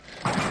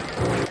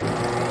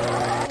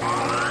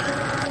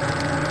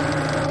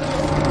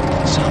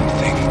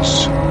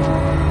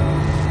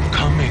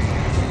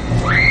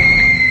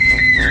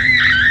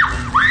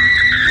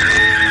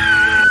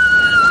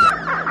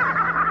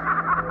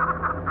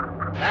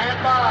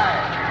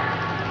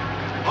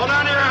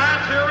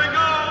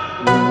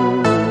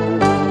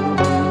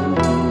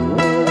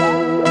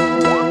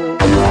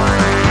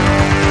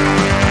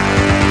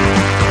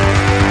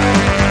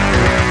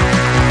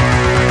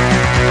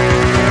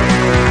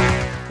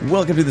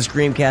Welcome to the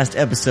Screamcast,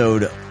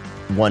 episode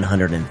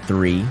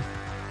 103.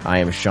 I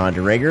am Sean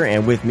DeRager,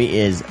 and with me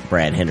is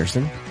Brad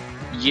Henderson.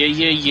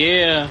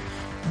 Yeah.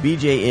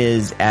 BJ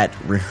is at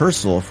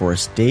rehearsal for a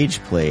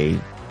stage play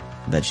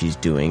that she's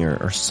doing,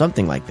 or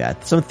something like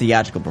that. Some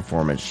theatrical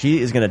performance. She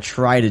is going to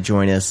try to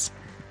join us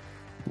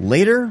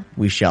later.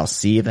 We shall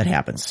see if that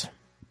happens.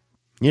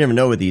 You never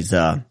know with these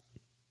types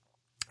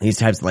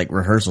of like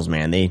rehearsals,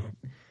 man.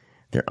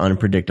 They're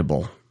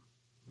unpredictable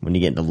when you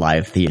get into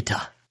live theater.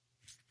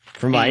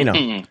 From my,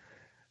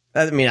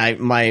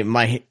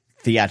 my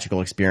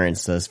theatrical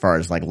experience as far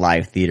as like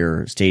live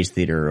theater, stage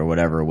theater, or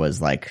whatever was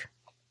like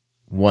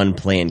one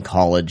play in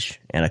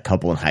college and a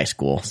couple in high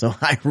school. So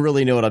I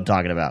really know what I'm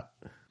talking about.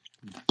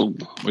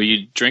 Were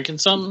you drinking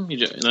something?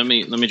 Let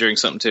me drink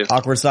something too.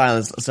 Awkward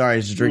silence. Sorry, I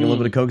was just drinking a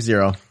little bit of Coke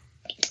Zero.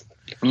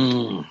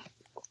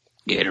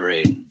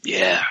 Gatorade.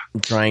 Yeah.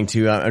 I'm trying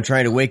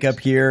to wake up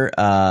here.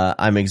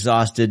 I'm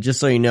exhausted. Just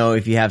so you know,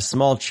 if you have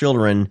small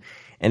children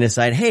and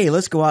decide, hey,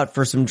 let's go out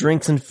for some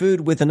drinks and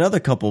food with another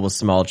couple with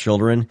small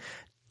children,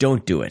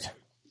 don't do it.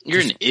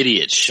 You're an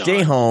idiot, Sean.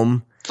 Stay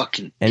home.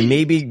 Fucking and idiot.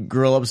 Maybe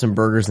grill up some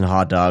burgers and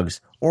hot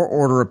dogs or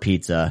order a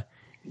pizza.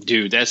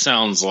 Dude, that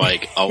sounds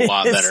like a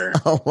lot better.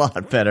 A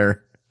lot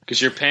better. Because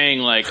you're paying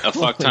like a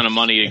fuck ton of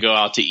money to go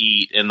out to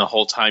eat, and the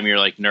whole time you're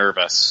like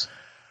nervous.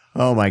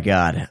 Oh my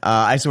God.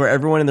 I swear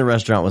everyone in the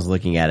restaurant was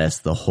looking at us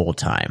the whole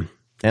time.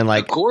 And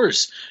like, of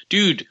course,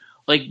 dude.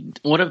 Like,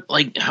 what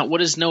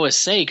does Noah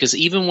say? Because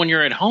even when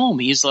you're at home,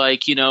 he's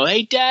like,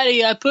 hey,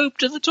 Daddy, I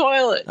pooped in the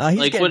toilet. He's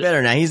like, getting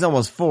better now. He's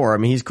almost 4. I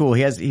mean, he's cool.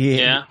 He has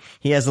a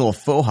little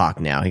faux hawk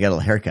now. He got a little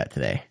haircut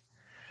today.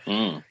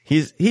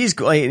 He's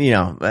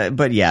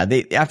but yeah,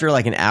 after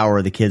like an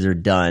hour, the kids are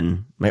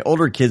done. My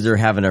older kids are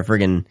having a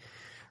friggin'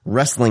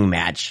 wrestling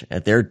match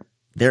at their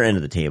end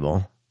of the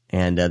table.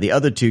 And the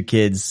other 2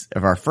 kids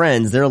of our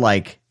friends, they're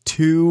like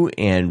 2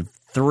 and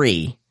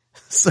 3.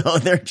 So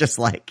they're just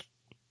like,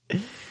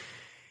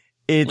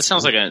 that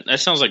sounds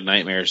like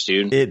nightmares,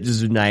 dude. It's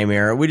just a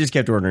nightmare. We just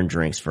kept ordering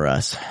drinks for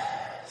us.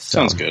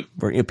 So, sounds good.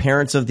 We're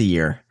parents of the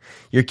year.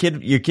 Your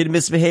kid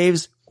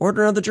misbehaves,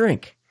 order another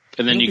drink.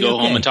 And then you go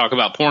home and talk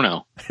about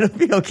porno. It'll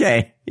be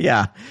okay.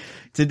 Yeah.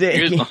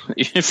 Today.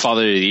 You're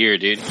father of the year,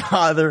 dude.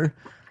 Father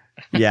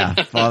of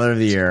the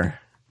year.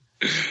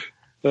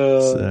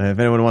 So if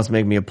anyone wants to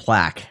make me a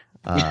plaque,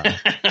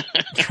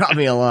 drop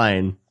me a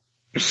line.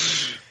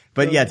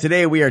 But yeah,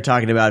 today we are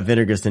talking about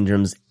Vinegar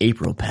Syndrome's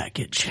April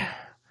package.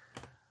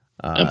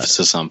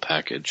 Emphasis on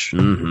package.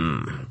 We're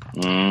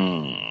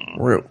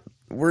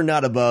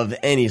not above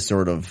any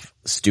sort of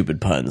stupid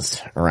puns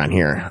around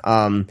here.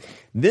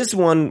 This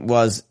one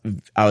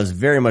I was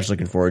very much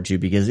looking forward to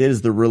because it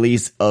is the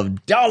release of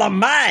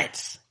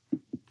Dolemite.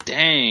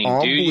 Dang,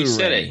 dude, Blu-ray. You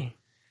said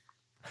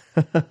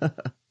it.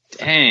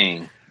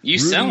 Dang. You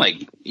sound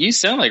like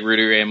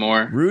Rudy Ray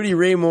Moore. Rudy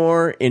Ray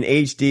Moore in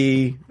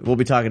HD. We'll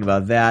be talking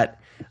about that.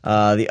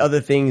 The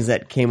other things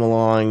that came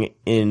along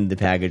in the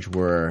package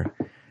were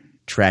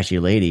Trashy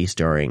Lady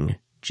starring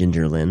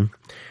Ginger Lynn,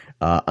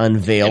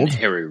 Unveiled, and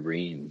Harry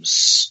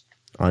Reams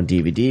on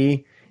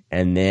DVD,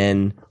 and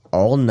then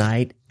All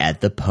Night at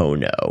the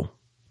Pono,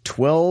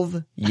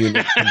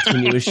 12-unit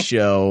continuous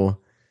show.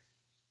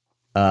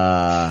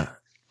 Oh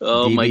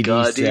DVD my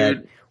God, set.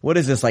 dude! What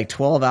is this, like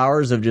 12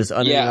 hours of just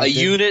uninterrupted?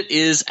 Yeah, a unit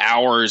is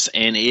hours,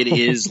 and it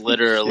is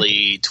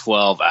literally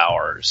 12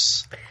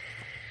 hours.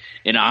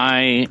 And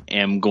I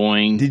am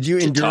going Did you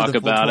to endure talk the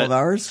full about 12 it.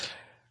 hours?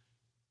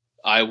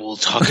 I will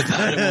talk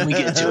about it when we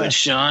get to it,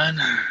 Sean.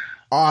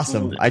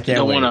 Awesome. I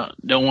can't wait.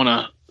 Don't want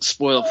to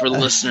spoil it for the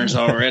listeners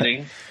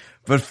already.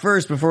 But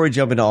first, before we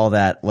jump into all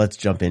that, let's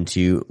jump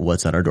into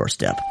what's on our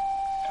doorstep.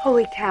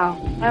 Holy cow,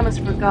 I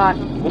almost forgot.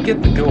 We'll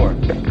get the door.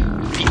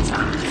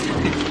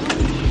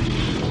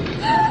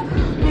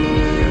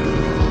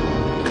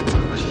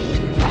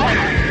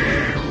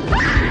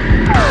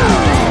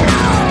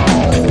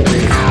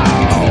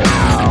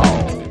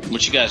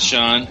 What you got,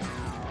 Sean?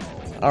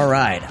 All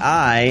right.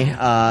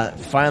 I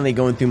finally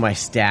going through my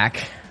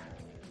stack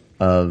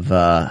of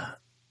my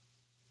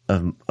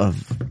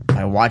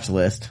watch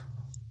list.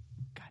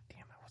 God damn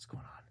it, what's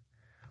going on?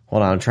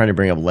 Hold on, I'm trying to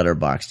bring up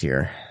Letterboxd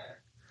here.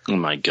 Oh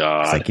my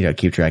God. It's like,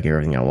 keep track of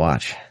everything I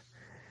watch.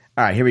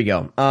 All right, here we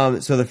go.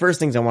 So the first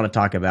things I want to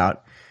talk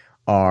about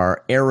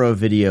are Arrow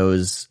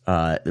Video's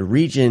the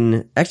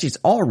region, actually it's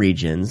all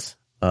regions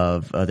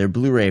of their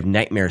Blu-ray of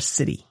Nightmare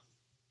City.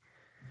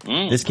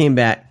 This came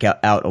out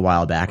a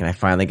while back, and I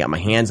finally got my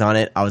hands on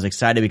it. I was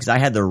excited because I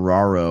had the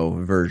Raro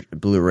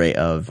Blu-ray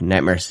of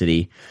Nightmare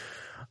City.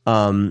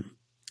 And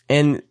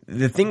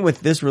the thing with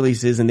this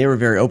release is, and they were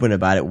very open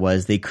about it,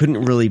 was they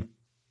couldn't really,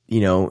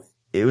 it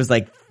was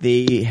like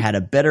they had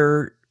a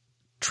better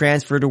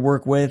transfer to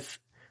work with,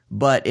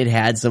 but it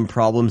had some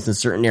problems in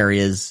certain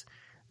areas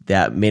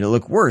that made it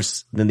look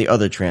worse than the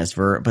other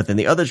transfer. But then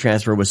the other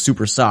transfer was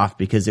super soft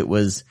because it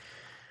was,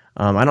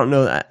 I don't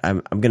know,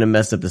 I'm going to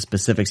mess up the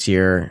specifics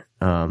here.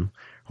 Hold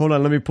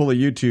on, let me pull a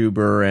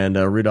YouTuber and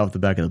read off the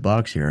back of the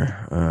box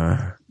here.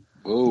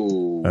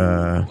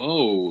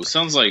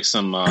 Sounds like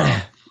some,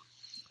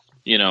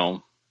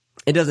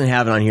 It doesn't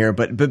have it on here,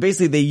 but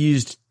basically they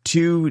used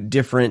two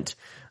different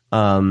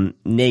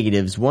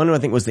negatives. One I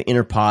think was the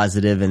inner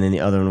positive, and then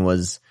the other one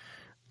was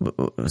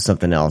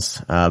something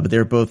else. But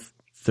they're both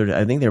 30,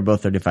 I think they're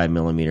both 35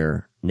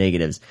 millimeter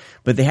negatives.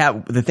 But they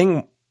have the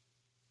thing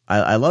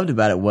I loved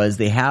about it was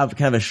they have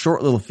kind of a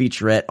short little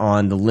featurette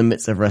on the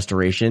limits of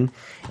restoration,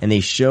 and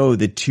they show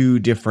the two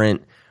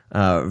different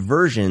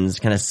versions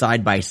kind of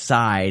side by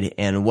side,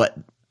 and what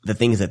the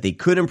things that they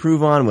could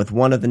improve on with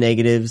one of the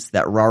negatives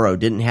that Raro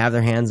didn't have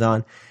their hands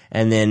on,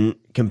 and then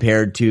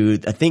compared to,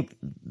 I think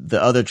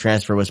the other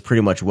transfer was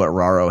pretty much what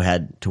Raro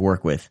had to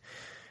work with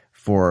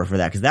for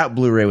that, because that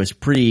Blu-ray was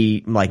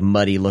pretty like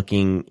muddy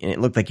looking, and it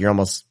looked like you're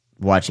almost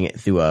watching it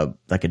through a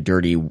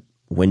dirty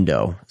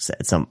window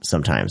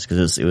sometimes,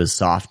 because it was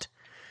soft.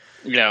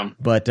 Yeah,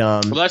 but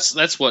well,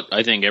 that's what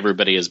I think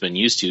everybody has been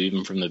used to,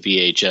 even from the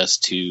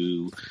VHS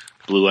to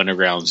Blue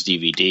Underground's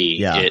DVD.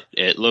 Yeah.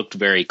 It looked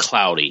very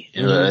cloudy.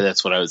 Mm-hmm.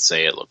 That's what I would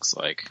say it looks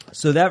like.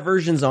 So that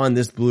version's on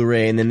this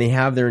Blu-ray, and then they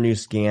have their new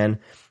scan,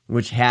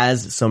 which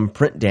has some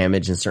print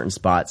damage in certain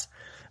spots.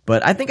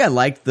 But I think I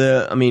liked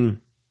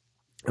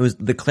it was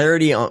the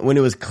clarity on, when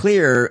it was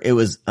clear, it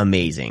was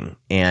amazing.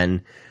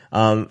 And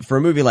for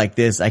a movie like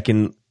this,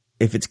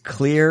 if it's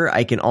clear,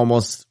 I can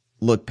almost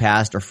look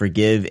past or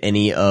forgive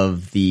any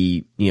of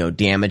the,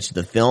 damage to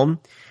the film,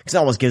 because it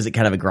almost gives it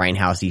kind of a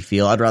grindhousey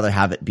feel. I'd rather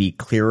have it be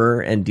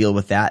clearer and deal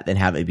with that than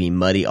have it be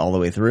muddy all the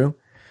way through.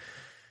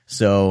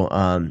 So,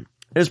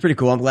 it was pretty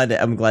cool. I'm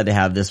glad to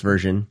have this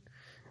version.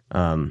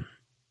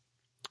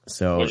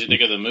 So What'd you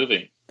think of the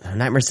movie?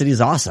 Nightmare City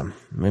is awesome.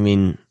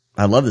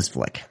 I love this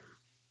flick.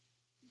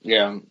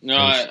 Yeah, no,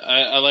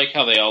 I like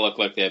how they all look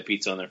like they have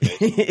pizza on their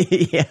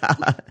face. Yeah,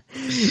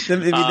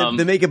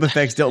 the makeup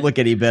effects don't look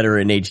any better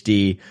in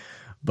HD,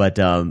 but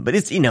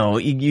it's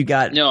you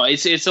got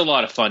it's a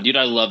lot of fun, dude.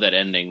 I love that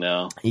ending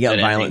though. You got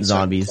violent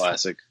zombies,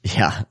 classic.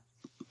 Yeah,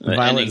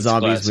 violent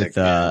zombies classic,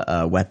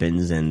 with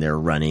weapons, and they're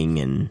running,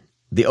 and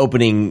the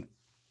opening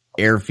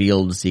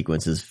airfield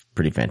sequence is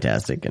pretty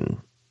fantastic,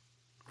 and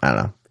I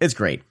don't know, it's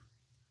great.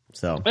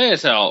 So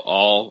it's how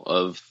all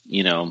of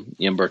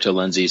Umberto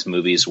Lenzi's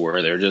movies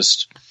were. They're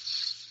just,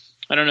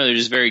 I don't know, they're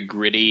just very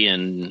gritty,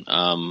 and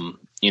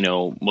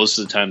most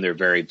of the time they're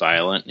very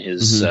violent.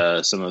 His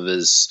some of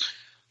his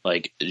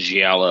like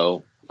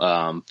giallo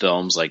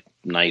films, like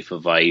Knife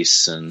of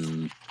Ice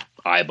and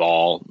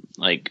Eyeball,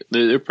 like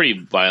they're pretty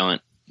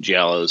violent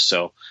giallos.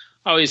 So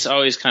I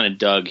always kind of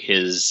dug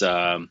his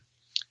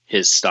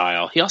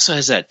style. He also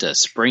has that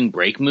Spring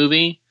Break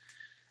movie.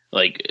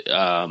 Like,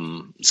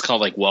 it's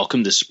called like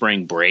Welcome to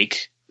Spring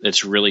Break.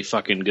 It's really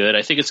fucking good.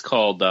 I think it's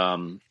called,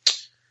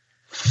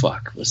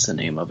 what's the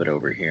name of it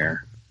over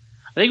here?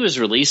 I think it was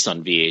released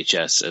on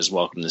VHS as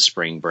Welcome to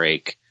Spring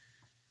Break.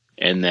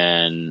 And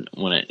then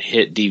when it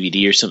hit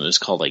DVD or something, it was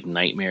called like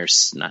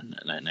Nightmares.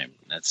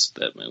 That's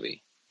that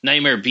movie.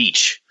 Nightmare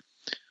Beach.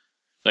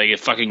 Like a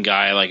fucking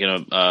guy like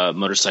in a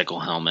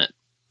motorcycle helmet.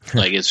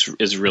 Like it's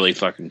really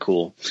fucking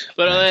cool.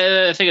 But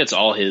I think it's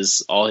all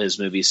his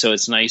movies. So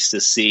it's nice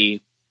to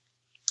see,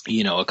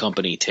 a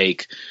company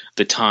take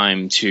the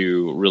time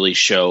to really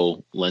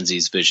show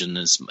Lenzi's vision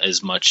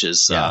as much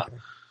as, how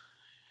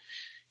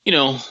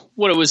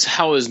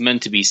it was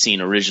meant to be seen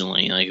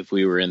originally, like if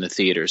we were in the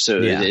theater. So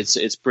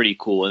it's pretty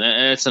cool. And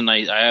it's a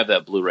nice, I have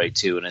that Blu-ray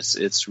too. And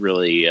it's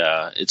really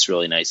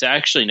nice. I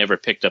actually never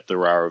picked up the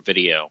Raro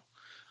video,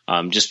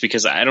 just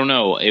because I don't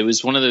know. It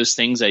was one of those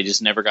things I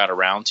just never got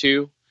around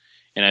to.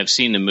 And I've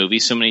seen the movie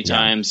so many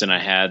times, and I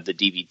had the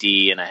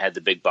DVD, and I had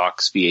the big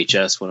box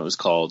VHS when it was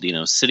called,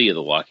 City of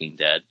the Walking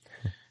Dead.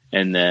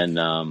 And then,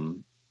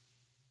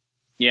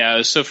 I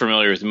was so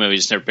familiar with the movie,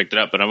 just never picked it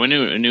up. But I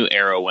knew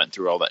Arrow went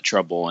through all that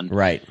trouble, and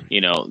right,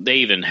 they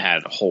even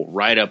had a whole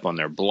write up on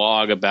their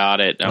blog about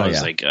it. I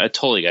was like, I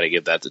totally got to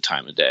give that the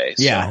time of day.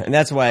 So yeah, and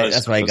that's why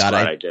I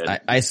got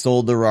it. I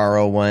sold the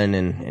Raro one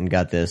and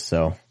got this.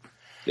 So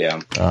yeah.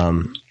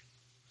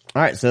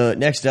 All right, so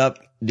next up,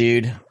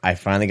 dude, I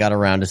finally got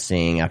around to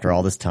seeing, after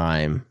all this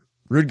time,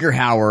 Rutger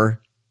Hauer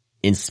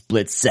in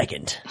Split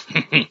Second.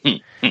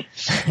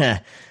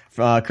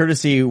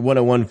 Courtesy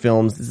 101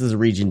 Films. This is a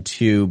Region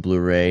 2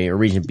 Blu-ray, or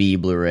Region B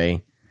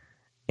Blu-ray.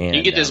 And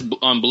you get this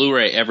on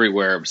Blu-ray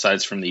everywhere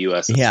besides from the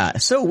U.S. Yeah,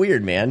 so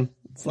weird, man.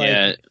 It's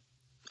like,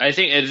 I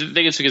think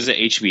it's because of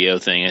the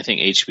HBO thing. I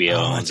think HBO.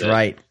 Oh, that's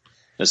right.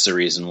 That's the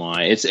reason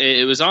why.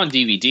 It was on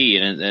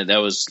DVD, and that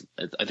was,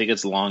 I think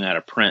it's long out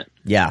of print.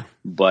 Yeah.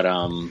 But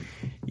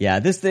yeah,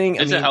 this thing,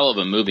 it's a hell of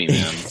a movie,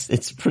 man.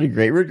 It's pretty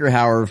great. Rutger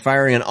Hauer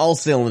firing on all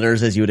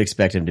cylinders, as you would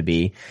expect him to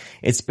be.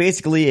 It's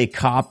basically a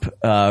cop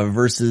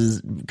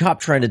versus cop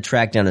trying to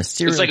track down a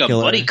serial killer. It's like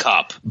a buddy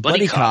cop.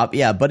 Buddy cop.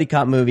 Yeah, buddy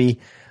cop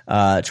movie.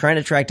 Trying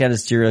to track down a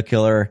serial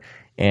killer,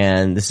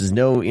 and this is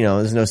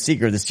there's no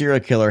secret. The serial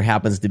killer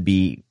happens to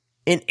be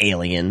an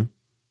alien.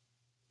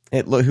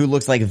 Who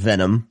looks like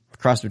Venom.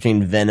 Cross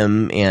between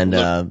Venom and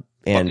the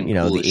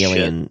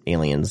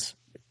aliens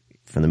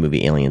from the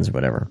movie Aliens or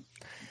whatever.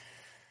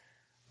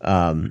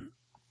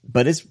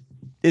 But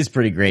it's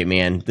pretty great,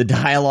 man. The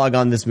dialogue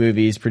on this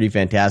movie is pretty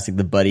fantastic.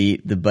 The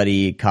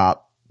buddy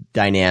cop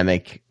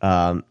dynamic.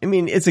 I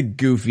mean, it's a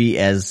goofy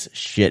as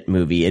shit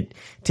movie. It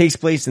takes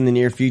place in the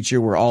near future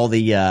where all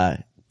the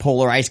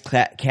polar ice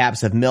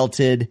caps have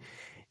melted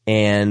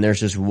and there's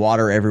just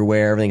water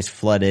everywhere. Everything's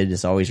flooded.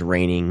 It's always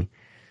raining.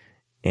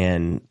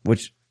 And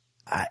which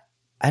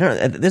I don't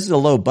know. This is a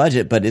low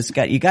budget, but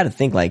you got to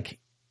think like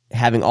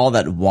having all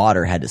that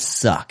water had to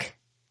suck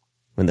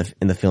in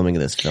the filming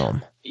of this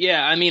film.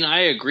 Yeah, I mean,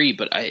 I agree,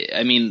 but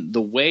I mean,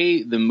 the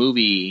way the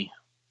movie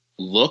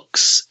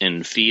looks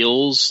and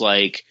feels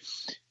like,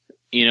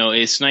 you know,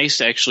 it's nice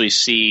to actually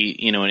see,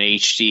 you know, an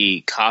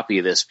HD copy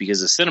of this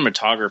because the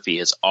cinematography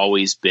has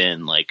always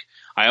been like,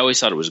 I always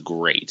thought it was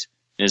great.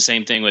 And the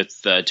same thing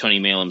with Tony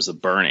Malam's The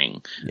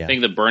Burning. Yeah. I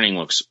think The Burning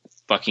looks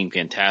fucking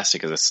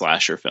fantastic as a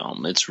slasher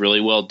film. It's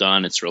really well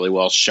done. It's really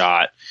well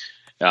shot.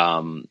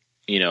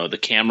 You know, the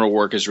camera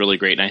work is really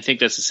great. And I think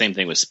that's the same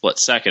thing with Split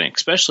Second,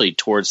 especially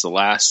towards the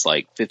last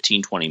like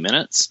 15, 20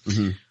 minutes.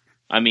 Mm-hmm.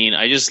 I mean,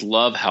 I just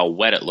love how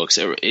wet it looks.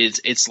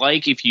 It's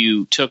like if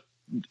you took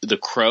The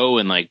Crow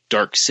and like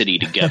Dark City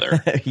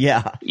together.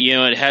 Yeah. You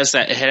know, it has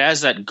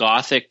that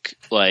gothic,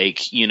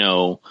 like, you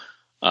know,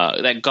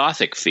 that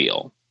gothic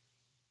feel.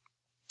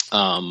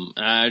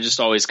 I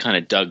just always kind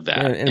of dug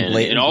that. And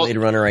Blade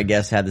Runner, I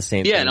guess, had the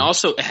same thing. And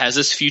also it has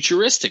this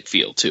futuristic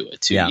feel to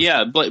it too.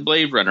 Yeah,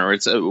 Blade Runner.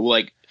 It's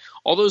like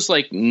all those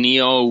like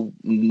neo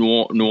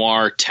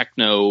noir,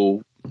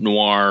 techno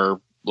noir,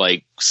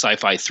 like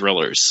sci-fi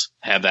thrillers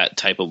have that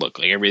type of look.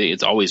 Like everything,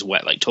 it's always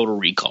wet, like Total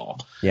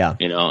Recall. Yeah,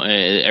 you know,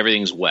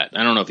 everything's wet.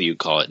 I don't know if you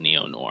call it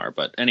neo noir,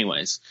 but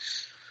anyways,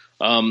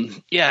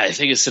 yeah, I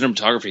think his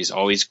cinematography is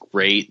always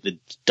great. The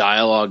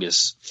dialogue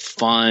is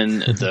fun.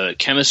 The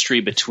chemistry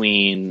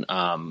between,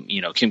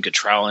 you know, Kim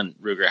Cattrall and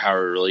Rutger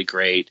Hauer are really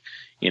great.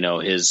 You know,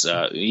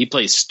 he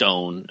plays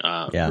Stone,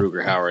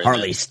 Rutger Hauer.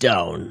 Harley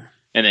Stone.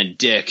 And then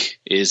Dick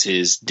is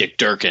his Dick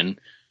Durkin.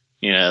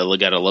 You know,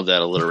 gotta love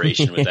that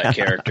alliteration with that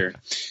character.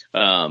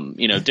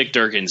 You know, Dick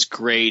Durkin's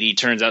great. He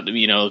turns out to be,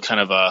 you know, kind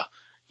of a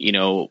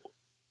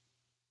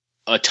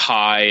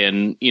tie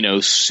and, you know,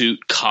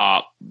 suit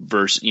cop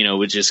versus, you know,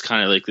 which is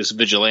kind of like this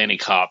vigilante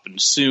cop,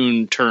 and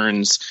soon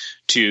turns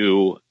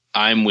to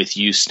I'm with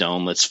you,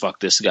 Stone. Let's fuck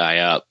this guy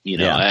up. You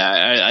know,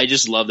 I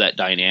just love that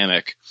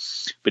dynamic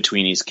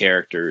between these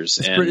characters.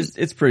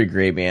 It's pretty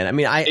great, man. I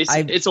mean,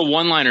 it's a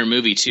one-liner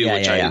movie too,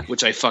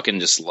 which I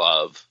fucking just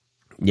love.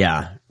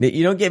 Yeah.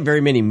 You don't get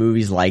very many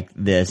movies like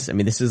this. I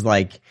mean, this is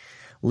like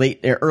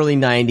early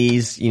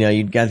 90s, you know,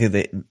 you'd gone through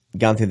the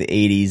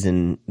 80s,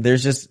 and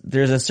there's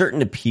a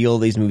certain appeal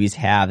these movies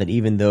have that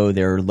even though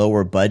they're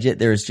lower budget,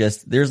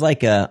 there's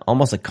like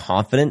almost a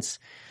confidence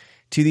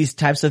to these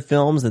types of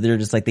films that they're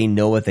just like, they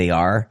know what they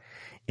are,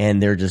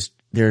 and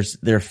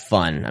they're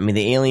fun. I mean,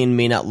 the alien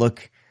may not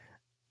look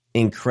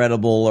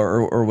incredible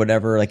or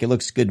whatever, like it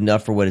looks good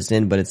enough for what it's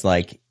in, but it's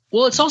like,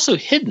 well, it's also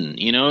hidden,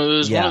 you know. It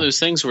was one of those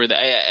things where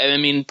I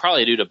mean,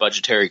 probably due to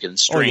budgetary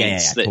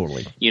constraints that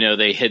totally. You know,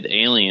 they hid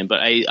the alien,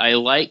 but I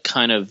like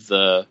kind of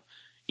the,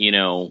 you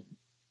know,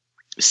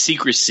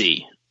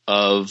 secrecy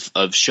of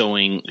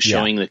showing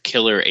the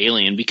killer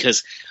alien,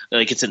 because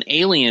like it's an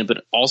alien,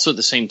 but also at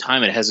the same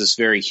time it has this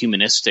very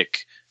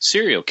humanistic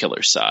serial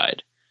killer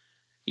side.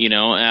 You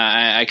know,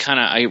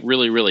 I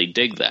really, really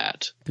dig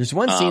that. There's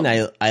one scene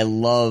I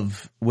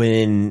love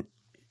when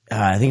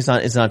I think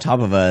it's on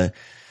top of a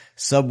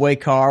subway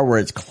car where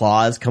its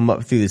claws come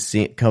up through the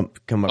scene, come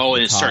up. Oh,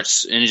 and it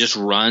starts and it just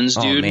runs,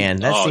 dude. Oh man,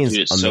 that scene's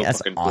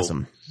that's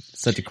awesome. Cool.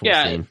 Such a cool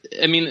scene.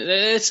 I mean,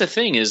 that's the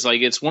thing is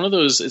like it's one of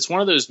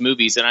those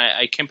movies, and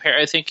I compare.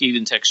 I think I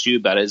even text you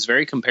about it. It's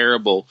very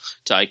comparable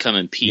to I Come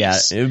in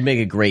Peace. Yeah, it would make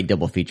a great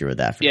double feature with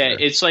that. Sure.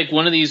 It's like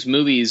one of these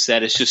movies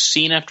that is just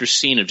scene after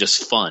scene of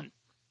just fun.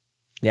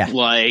 Yeah,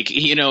 like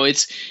you know,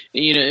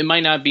 it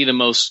might not be the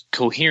most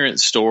coherent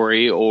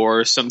story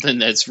or something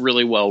that's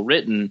really well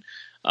written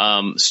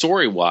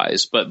story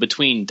wise, but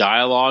between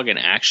dialogue and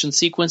action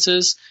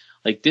sequences,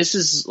 like this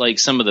is like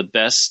some of the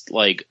best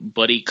like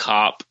buddy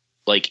cop,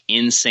 like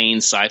insane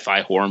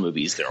sci-fi horror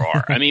movies there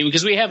are. I mean,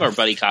 because we have our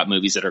buddy cop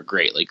movies that are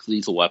great, like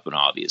Lethal Weapon,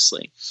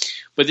 obviously,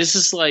 but this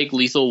is like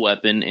Lethal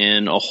Weapon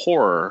in a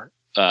horror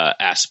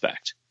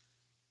aspect.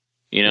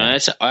 You know,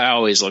 I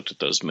always looked at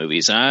those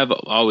movies, and I've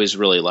always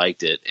really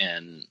liked it,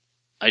 and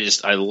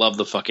I love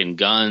the fucking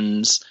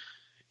guns.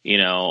 You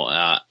know,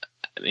 I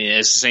mean,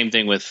 it's the same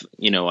thing with,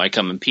 you know, I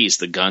Come in Peace.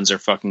 The guns are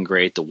fucking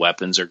great. The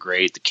weapons are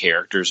great. The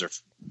characters are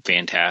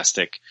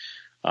fantastic.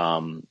 You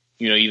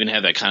know, even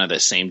have that kind of the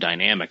same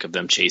dynamic of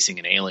them chasing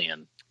an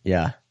alien.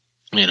 Yeah.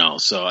 You know,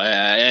 so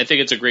I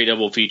think it's a great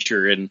double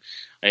feature, and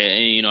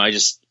you know,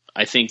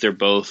 I think they're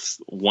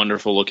both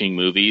wonderful looking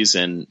movies,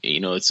 and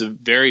you know, it's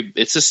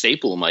a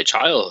staple of my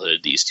childhood,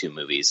 these two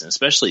movies, and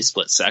especially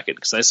Split Second,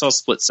 because I saw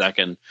Split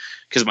Second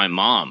because my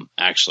mom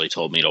actually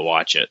told me to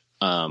watch it.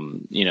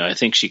 You know, I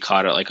think she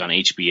caught it like on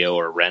HBO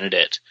or rented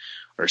it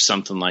or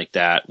something like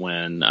that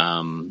when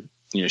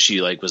you know, she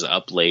like was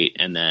up late,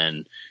 and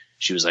then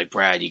she was like,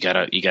 Brad, you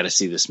gotta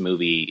see this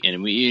movie. And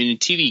in a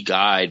TV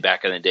guide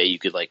back in the day, you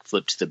could like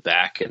flip to the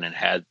back and it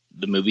had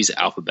the movies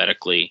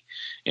alphabetically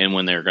and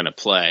when they were going to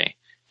play.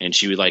 and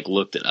she like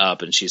looked it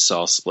up and she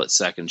saw Split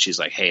Second. She's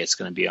like, hey, it's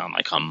going to be on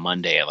like on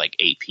Monday at like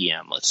 8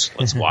 p.m.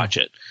 Let's watch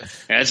it.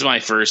 And that's my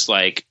first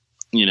like,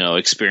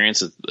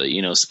 experience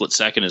with, Split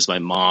Second is my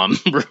mom,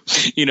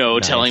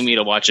 nice. Telling me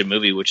to watch a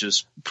movie, which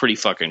is pretty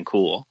fucking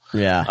cool.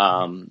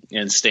 Yeah.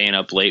 And staying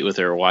up late with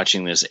her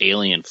watching this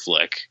alien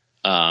flick.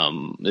 She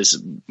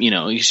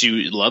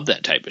loved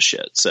that type of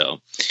shit.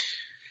 So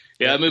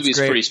yeah, that movie is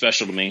pretty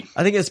special to me.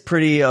 I think it's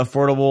pretty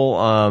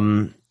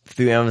affordable,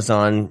 through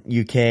Amazon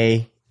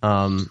UK.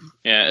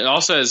 Yeah, it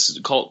also has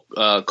Cult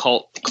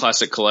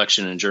Classic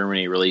Collection in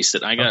Germany released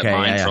it. I got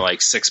mine for like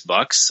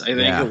 $6, I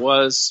think it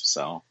was.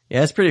 So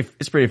yeah, it's pretty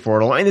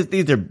affordable. I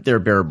mean, they're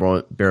bare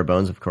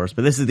bones, of course,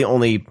 but this is the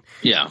only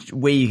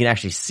way you can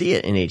actually see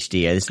it in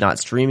HD. It's not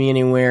streaming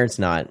anywhere. It's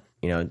not,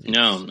 No,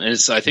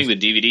 I think the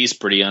DVD is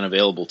pretty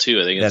unavailable too.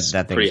 I think it's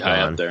pretty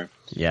high up there.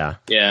 Yeah.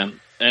 Yeah.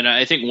 And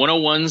I think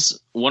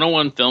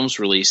 101 Films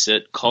released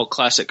it, Cult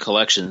Classic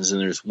Collections,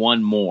 and there's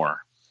one more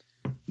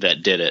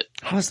that did it.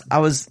 I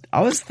was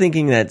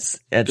thinking that's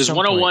at because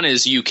 101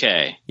 is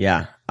UK.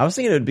 Yeah, I was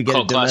thinking it would be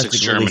getting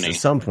domestic release at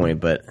some point,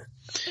 but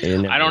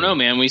I don't know,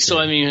 man. We still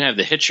haven't even have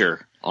the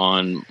Hitcher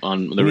on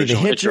the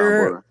original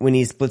Hitcher. We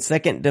need Split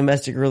Second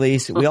domestic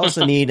release. We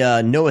also need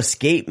No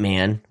Escape,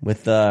 man.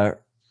 With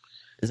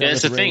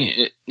it's the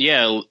thing.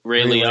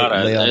 Ray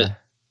Liotta.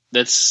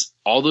 That's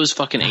all those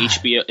fucking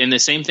HBO, and the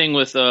same thing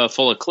with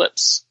Full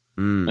Eclipse.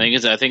 I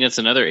think it's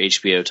another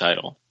HBO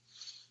title.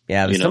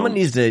 Yeah, but someone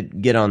needs to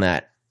get on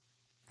that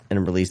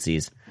and release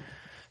these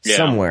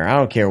somewhere. I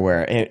don't care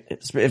where.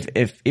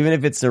 Even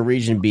if it's a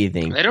Region B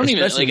thing, I don't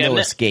especially even No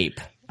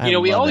Escape.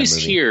 We always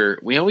hear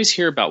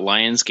about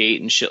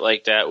Lionsgate and shit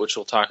like that, which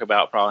we'll talk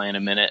about probably in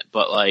a minute.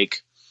 But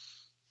like,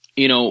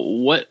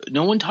 what?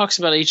 No one talks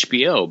about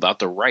HBO, about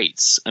the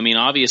rights. I mean,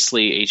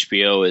 obviously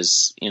HBO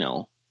is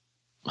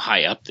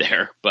high up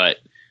there, but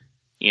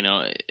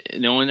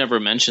no one ever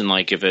mentioned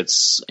like if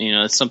it's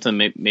it's something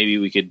maybe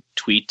we could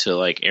tweet to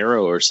like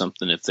Arrow or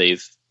something if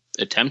they've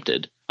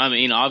attempted. I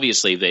mean,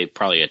 obviously they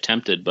probably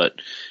attempted, but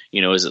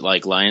is it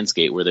like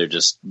Lionsgate where they're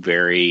just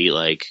very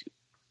like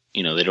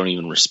they don't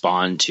even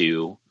respond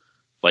to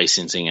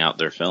licensing out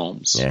their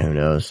films? Yeah, who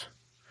knows?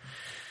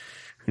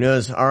 Who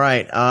knows? All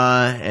right,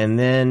 and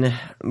then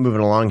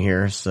moving along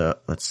here. So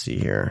let's see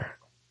here.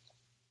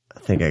 I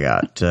think I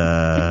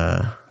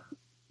got.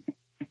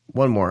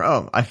 One more.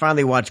 Oh, I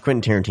finally watched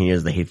Quentin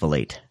Tarantino's The Hateful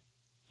Eight.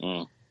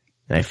 And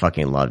I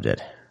fucking loved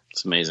it.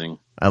 It's amazing.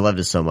 I loved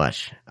it so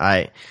much.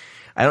 I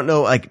don't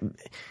know, like,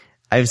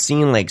 I've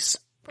seen, like,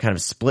 kind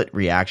of split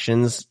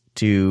reactions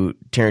to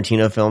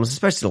Tarantino films,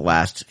 especially the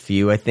last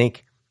few, I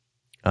think.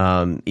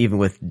 Even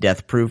with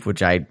Death Proof,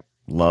 which I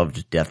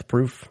loved Death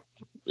Proof.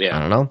 Yeah.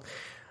 I don't know.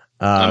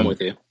 I'm with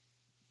you.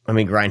 I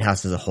mean,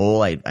 Grindhouse as a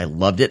whole, I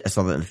loved it. I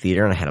saw that in the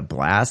theater and I had a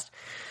blast.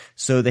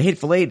 So The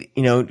Hateful Eight,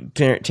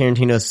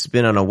 Tarantino's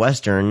spin on a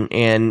Western,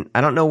 and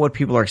I don't know what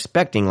people are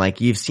expecting.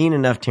 Like, you've seen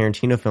enough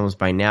Tarantino films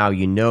by now,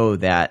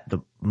 that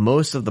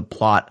most of the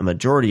plot, a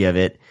majority of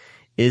it,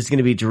 is going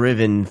to be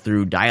driven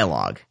through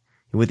dialogue,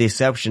 with the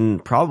exception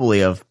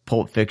probably of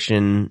Pulp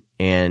Fiction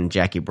and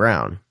Jackie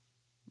Brown.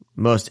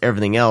 Most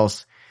everything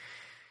else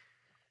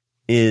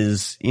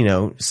is,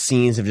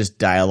 scenes of just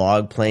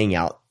dialogue playing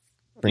out,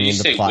 bringing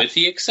the plot. With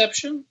the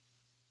exception?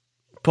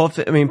 Pulp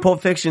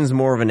Fiction's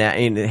more of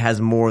it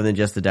has more than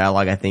just the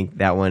dialogue. I think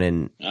that one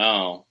and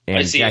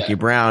Jackie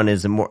Brown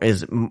is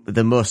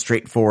the most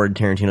straightforward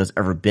Tarantino's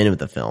ever been with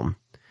the film.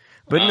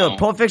 But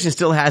Pulp Fiction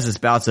still has its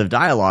bouts of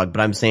dialogue,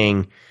 but I'm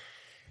saying,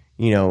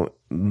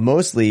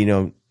 mostly,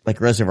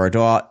 like Reservoir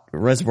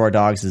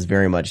Dogs is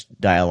very much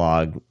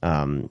dialogue.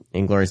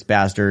 Inglourious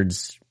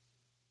Bastards,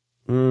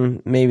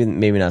 maybe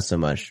not so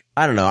much.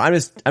 I don't know.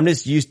 I'm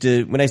just used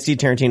to, when I see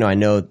Tarantino, I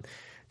know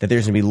that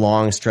there's going to be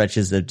long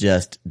stretches of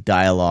just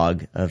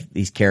dialogue of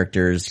these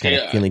characters kind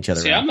of feeling each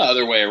other out. I'm the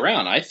other way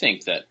around. I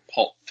think that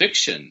Pulp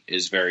Fiction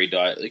is very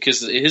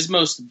because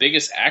his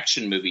biggest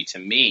action movie to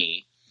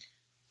me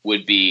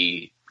would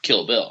be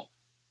Kill Bill.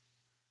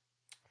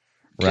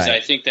 Because I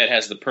think that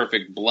has the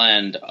perfect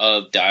blend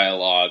of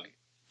dialogue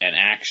and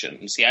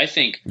action. See, I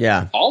think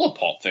all of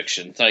Pulp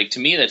Fiction, like to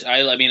me,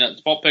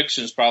 Pulp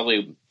Fiction is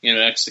probably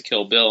next to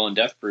Kill Bill and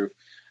Death Proof.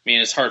 I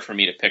mean, it's hard for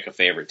me to pick a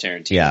favorite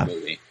Tarantino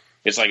movie.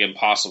 It's like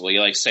impossible. You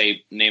like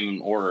say name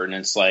an order, and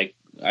it's like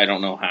I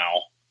don't know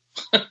how.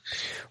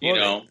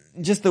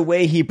 Just the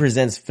way he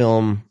presents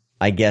film,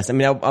 I guess. I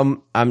mean,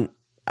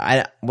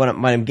 what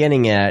I'm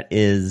getting at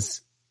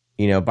is,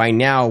 by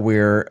now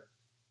you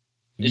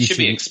should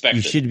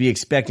be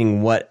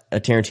expecting what a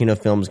Tarantino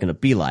film is going to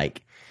be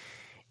like.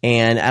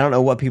 And I don't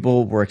know what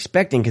people were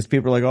expecting because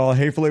people are like, "Oh,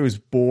 Hateful Eight was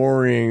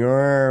boring.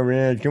 Oh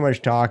man, too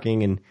much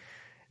talking," and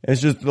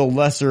it's just the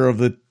lesser of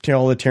all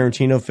the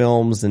Tarantino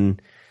films and.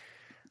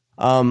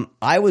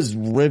 I was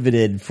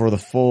riveted for the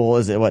full,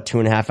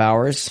 2.5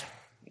 hours?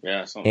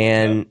 Yeah.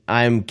 And like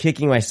I'm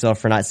kicking myself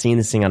for not seeing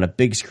this thing on a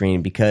big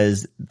screen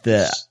because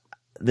the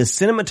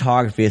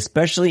cinematography,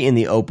 especially in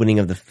the opening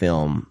of the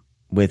film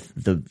with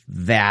the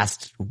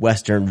vast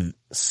Western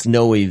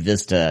snowy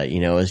vista,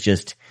 is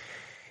just,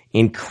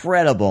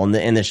 incredible.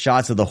 And the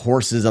shots of the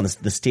horses on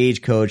the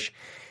stagecoach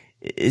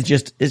is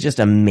just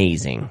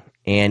amazing.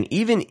 And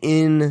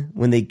even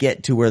when they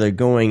get to where they're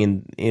going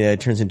and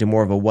it turns into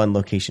more of a one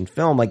location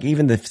film, like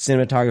even the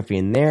cinematography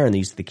in there and the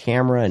use of the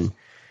camera, and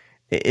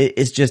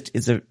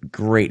it's a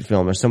great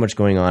film. There's so much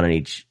going on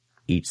in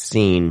each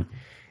scene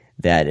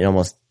that it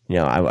almost,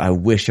 I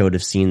wish I would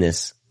have seen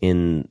this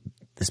in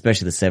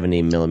especially the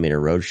 70mm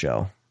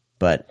Roadshow.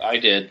 But I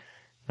did.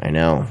 I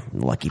know,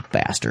 lucky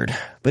bastard.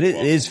 But it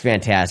is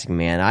fantastic,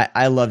 man.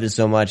 I loved it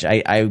so much.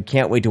 I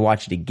can't wait to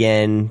watch it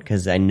again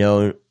because I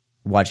know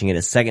watching it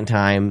a second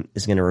time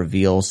is going to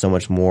reveal so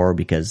much more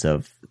because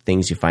of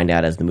things you find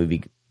out as the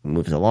movie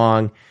moves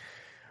along.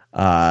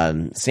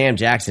 Sam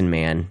Jackson,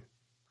 man.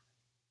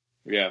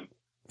 Yeah.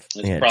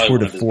 It's probably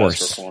one of his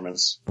best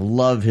performances.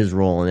 Love his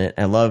role in it.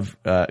 I love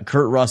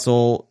Kurt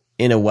Russell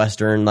in a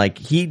Western. Like,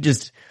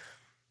 the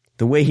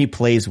way he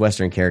plays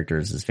Western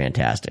characters is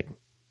fantastic.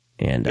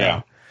 And,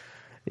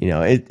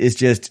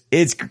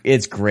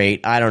 it's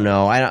great. I don't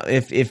know.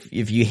 If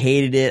you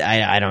hated it,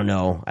 I don't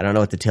know. I don't know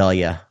what to tell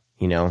you.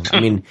 I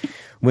mean,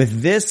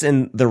 with this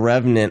and The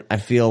Revenant, I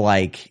feel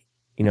like,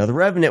 The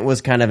Revenant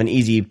was kind of an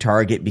easy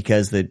target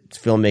because the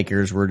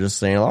filmmakers were just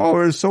saying, oh,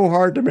 it's so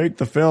hard to make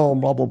the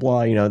film, blah, blah,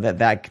 blah.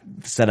 That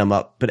set them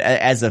up. But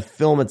as a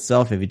film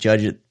itself, if you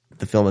judge it,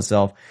 the film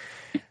itself,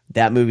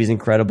 that movie's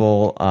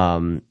incredible.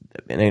 An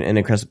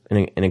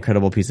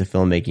incredible piece of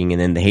filmmaking. And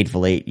then The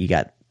Hateful Eight, you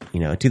got,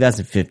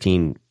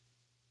 2015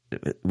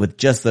 with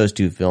just those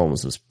two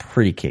films was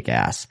pretty kick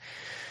ass.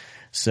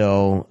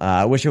 So,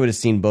 I wish I would have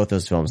seen both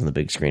those films on the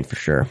big screen for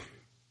sure.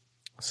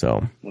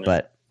 So,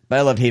 but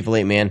I loved Hateful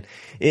Eight, man.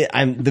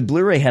 The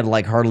Blu-ray had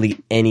like hardly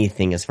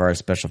anything as far as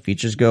special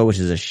features go, which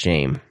is a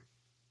shame.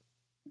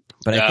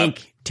 But I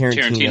think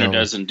Tarantino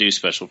doesn't do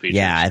special features.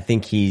 Yeah, I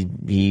think he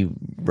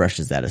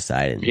brushes that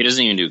aside. He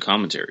doesn't even do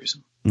commentaries.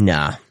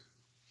 Nah.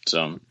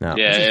 So, no,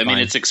 yeah, I mean,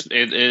 it's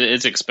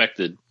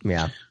expected.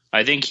 Yeah.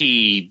 I think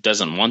he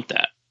doesn't want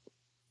that.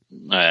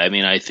 I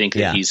mean, I think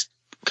that he's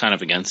kind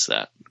of against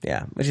that.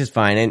 Yeah, which is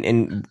fine,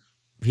 and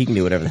he can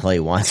do whatever the hell he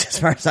wants as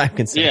far as I'm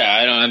concerned. Yeah,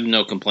 I don't have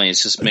no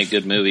complaints. Just make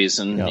good movies,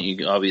 and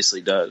he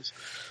obviously does.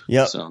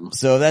 Yep.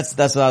 So that's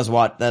what I was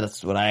watching.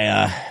 That's what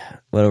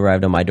what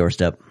arrived on my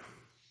doorstep.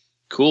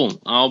 Cool.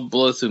 I'll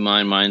blow through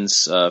mine.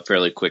 Mine's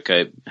fairly quick.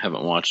 I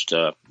haven't watched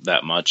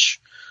that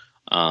much.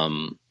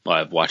 Well,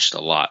 I've watched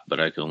a lot, but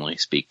I can only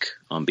speak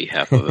on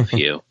behalf of a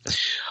few.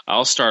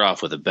 I'll start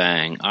off with a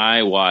bang.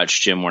 I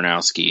watched Jim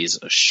Warnowski's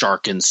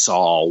Shark and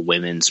Saw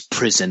Women's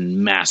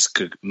Prison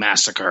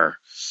Massacre.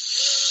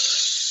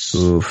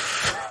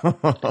 Oof.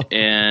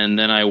 And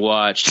then I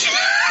watched...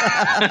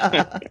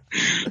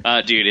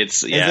 dude,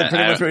 it's... Yeah, is it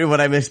pretty much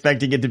what I'm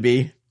expecting it to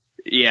be?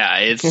 Yeah,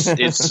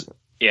 it's...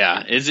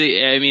 Yeah,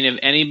 I mean, if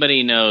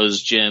anybody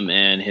knows Jim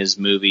and his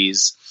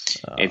movies...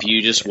 if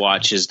you just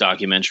watch his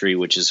documentary,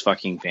 which is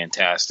fucking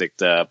fantastic,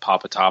 the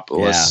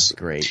Papadopoulos. Yeah,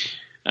 great.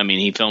 I mean,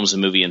 he films a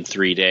movie in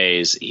 3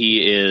 days. He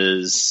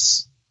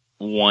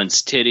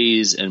wants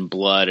titties and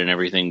blood and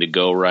everything to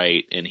go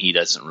right, and he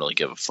doesn't really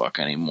give a fuck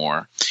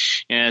anymore.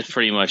 And that's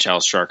pretty much how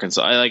Shark and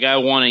Saw. I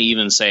want to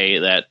even say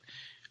that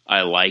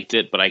I liked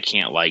it, but I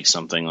can't like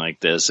something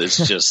like this.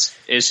 It's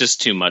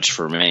just too much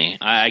for me.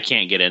 I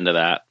can't get into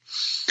that.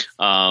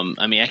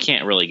 I mean, I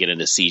can't really get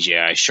into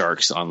CGI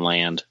sharks on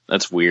land.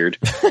 That's weird.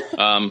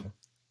 And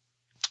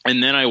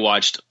then I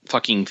watched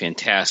fucking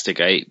fantastic.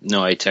 I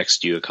know I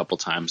texted you a couple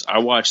times. I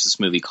watched this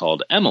movie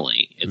called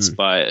Emily. It's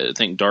by, I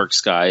think Dark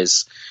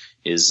Skies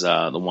is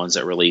the ones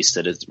that released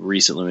it. It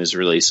recently was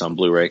released on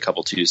Blu-ray a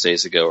couple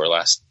Tuesdays ago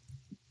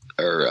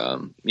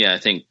I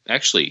think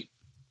actually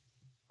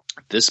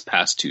this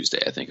past Tuesday,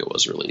 I think it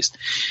was released.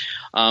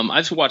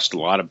 I've watched a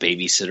lot of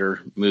babysitter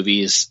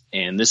movies,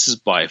 and this is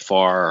by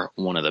far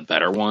one of the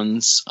better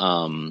ones.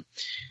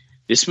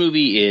 This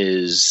movie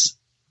is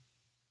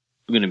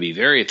going to be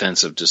very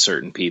offensive to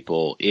certain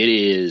people. It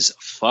is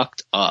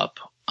fucked up.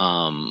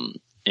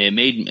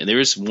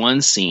 There's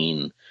one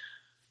scene.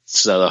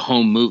 So the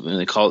home movie,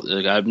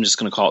 I'm just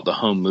going to call it the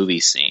home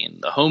movie scene.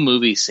 The home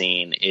movie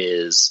scene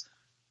is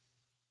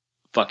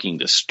fucking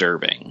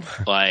disturbing.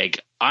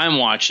 Like, I'm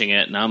watching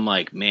it and I'm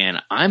like,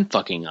 man, I'm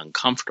fucking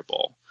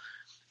uncomfortable,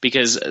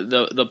 because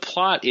the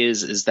plot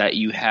is that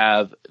you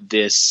have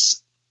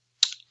this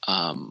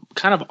kind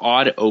of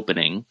odd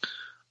opening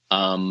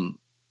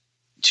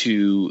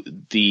to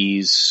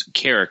these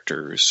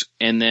characters,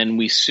 and then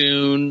we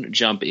soon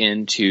jump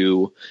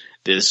into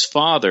this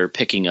father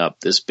picking up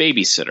this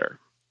babysitter,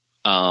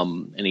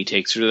 and he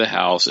takes her to the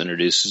house,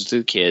 introduces her to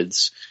the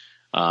kids.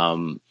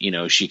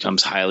 She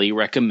comes highly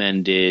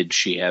recommended.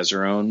 She has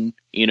her own,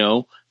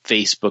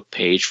 Facebook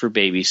page for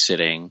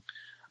babysitting.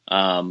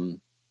 And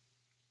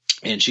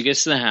she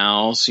gets to the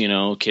house,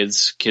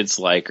 kids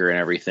like her and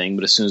everything.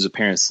 But as soon as the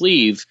parents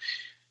leave,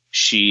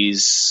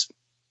 she's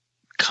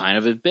kind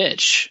of a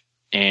bitch,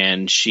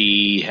 and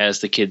she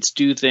has the kids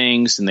do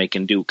things, and they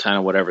can do kind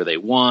of whatever they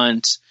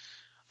want.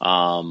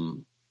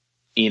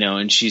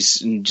 and she's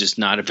just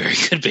not a very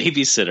good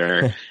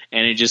babysitter.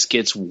 And it just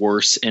gets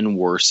worse and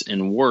worse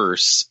and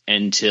worse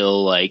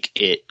until like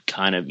it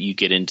kind of, you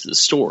get into the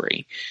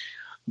story.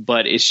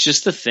 But it's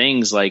just the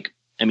things like,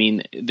 I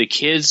mean, the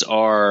kids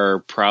are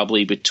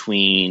probably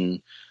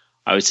between,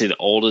 I would say the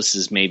oldest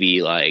is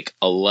maybe like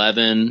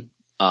 11.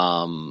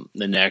 The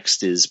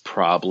next is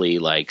probably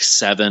like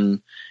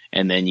 7.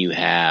 And then you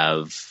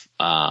have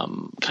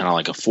kind of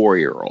like a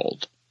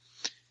 4-year-old.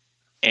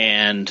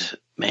 And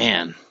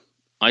man,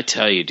 I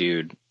tell you,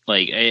 dude,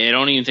 like, I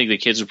don't even think the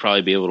kids would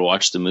probably be able to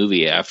watch the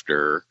movie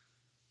after,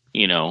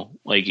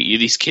 like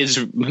these kids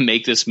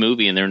make this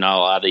movie and they're not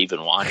allowed to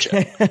even watch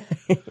it.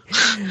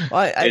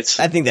 Well, I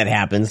think that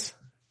happens.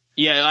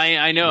 Yeah,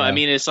 I know. Yeah. I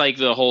mean, it's like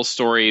the whole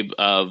story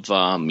of,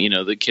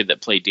 the kid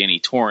that played Danny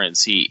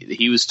Torrance.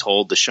 He was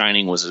told The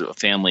Shining was a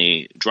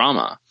family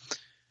drama,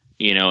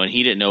 and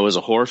he didn't know it was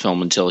a horror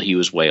film until he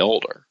was way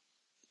older.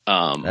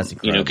 That's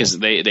incredible. Because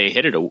they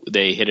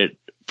hid it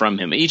from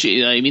him. This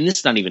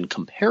is not even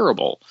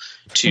comparable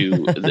to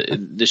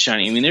the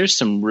Shining. I mean, there's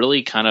some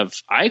really kind of,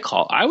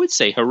 I would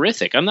say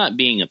horrific. I'm not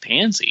being a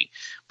pansy,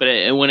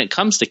 but when it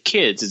comes to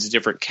kids, it's a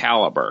different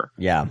caliber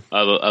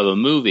of a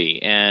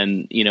movie.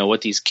 And,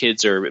 what these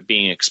kids are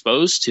being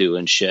exposed to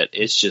and shit,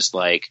 it's just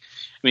like,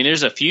 I mean,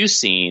 there's a few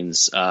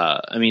scenes,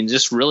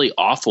 just really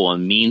awful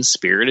and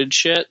mean-spirited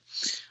shit.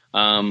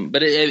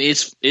 But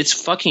it's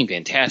fucking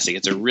fantastic.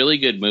 It's a really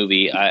good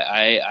movie.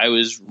 I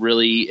was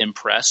really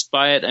impressed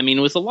by it. I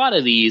mean, with a lot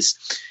of these,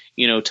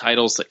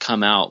 titles that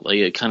come out,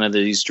 like kind of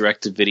these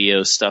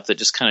direct-to-video stuff that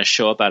just kind of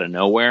show up out of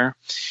nowhere,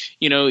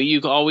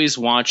 you always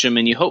watch them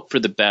and you hope for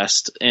the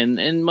best.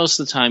 And most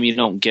of the time you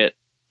don't get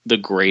the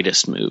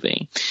greatest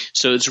movie.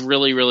 So it's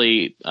really,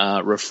 really,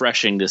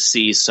 refreshing to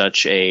see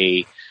such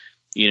a,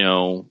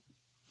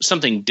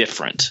 something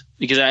different,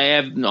 because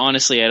I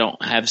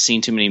don't have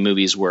seen too many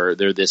movies where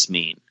they're this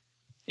mean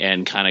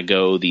and kind of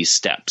go these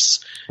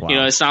steps.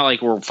 Wow. It's not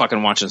like we're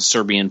fucking watching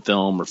Serbian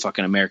film or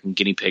fucking American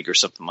Guinea Pig or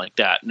something like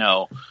that.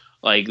 No,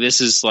 like this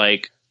is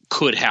like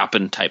could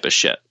happen type of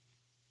shit.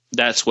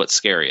 That's what's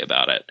scary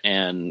about it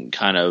and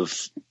kind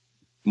of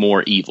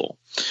more evil.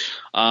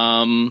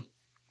 And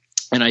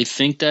I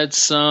think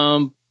that's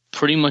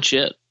pretty much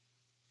it.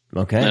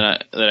 Okay.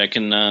 That I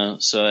can.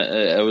 So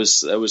it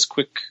was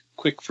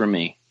quick for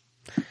me.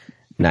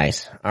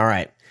 Nice. All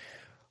right.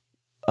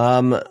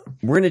 We're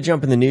going to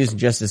jump in the news in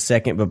just a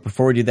second, but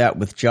before we do that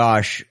with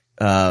Josh,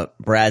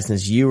 Brad,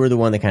 since you were the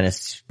one that kind of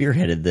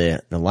spearheaded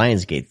the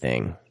Lionsgate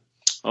thing.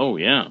 Oh,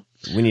 yeah.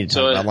 We need to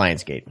talk about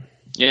Lionsgate.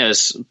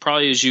 Yes,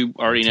 probably as you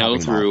already know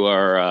through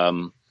our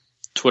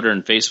Twitter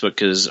and Facebook,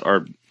 because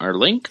our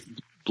link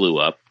blew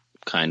up,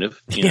 kind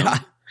of. Yeah.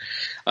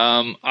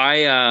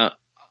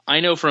 I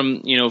know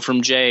from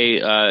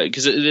Jay,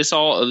 because a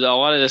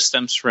lot of this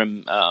stems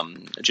from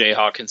Jay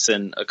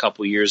Hawkinson a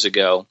couple years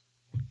ago.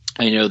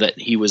 I know that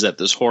he was at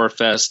this horror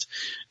fest.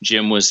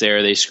 Jim was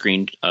there. They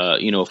screened, a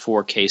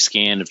 4K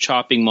scan of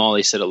Chopping Mall.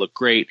 They said it looked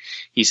great.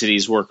 He said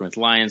he's working with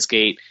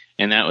Lionsgate,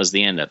 and that was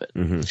the end of it.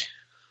 Mm-hmm.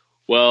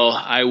 Well,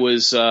 I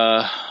was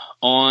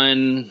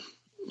on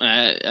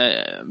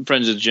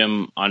friends with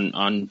Jim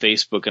on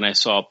Facebook, and I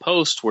saw a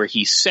post where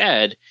he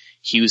said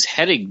he was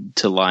heading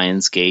to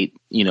Lionsgate,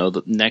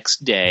 the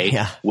next day.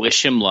 Yeah.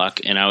 Wish him luck.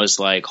 And I was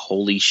like,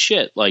 holy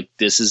shit, like,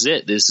 this is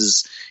it. This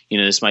is,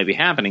 this might be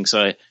happening. So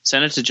I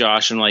sent it to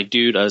Josh and like,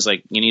 dude, I was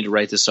like, you need to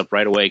write this up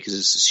right away, because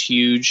this is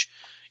huge,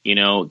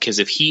 because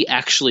if he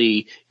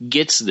actually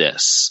gets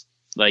this,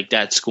 like,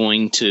 that's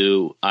going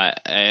to,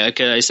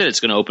 like I said, it's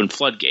going to open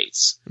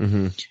floodgates.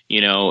 Mm-hmm.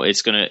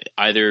 It's going to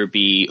either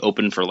be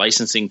open for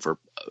licensing for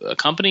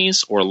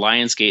companies, or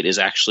Lionsgate is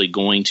actually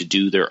going to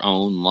do their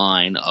own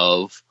line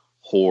of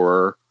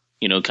horror,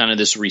 kind of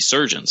this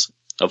resurgence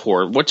of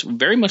horror. What's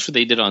very much what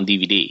they did on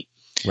DVD.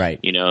 Right.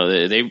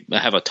 They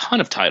have a ton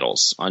of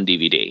titles on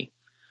DVD,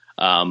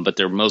 but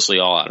they're mostly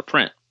all out of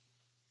print.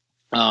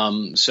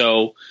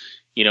 So,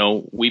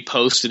 we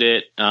posted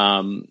it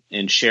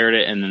and shared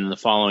it, and then the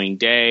following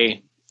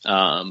day,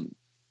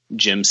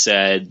 Jim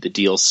said the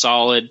deal's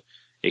solid,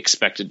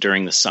 expected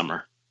during the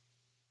summer.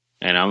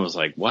 And I was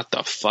like, what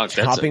the fuck?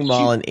 Chopping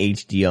Mall in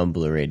HD on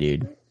Blu-ray,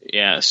 dude.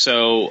 Yeah,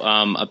 so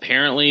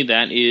apparently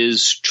that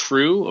is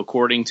true,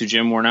 according to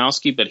Jim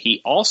Warnowski, but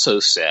he also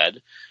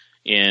said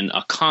in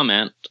a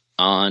comment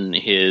on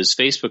his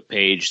Facebook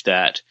page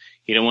that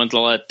he didn't want to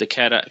let the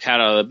cat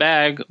out of the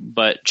bag,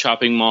 but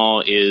Chopping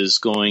Mall is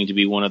going to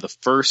be one of the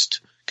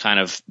first kind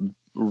of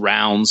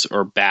rounds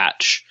or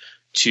batch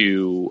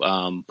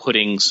to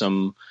putting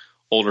some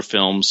older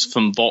films,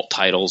 some vault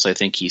titles, I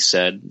think he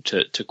said,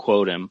 to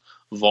quote him,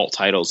 vault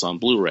titles on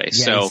Blu-ray.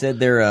 Yeah, so he said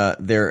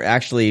they're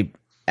actually,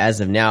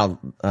 as of now,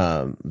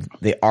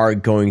 they are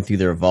going through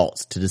their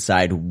vaults to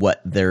decide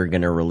what they're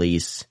going to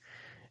release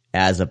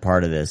as a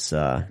part of this.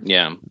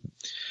 Yeah.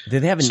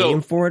 Did they have a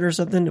name for it or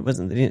something? It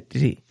wasn't. Did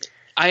he?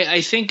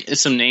 I think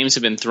some names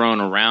have been thrown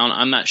around.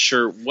 I'm not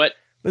sure what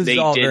this is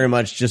all very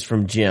much just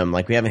from Jim.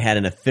 Like, we haven't had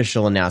an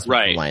official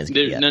announcement from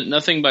Lionsgate yet.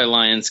 Nothing by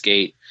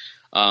Lionsgate.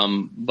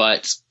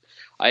 But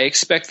I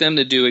expect them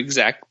to do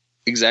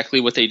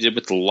exactly what they did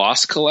with the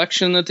Lost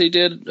collection that they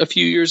did a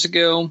few years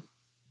ago.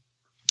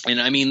 And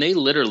I mean, they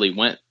literally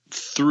went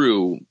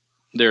through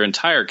their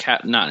entire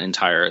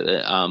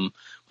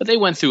but they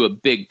went through a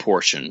big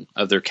portion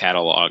of their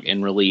catalog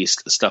and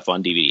released stuff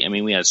on DVD. I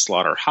mean, we had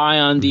Slaughter High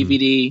on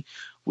DVD.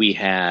 We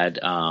had,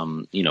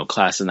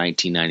 Class of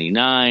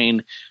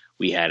 1999.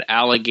 We had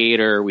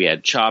Alligator. We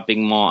had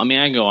Chopping Mall. I mean,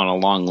 I go on a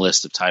long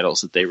list of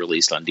titles that they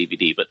released on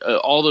DVD, but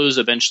all those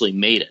eventually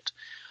made it.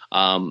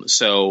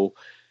 Obviously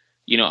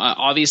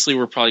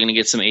we're probably going to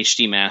get some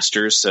HD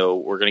masters, so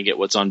we're going to get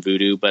what's on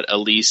Vudu, but at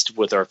least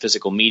with our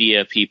physical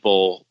media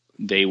people,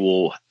 they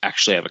will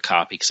actually have a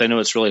copy, because I know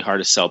it's really hard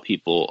to sell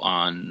people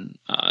on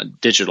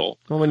digital.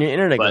 Well, when your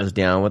internet goes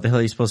down, what the hell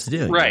are you supposed to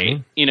do?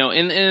 Right.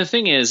 And the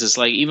thing is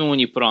like, even when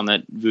you put on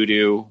that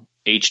Vudu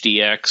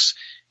HDX,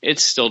 it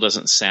still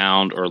doesn't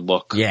sound or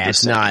look. Yeah,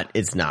 it's not.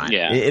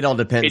 Yeah. It all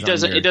depends.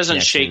 It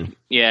doesn't shake.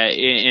 Yeah.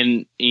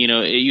 And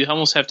you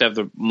almost have to have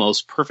the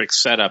most perfect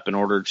setup in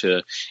order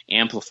to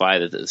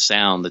amplify the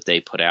sound that they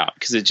put out,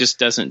 because it just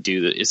doesn't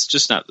do that. It's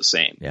just not the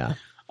same. Yeah.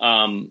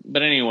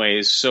 But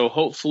anyways, so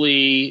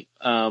hopefully,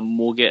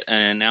 we'll get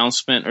an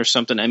announcement or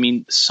something. I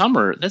mean,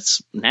 summer,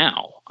 that's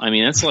now. I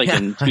mean, that's like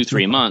in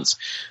 2-3 months.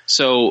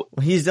 So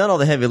he's done all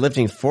the heavy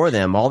lifting for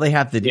them. All they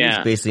have to do is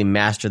basically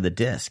master the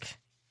disc.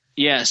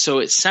 Yeah. So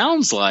it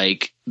sounds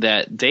like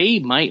that they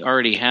might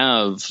already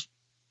have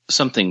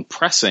something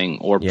pressing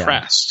or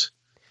pressed,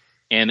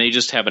 and they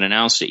just haven't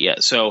announced it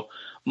yet. So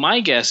my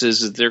guess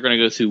is that they're going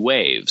to go through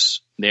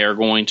waves. They are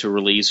going to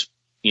release,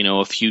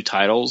 a few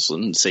titles,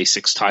 and say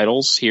 6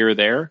 titles here or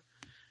there,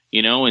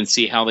 and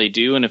see how they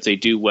do. And if they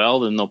do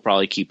well, then they'll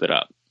probably keep it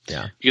up.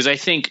 Yeah. Because I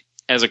think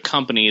as a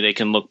company, they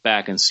can look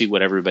back and see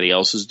what everybody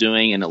else is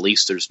doing, and at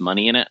least there's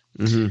money in it.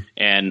 Mm-hmm.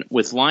 And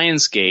with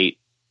Lionsgate,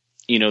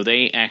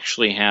 they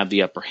actually have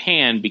the upper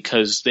hand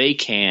because they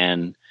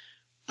can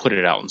put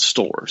it out in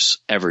stores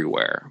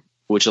everywhere,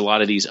 which a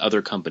lot of these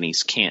other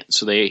companies can't.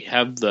 So they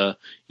have we're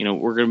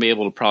going to be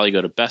able to probably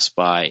go to Best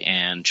Buy,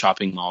 and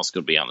Chopping Mall is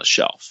going to be on the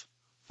shelf,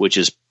 which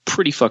is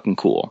pretty fucking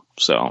cool.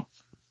 So,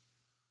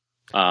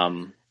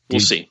 we'll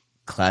see.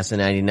 Class of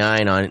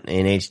 99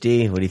 in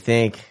HD. What do you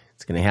think?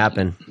 It's going to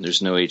happen.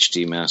 There's no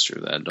HD master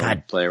of that.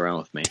 Don't play around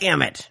with me.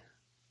 Damn it.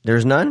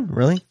 There's none?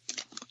 Really?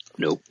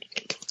 Nope.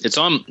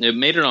 It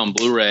made it on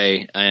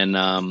Blu-ray, and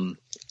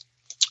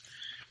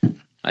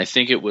I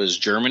think it was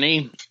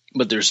Germany,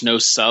 but there's no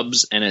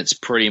subs, and it's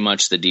pretty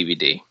much the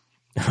DVD.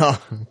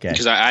 Oh, okay.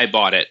 Because I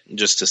bought it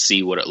just to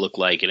see what it looked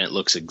like, and it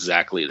looks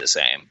exactly the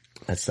same.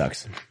 That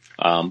sucks.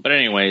 But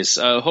anyways,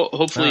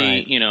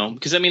 hopefully,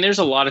 because I mean, there's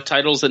a lot of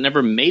titles that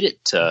never made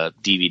it to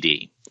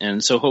DVD,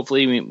 and so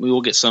hopefully we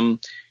will get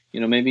some,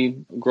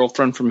 maybe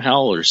Girlfriend from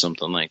Hell or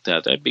something like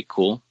that. That'd be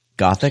cool.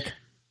 Gothic.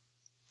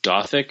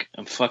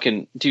 I'm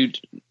fucking dude.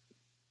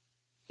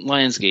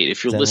 Lionsgate,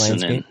 if you're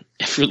listening,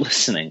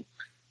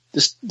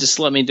 just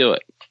let me do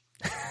it.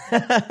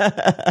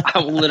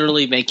 I will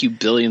literally make you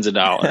billions of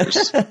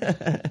dollars.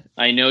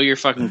 I know your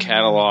fucking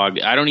catalog.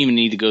 I don't even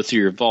need to go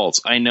through your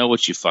vaults. I know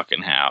what you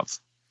fucking have.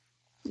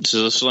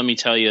 So let me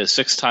tell you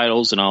 6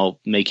 titles, and I'll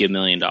make you $1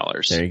 million.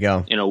 There you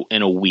go.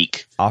 In a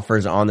week.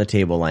 Offers on the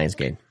table,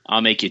 Lionsgate.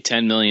 I'll make you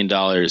 $10 million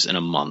in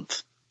a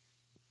month.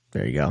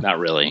 There you go. Not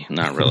really.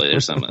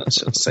 There's some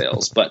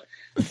sales, but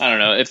I don't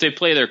know. If they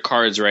play their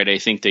cards right, I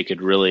think they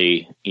could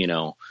really,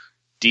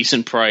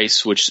 decent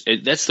price.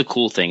 That's the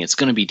cool thing. It's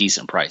going to be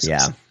decent prices.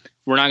 Yeah.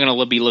 We're not going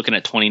to be looking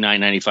at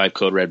 $29.95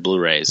 Code Red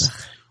Blu-rays.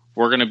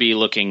 We're going to be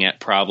looking at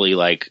probably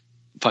like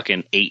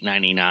fucking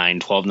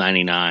 $8.99,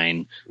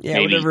 $12.99,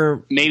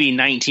 maybe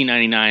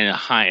 $19.99 the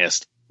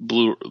highest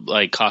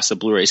cost of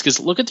Blu-rays. Because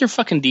look at their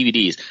fucking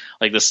DVDs,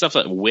 like the stuff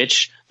that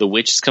The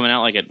Witch is coming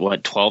out like at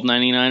what,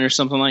 $12.99 or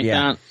something like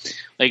that.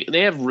 Like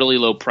they have really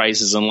low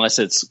prices unless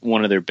it's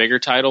one of their bigger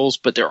titles,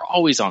 but they're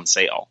always on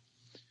sale.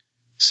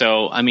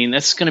 So I mean,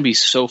 that's going to be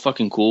so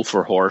fucking cool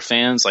for horror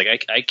fans.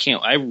 Like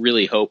I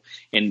really hope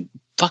and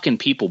fucking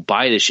people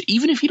buy this shit.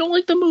 Even if you don't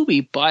like the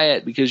movie, buy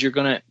it, because you're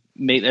gonna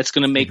make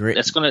make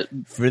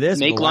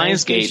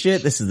Lionsgate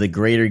shit. This is the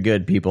greater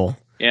good, people.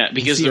 Yeah,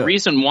 because the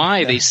reason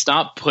why they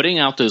stopped putting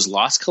out those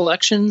Lost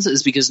collections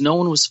is because no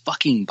one was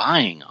fucking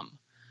buying them.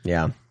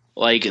 Yeah.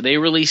 Like they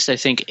released, I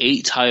think,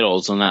 8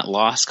 titles on that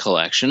Lost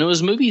collection. It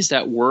was movies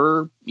that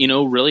were,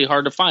 really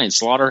hard to find.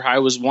 Slaughter High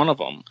was one of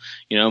them.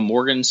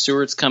 Morgan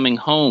Stewart's Coming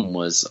Home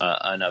was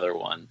another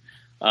one.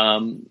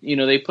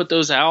 They put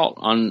those out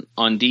on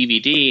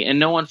DVD, and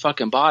no one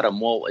fucking bought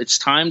them. Well, it's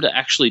time to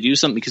actually do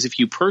something, because if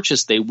you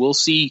purchase, they'll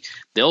see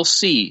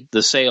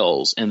the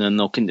sales, and then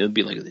they'll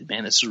be like,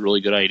 man, this is a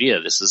really good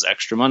idea. This is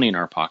extra money in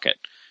our pocket.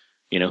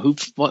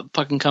 What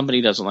fucking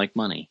company doesn't like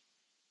money?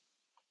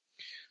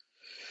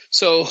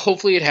 So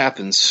hopefully it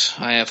happens.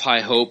 I have high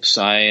hopes.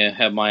 I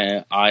have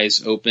my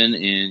eyes open,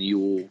 and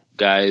you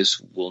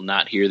guys will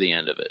not hear the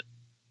end of it.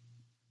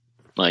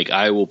 Like,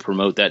 I will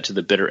promote that to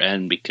the bitter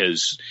end,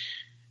 because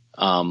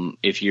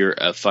if you're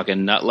a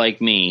fucking nut like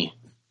me,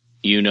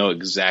 you know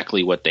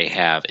exactly what they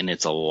have, and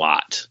it's a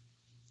lot.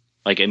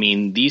 Like, I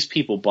mean, these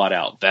people bought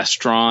out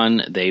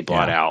Vestron, they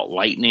bought out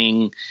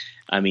Lightning,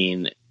 I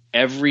mean,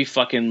 every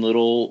fucking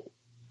little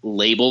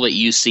label that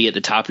you see at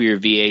the top of your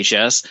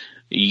VHS,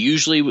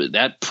 usually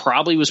that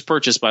probably was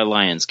purchased by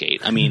Lionsgate.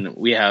 I mean,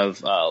 we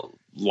have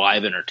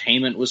Live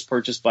Entertainment was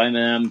purchased by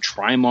them,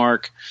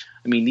 Trimark.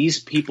 I mean,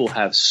 these people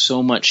have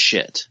so much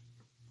shit.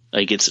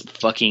 Like, it's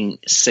fucking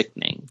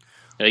sickening.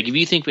 Like, if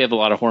you think we have a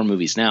lot of horror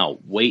movies now,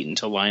 wait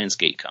until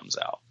Lionsgate comes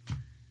out.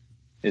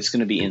 It's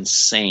going to be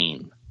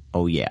insane.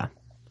 Oh, yeah.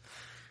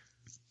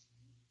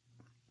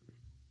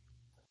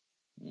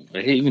 I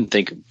didn't even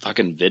think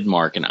fucking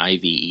Vidmark and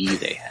IVE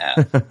they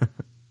have.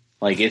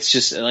 Like, it's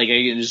just, like,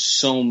 there's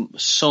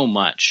so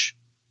much.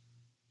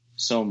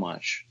 So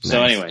much. Nice.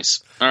 So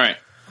anyways, all right.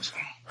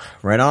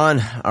 Right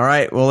on. All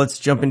right, well, let's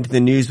jump into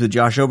the news with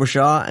Josh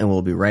Obershaw, and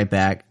we'll be right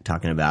back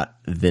talking about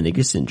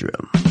Vinegar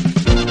Syndrome.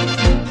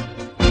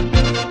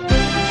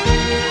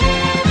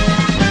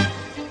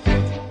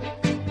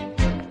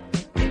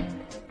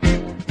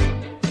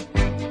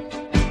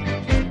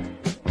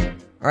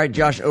 All right,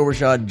 Josh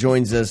Obershaw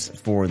joins us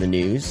for the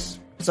news.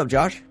 What's up,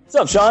 Josh? What's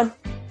up, Sean?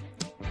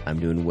 I'm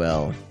doing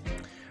well.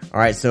 All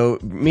right, so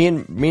me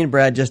and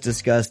Brad just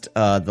discussed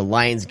the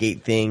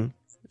Lionsgate thing,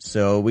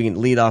 so we can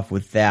lead off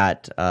with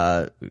that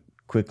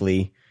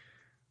quickly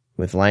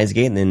with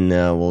Lionsgate, and then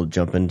we'll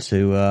jump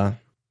into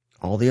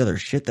all the other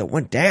shit that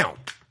went down.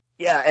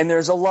 Yeah, and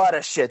there's a lot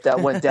of shit that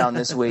went down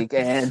this week,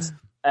 and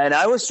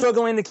I was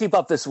struggling to keep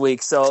up this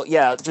week. So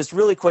yeah, just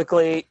really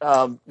quickly,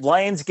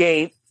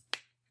 Lionsgate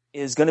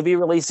is going to be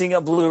releasing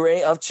a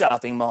Blu-ray of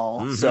Chopping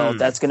Mall, so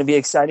that's going to be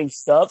exciting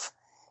stuff.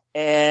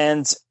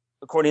 And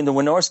according to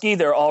Wynorski,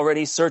 they're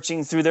already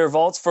searching through their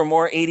vaults for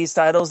more 80s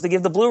titles to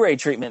give the Blu-ray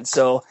treatment.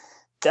 So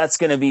that's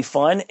going to be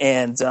fun.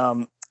 And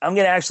I'm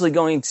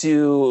going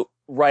to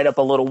write up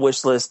a little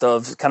wish list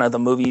of kind of the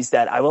movies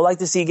that I would like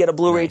to see get a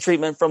Blu-ray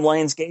treatment from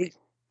Lionsgate,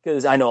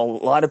 because I know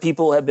a lot of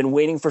people have been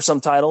waiting for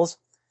some titles.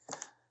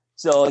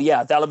 So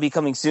yeah, that'll be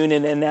coming soon.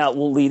 And then that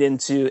will lead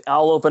into,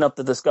 I'll open up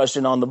the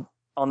discussion on the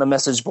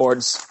message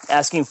boards,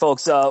 asking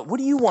folks, what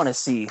do you want to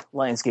see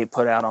Lionsgate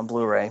put out on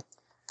Blu-ray?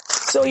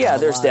 So yeah,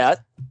 there's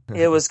that.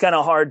 It was kind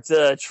of hard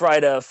to try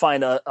to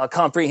find a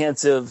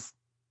comprehensive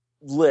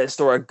list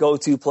or a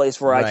go-to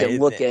place where I can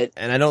look at.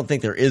 And I don't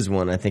think there is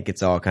one. I think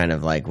it's all kind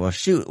of like, well,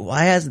 shoot,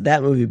 why hasn't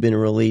that movie been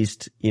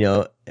released?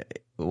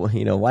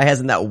 Why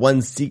hasn't that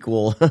one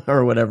sequel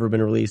or whatever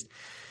been released?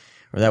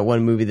 Or that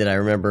one movie that I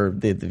remember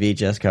the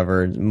VHS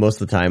cover.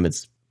 Most of the time,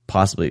 it's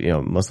possibly,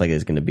 most likely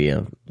it's going to be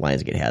a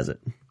Lionsgate has it.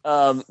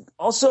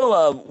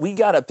 Also, we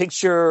got a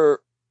picture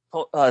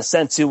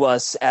sent to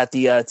us at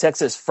the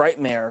Texas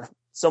Frightmare.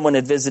 Someone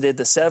had visited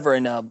the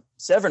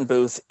Severn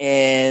booth,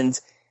 and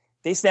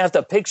they snapped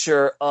a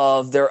picture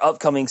of their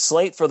upcoming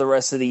slate for the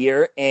rest of the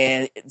year,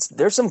 and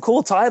there's some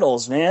cool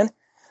titles, man.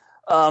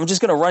 I'm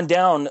just going to run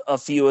down a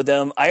few of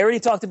them. I already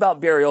talked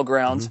about Burial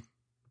Ground,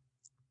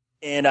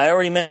 and I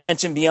already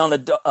mentioned Beyond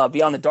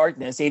the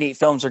Darkness. 88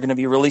 Films are going to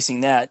be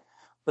releasing that,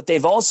 but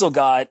they've also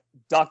got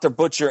Dr.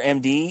 Butcher,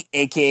 MD,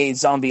 a.k.a.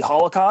 Zombie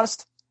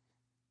Holocaust.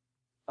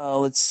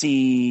 Let's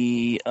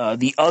see.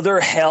 The Other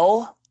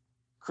Hell,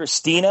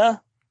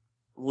 Christina,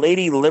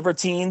 Lady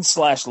Libertine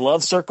 /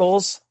 Love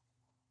Circles,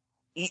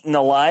 Eaten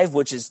Alive,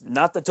 which is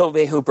not the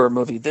Tobe Hooper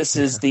movie. This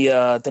is the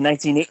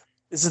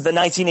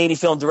 1980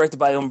 film directed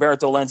by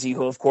Umberto Lenzi,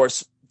 who of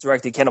course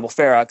directed Cannibal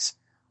Ferox.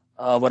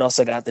 What else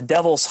I got? The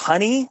Devil's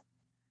Honey,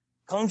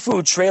 Kung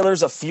Fu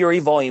Trailers of Fury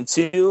Volume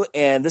 2,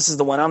 and this is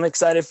the one I'm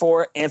excited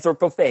for,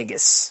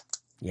 Anthropophagus.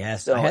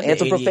 Yes, so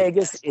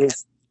Anthropophagus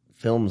is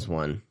Films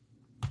one.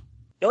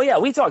 Oh yeah,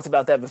 we talked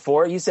about that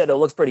before. You said it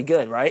looks pretty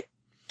good, right?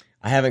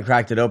 I haven't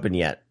cracked it open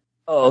yet.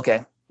 Oh,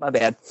 okay. My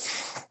bad.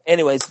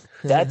 Anyways,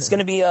 that's going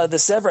to be the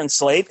Severance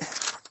slate.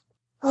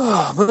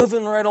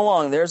 Moving right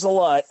along. There's a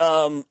lot.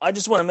 I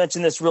just want to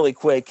mention this really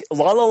quick.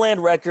 La La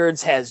Land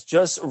Records has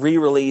just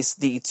re-released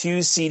the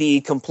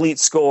 2-CD complete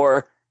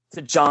score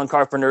to John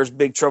Carpenter's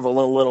Big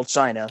Trouble in Little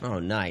China. Oh,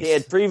 nice. They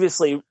had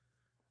previously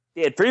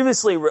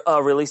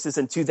released this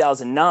in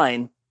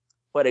 2009,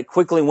 but it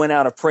quickly went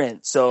out of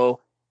print.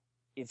 So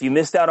if you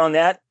missed out on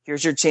that,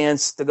 here's your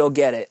chance to go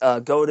get it.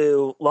 Go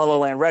to La La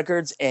Land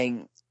Records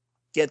and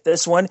get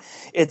this one.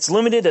 It's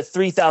limited to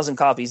 3,000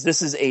 copies.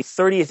 This is a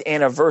 30th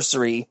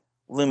anniversary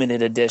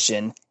limited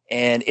edition,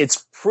 and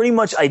it's pretty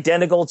much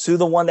identical to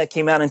the one that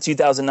came out in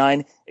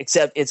 2009,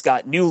 except it's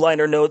got new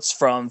liner notes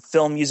from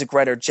film music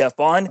writer Jeff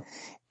Bond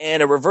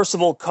and a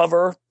reversible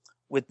cover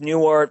with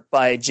new art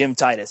by Jim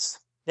Titus.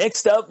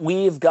 Next up,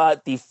 we've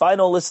got the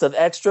final list of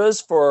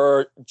extras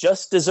for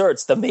Just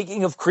Desserts, The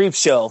Making of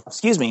Creepshow.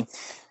 Excuse me.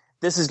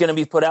 This is going to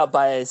be put out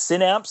by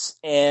Synapse,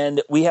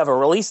 and we have a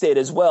release date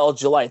as well,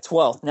 July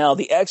 12th. Now,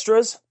 the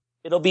extras,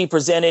 it'll be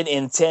presented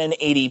in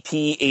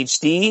 1080p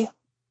HD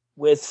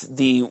with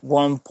the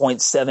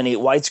 1.78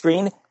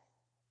 widescreen.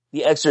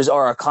 The extras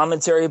are a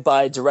commentary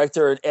by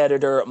director and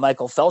editor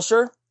Michael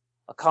Felsher,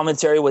 a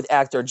commentary with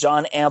actor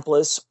John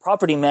Amplis,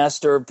 property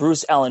master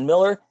Bruce Allen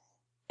Miller,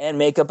 and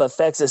makeup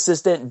effects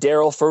assistant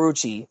Daryl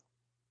Ferrucci.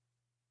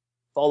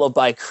 Followed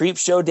by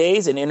Creepshow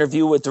Days, an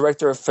interview with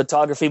director of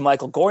photography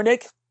Michael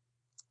Gornick,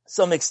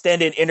 some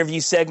extended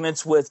interview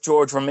segments with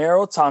George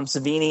Romero, Tom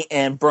Savini,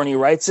 and Bernie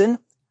Wrightson.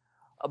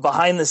 A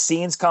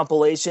behind-the-scenes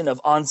compilation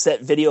of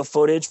on-set video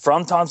footage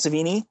from Tom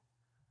Savini.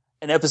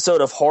 An episode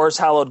of Horror's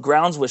Hallowed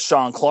Grounds with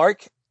Sean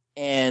Clark.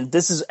 And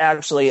this is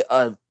actually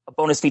a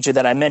bonus feature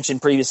that I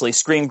mentioned previously,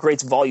 Scream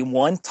Greats Volume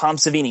 1, Tom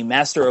Savini,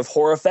 Master of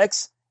Horror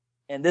Effects.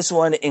 And this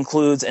one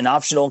includes an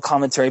optional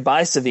commentary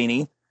by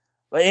Savini.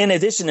 But in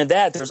addition to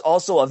that, there's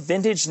also a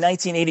vintage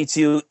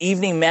 1982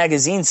 Evening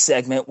Magazine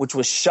segment, which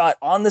was shot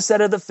on the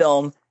set of the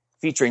film,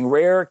 featuring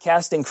rare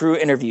cast and crew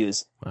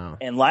interviews. Wow.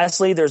 And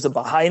lastly, there's a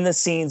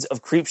behind-the-scenes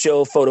of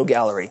Creepshow photo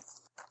gallery.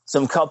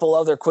 Some couple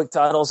other quick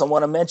titles I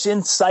want to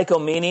mention.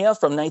 Psychomania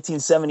from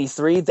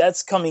 1973.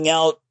 That's coming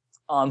out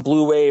on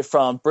Blu-ray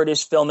from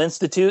British Film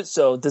Institute.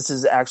 So this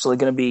is actually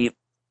going to be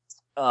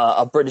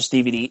a British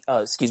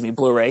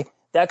Blu-ray.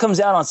 That comes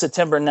out on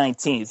September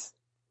 19th.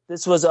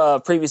 This was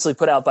previously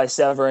put out by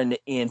Severin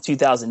in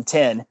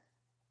 2010.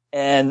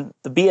 And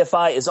the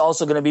BFI is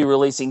also going to be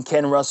releasing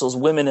Ken Russell's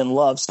Women in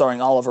Love starring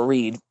Oliver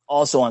Reed,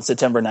 also on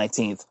September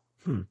 19th.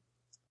 Do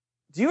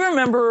you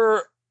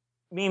remember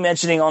me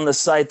mentioning on the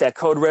site that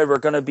Code Red were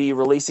going to be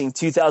releasing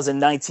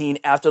 2019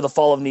 After the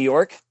Fall of New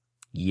York?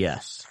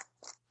 Yes.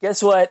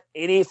 Guess what?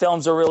 88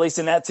 Films are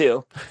releasing that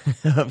too.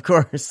 Of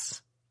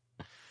course.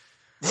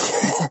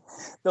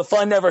 The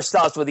fun never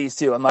stops with these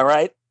two, am I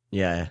right?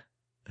 Yeah.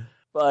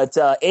 But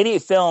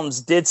 88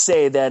 Films did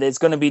say that it's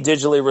going to be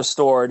digitally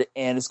restored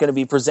and it's going to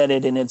be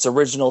presented in its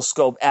original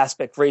scope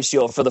aspect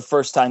ratio for the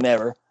first time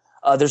ever.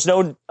 There's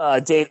no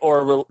date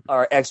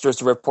or extras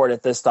to report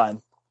at this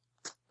time.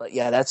 But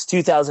yeah, that's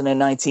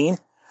 2019.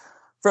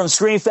 From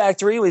Screen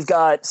Factory, we've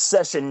got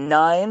Session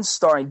 9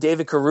 starring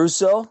David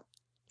Caruso.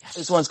 Yes.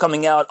 This one's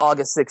coming out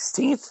August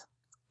 16th.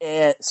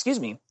 And, excuse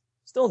me,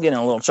 still getting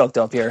a little choked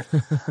up here.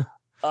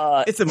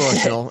 It's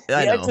emotional.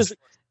 I know.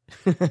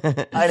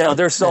 I know,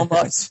 there's so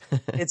much.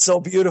 It's so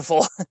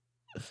beautiful.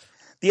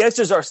 The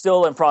extras are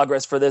still in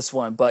progress for this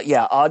one, but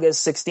yeah,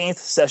 August 16th,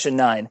 Session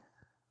 9.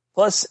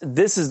 Plus,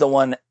 this is the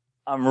one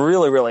I'm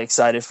really, really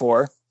excited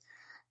for.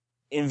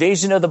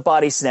 Invasion of the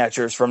Body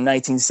Snatchers from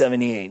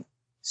 1978.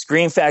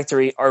 Screen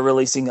Factory are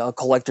releasing a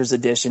collector's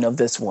edition of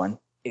this one.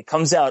 It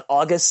comes out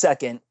August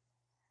 2nd.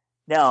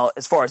 Now,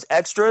 as far as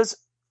extras,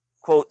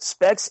 quote,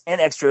 specs and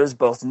extras,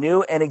 both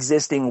new and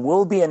existing,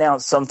 will be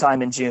announced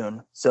sometime in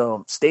June.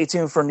 So stay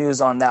tuned for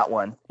news on that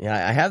one. Yeah,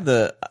 I have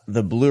the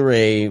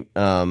Blu-ray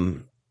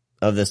of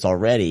this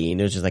already. You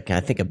know, it's just like,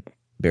 I think a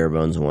bare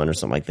bones one or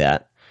something like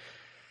that.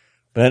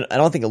 But I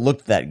don't think it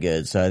looked that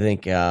good. So I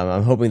think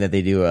I'm hoping that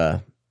they do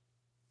a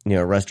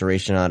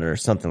restoration on it or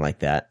something like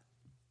that.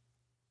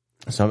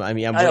 So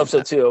I hope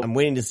so too. I'm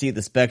waiting to see what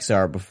the specs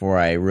are before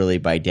I really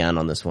bite down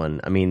on this one.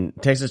 I mean,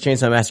 Texas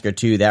Chainsaw Massacre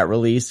 2, that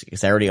release,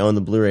 because I already own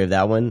the Blu-ray of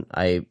that one,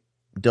 I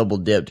double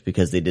dipped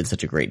because they did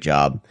such a great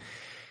job.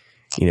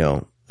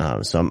 So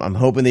I'm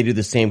hoping they do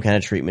the same kind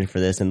of treatment for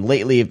this. And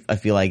lately, I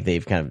feel like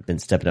they've kind of been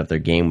stepping up their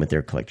game with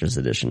their collector's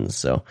editions.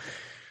 So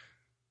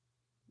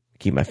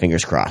keep my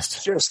fingers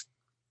crossed. Sure,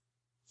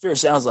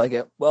 sounds like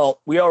it. Well,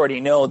 we already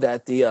know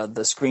that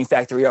the Screen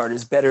Factory art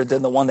is better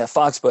than the one that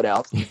Fox put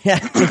out.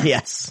 Yeah,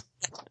 yes.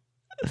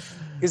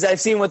 Because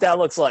I've seen what that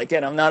looks like,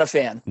 and I'm not a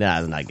fan. Nah,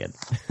 it's not good.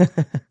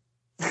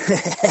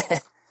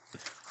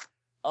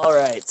 All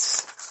right.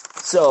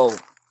 So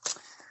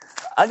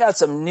I got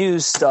some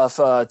news stuff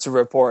to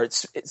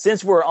report.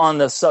 Since we're on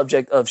the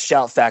subject of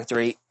Shout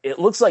Factory, it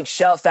looks like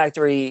Shout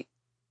Factory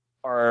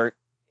are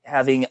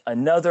having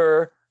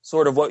another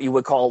sort of what you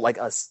would call like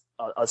a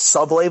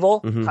sub-label,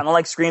 kind of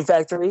like Screen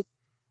Factory.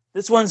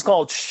 This one's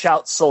called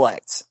Shout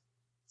Select.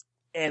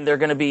 And they're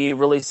going to be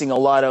releasing a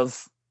lot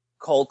of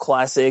cult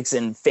classics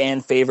and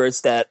fan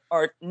favorites that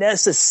aren't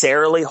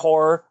necessarily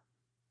horror,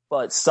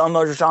 but some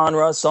are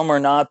genre, some are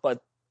not,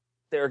 but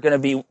they're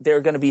going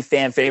to be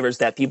fan favorites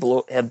that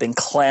people have been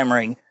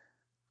clamoring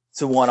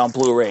to want on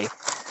Blu-ray.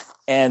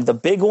 And the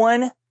big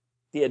one,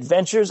 The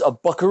Adventures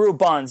of Buckaroo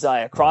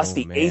Banzai Across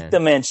the Eighth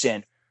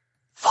Dimension.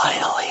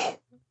 Finally.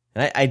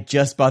 I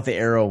just bought the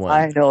Arrow one.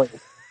 I know.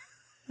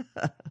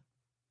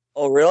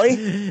 Oh,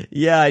 really?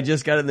 Yeah, I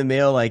just got it in the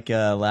mail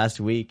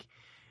last week.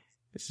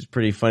 This is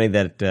pretty funny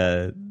that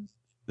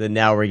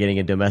now we're getting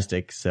a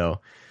domestic.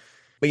 So,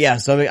 but yeah,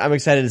 so I'm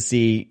excited to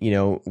see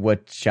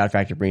what Shout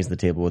Factory brings to the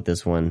table with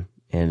this one,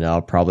 and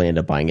I'll probably end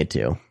up buying it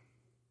too.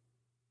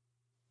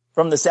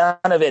 From the sound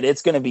of it,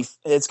 it's gonna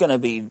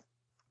be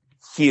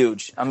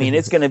huge. I mean,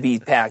 it's gonna be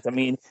packed. I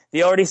mean,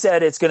 they already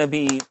said it's gonna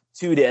be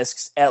 2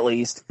 discs at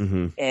least,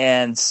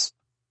 and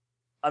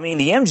I mean,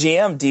 the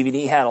MGM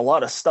DVD had a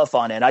lot of stuff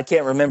on it. I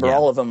can't remember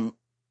all of them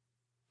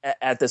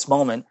at this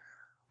moment,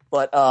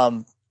 but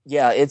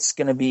yeah, it's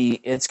gonna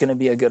be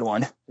a good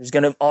one.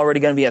 There's already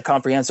gonna be a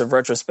comprehensive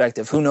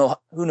retrospective. Who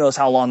knows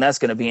how long that's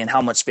gonna be and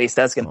how much space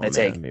that's gonna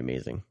take. That'd be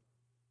amazing.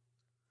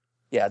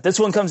 Yeah, this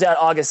one comes out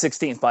August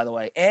 16th, by the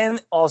way, and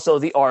also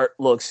the art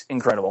looks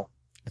incredible.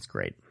 That's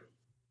great.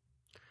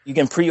 You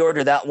can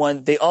pre-order that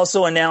one. They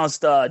also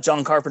announced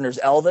John Carpenter's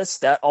Elvis.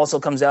 That also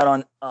comes out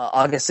on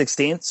August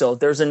 16th. So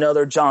there's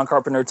another John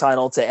Carpenter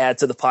title to add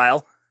to the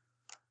pile.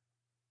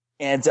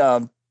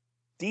 And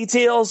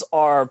Details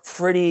are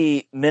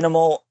pretty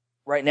minimal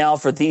right now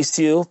for these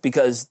two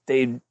because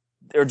they're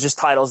just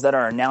titles that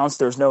are announced.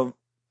 There's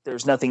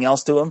nothing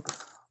else to them.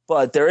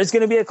 But there is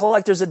going to be a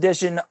collector's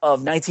edition of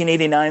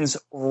 1989's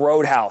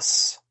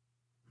Roadhouse.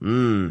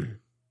 I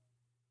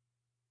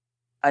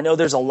know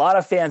there's a lot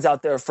of fans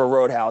out there for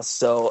Roadhouse,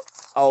 so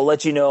I'll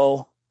let you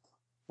know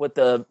what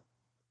the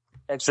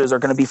extras are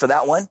going to be for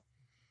that one.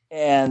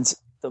 And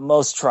the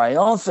most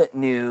triumphant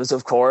news,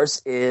 of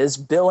course, is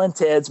Bill and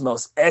Ted's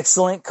Most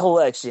Excellent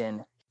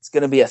Collection. It's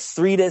going to be a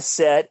 3-disc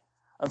set.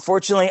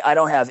 Unfortunately, I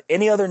don't have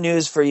any other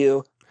news for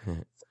you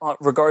in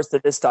regards to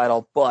this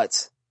title,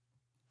 but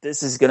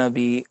this is going to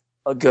be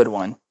a good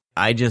one.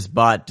 I just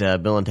bought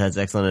Bill and Ted's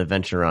Excellent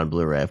Adventure on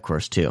Blu-ray, of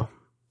course, too.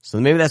 So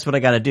maybe that's what I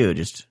got to do.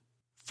 Just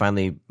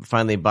finally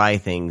buy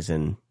things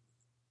and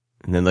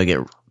then they'll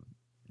get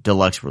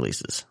deluxe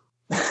releases.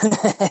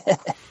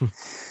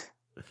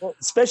 Well,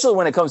 especially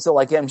when it comes to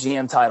like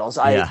MGM titles.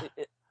 I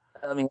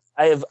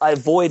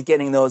avoid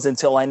getting those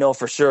until I know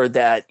for sure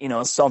that,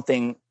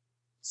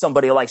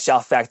 somebody like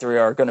Shout Factory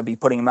are going to be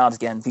putting them out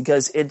again,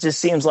 because it just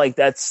seems like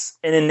that's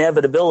an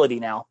inevitability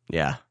now.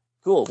 Yeah.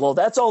 Cool. Well,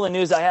 that's all the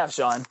news I have,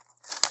 Sean.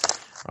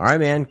 All right,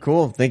 man.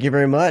 Cool. Thank you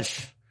very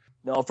much.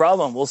 No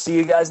problem. We'll see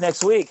you guys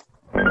next week.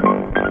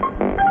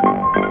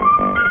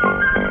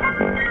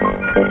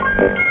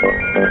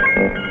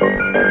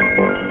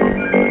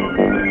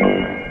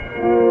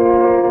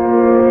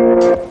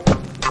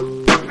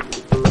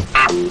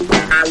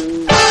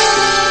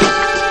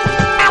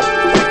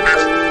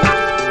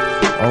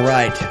 All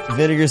right.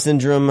 Vinegar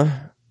Syndrome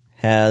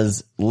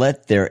has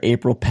let their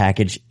April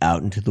package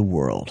out into the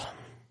world.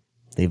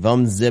 They've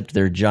unzipped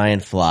their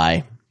giant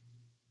fly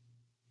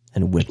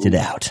and whipped it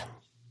out.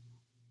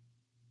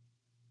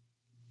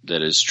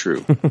 That is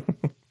true.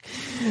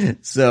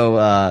 So,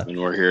 and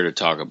we're here to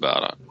talk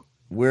about it.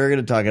 We're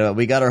going to talk about,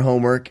 we got our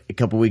homework a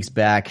couple weeks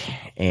back,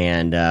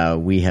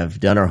 and we have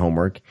done our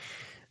homework.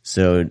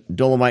 So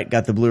Dolemite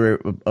got the Blu-ray,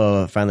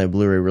 finally a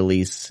Blu-ray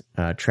release.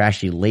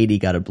 Trashy Lady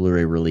got a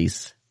Blu-ray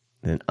release.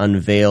 Then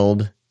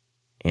Unveiled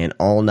and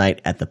All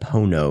Night at the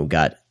Pono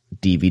got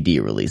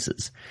DVD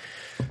releases.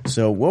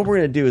 So what we're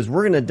going to do is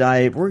we're going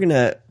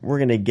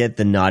to get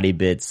the naughty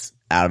bits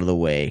out of the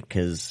way,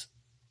 because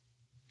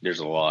there's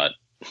a lot.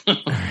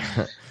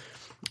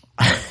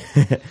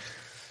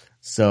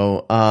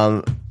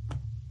 So,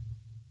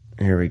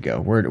 here we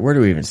go. Where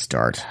do we even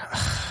start?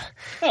 I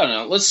don't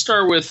know. Let's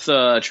start with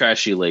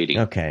Trashy Lady.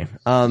 Okay.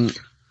 I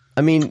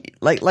mean,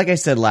 like I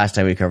said last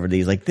time we covered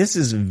these, like, this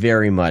is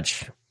very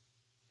much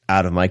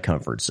out of my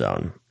comfort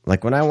zone.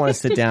 Like, when I want to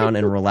sit down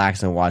and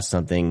relax and watch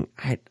something,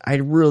 I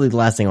really, the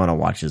last thing I want to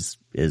watch is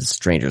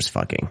strangers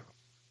fucking.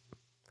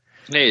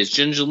 Hey, it's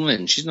Ginger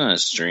Lynn. She's not a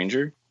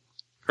stranger.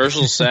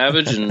 Herschel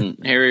Savage and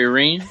Harry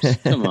Reams.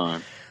 Come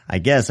on. I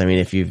guess. I mean,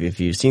 if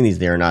you've seen these,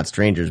 they are not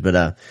strangers.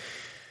 But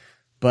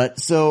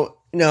so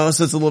it's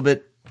a little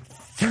bit,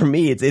 for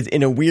me, it's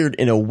in a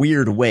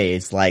weird way.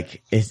 It's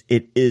like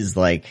it is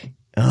like,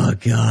 oh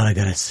God, I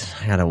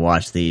gotta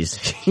watch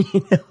these.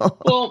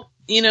 Well,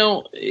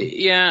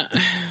 yeah.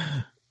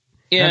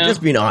 I'm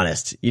just being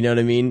honest. You know what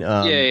I mean?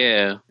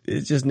 Yeah.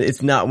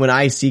 It's not, when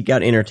I seek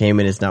out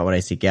entertainment, it's not what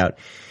I seek out.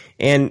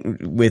 And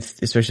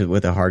especially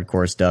with the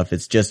hardcore stuff,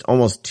 it's just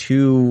almost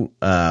too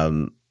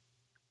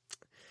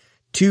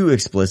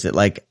explicit.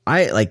 Like,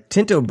 I like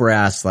Tinto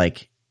Brass,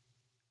 like,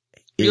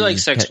 you like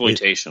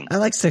sexploitation. I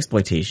like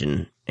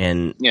sexploitation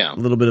and a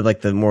little bit of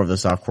like more of the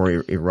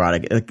softcore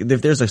erotic. Like,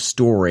 if there's a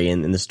story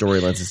and the story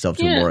lends itself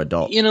to more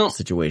adult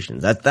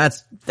situations,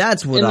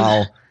 that's what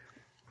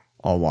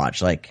I'll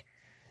watch. Like,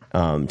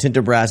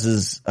 Tinto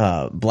Brass's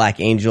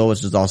Black Angel,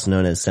 which is also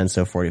known as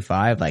Senso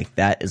 45, like,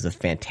 that is a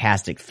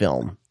fantastic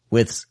film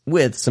with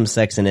some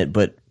sex in it,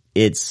 but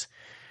there's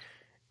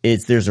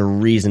a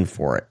reason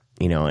for it,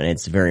 and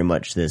it's very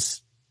much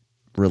this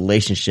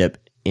relationship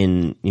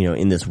in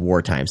this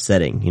wartime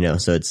setting,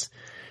 so it's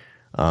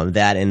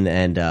that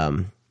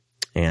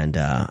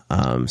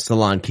and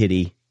Salon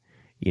Kitty,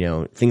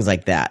 things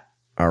like that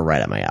are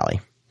right up my alley.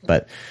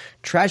 But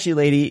Trashy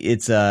Lady,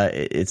 it's an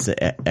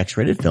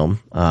X-rated film,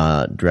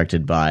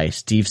 directed by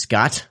Steve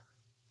Scott,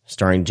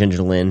 starring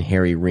Ginger Lynn,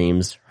 Harry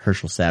Reams,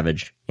 Herschel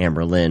Savage,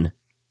 Amber Lynn,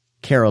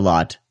 Carol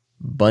Lott,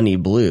 Bunny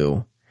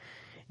Blue,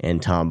 and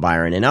Tom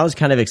Byron. And I was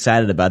kind of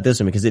excited about this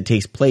one because it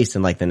takes place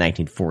in like the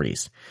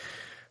 1940s.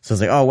 So I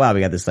was like, oh wow, we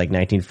got this like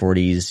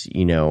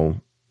 1940s,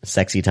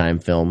 sexy time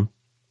film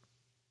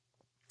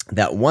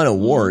that won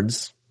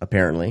awards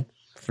apparently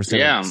for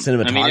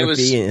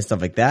cinematography and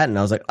stuff like that. And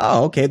I was like,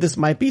 oh, okay, this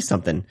might be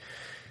something.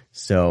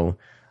 So,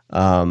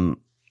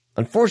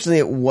 unfortunately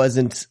it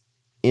wasn't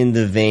in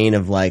the vein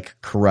of like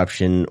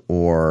Corruption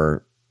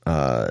or,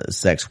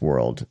 Sex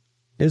World.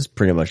 It was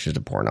pretty much just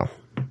a porno.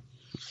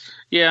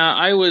 Yeah,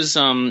 I was,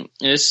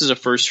 this is a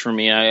first for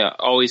me. I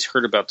always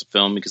heard about the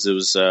film because it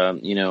was,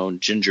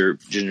 Ginger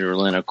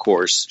Lynn, of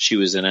course, she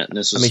was in it. And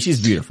this was,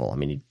 she's beautiful. I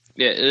mean,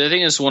 yeah, I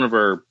think it's one of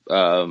her,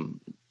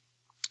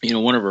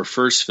 one of her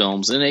first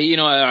films. And,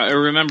 I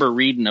remember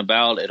reading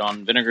about it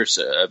on Vinegar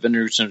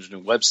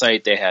Syndrome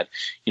website. They had,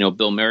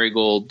 Bill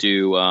Marigold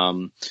do,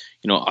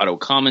 auto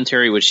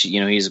commentary, which,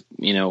 he's,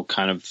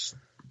 kind of,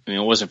 it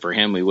wasn't for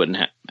him. We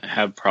wouldn't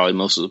have probably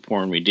most of the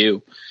porn we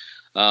do.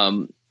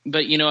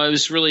 But, I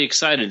was really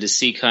excited to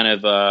see kind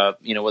of,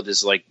 what this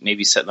is like,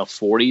 maybe set in the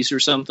 40s or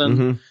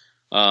something.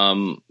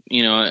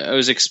 I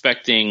was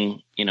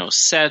expecting,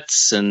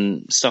 sets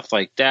and stuff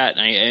like that.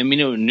 And I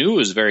knew it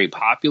was very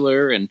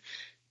popular, and,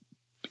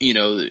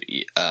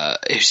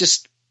 it's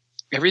just,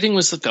 everything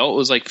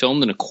felt like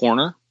filmed in a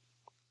corner,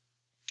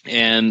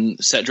 and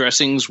set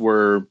dressings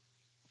were,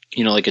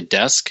 like a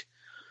desk,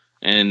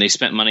 and they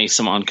spent money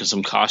on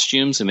some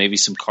costumes and maybe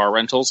some car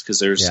rentals. Cause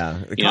there's,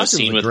 the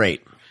costumes are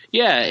great.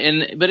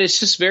 Yeah, but it's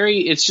just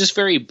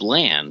very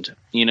bland.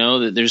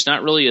 There's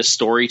not really a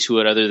story to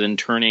it other than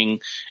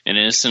turning an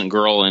innocent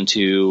girl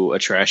into a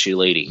trashy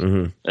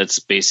lady. That's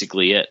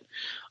basically it.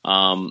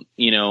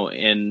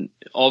 And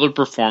all the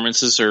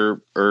performances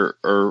are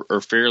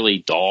fairly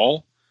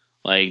dull.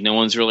 Like, no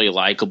one's really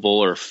likable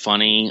or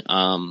funny.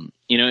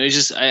 It's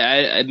just,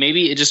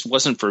 maybe it just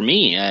wasn't for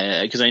me,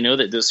 because I know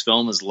that this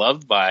film is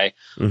loved by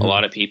a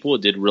lot of people.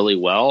 It did really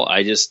well.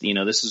 I just,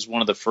 this is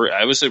one of the first,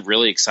 I was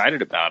really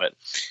excited about it.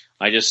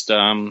 I just,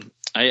 I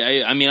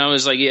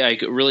was like, yeah, I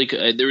could really,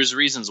 there was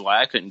reasons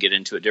why I couldn't get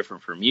into it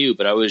different from you,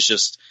 but I was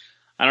just,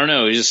 I don't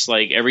know. It was just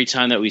like every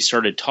time that we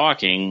started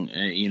talking,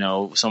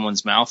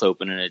 someone's mouth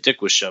opened and a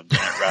dick was shoved in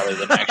it, rather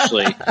than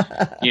actually,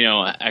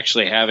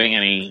 actually having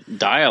any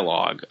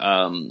dialogue.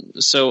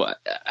 So,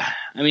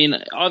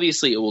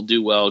 obviously it will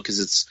do well, because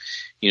it's,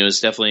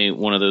 it's definitely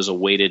one of those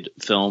awaited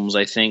films,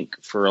 I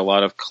think, for a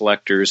lot of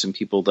collectors and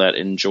people that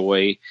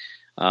enjoy,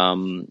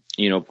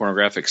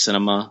 pornographic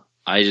cinema.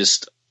 I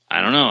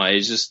don't know.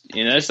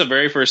 That's the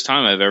very first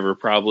time I've ever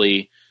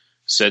probably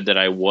said that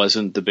I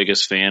wasn't the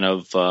biggest fan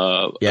of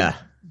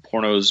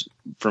pornos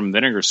from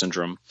Vinegar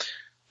Syndrome.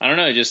 I don't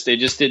know. It just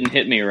didn't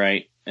hit me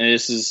right. And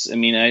this is, I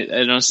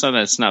know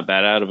that's not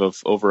bad out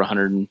of over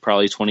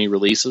 120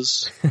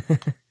 releases.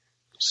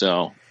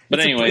 So, but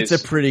anyways,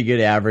 it's a pretty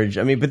good average.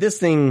 But this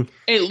thing,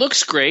 it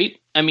looks great.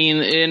 I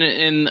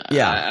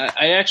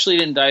actually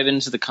didn't dive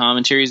into the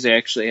commentaries. They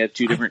actually have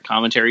two different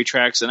commentary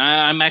tracks, and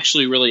I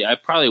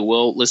probably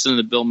will listen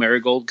to Bill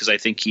Marigold, because I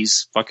think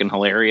he's fucking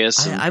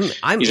hilarious.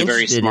 He's a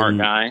very smart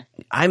guy.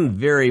 I'm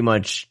very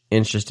much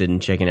interested in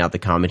checking out the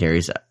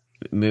commentaries.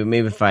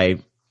 Maybe if I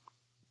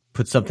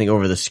put something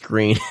over the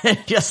screen and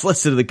just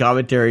listen to the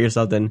commentary or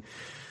something.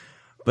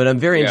 But I'm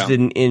very interested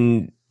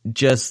in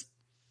just,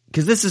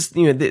 because this is,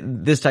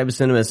 this type of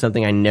cinema is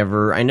something I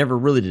never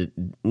really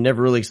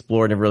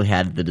explored, never really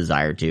had the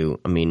desire to.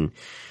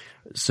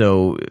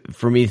 So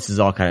for me, this is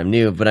all kind of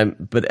new.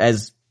 But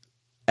as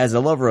a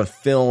lover of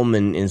film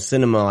and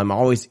cinema, I'm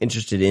always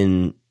interested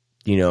in,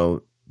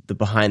 the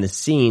behind the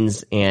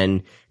scenes,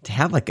 and to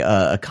have like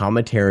a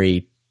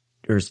commentary,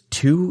 there's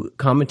two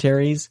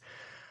commentaries,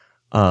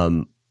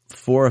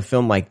 for a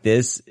film like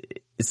this.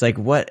 It's like,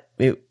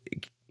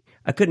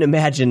 I couldn't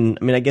imagine.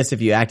 I guess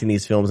if you act in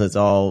these films, it's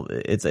all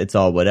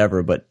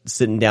whatever. But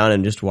sitting down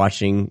and just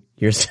watching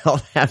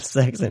yourself have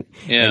sex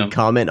and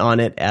comment on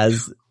it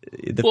as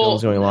the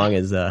film's going along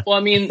is.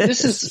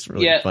 This is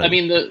really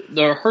funny.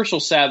 The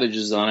Herschel Savage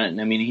is on it,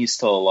 and he's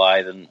still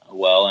alive and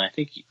well, and I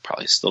think he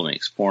probably still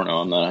makes porno.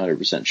 I'm not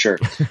 100% sure,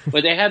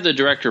 but they have the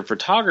director of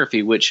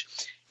photography, which.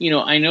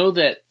 I know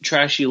that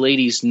Trashy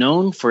Lady's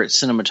known for its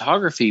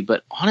cinematography,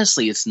 but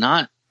honestly, it's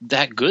not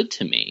that good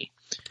to me.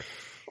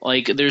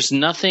 Like, there's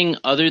nothing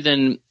other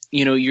than,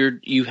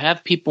 you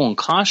have people in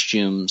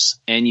costumes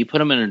and you put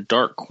them in a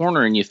dark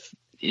corner and you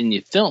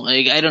film.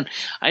 Like,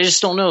 I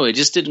just don't know. It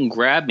just didn't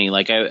grab me.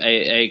 Like, I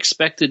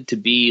expected to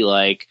be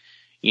like,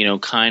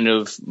 kind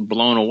of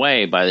blown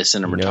away by the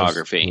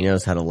cinematography. He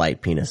knows how to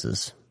light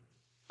penises.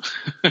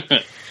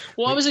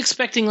 Well, I was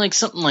expecting like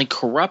something like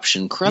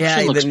Corruption.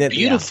 Corruption looks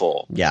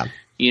beautiful. Yeah.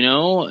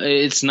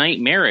 It's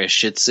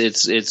nightmarish.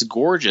 It's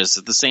gorgeous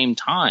at the same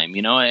time.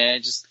 I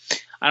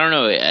don't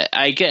know.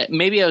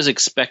 Maybe I was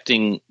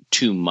expecting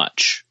too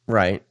much.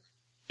 Right.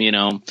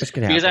 This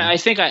could happen. Because I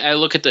think I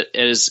look at it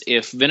as,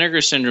 if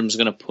Vinegar Syndrome is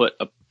going to put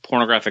a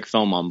pornographic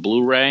film on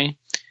Blu-ray,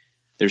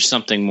 there's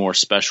something more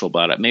special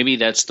about it. Maybe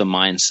that's the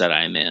mindset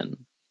I'm in.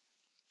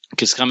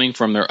 Because coming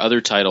from their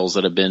other titles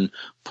that have been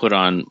put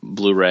on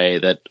Blu-ray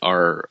that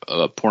are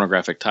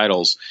pornographic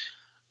titles,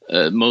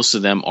 most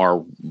of them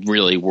are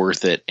really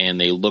worth it,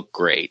 and they look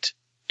great,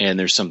 and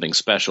there's something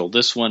special.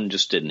 This one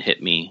just didn't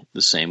hit me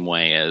the same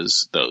way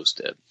as those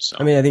did. So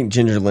I think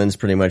Ginger Lynn's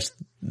pretty much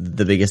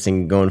the biggest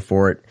thing going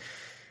for it,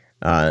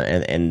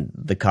 and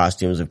the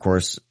costumes, of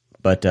course.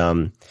 But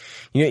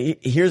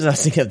here's what I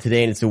was thinking of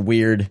today, and it's a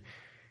weird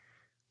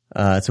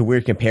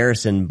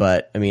comparison.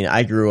 But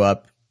I grew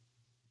up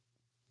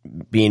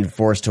being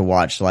forced to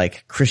watch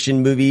like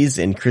Christian movies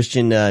and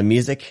Christian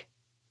music.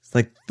 It's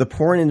like the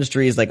porn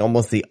industry is like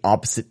almost the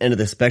opposite end of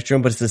the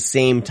spectrum, but it's the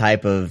same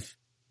type of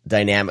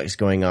dynamics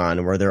going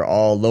on, where they're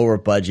all lower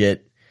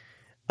budget,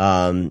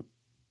 and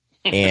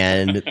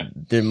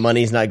the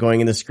money's not going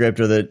in the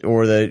script or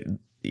the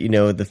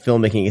the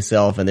filmmaking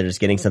itself, and they're just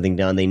getting something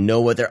done. They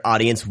know what their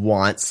audience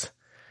wants.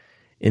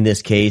 In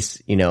this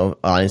case,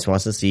 audience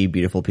wants to see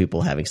beautiful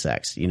people having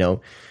sex,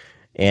 and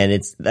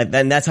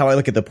that's how I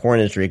look at the porn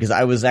industry. Cause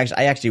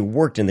I actually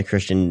worked in the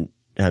Christian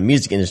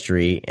music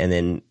industry, and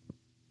then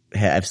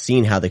I've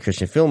seen how the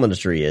Christian film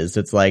industry is.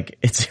 It's like,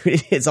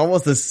 it's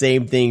almost the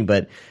same thing,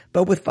 but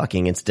with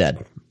fucking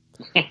instead.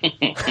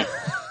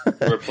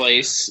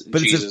 Replace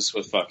Jesus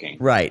with fucking.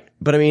 Right.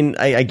 But I mean,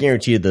 I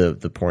guarantee you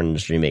the porn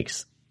industry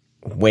makes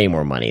way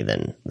more money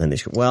than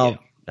these. Well, yeah.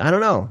 I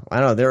don't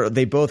know.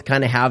 They both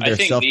kind of have their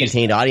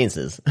self-contained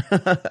audiences.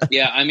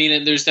 Yeah. I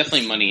mean, there's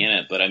definitely money in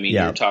it, but I mean,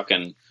 you're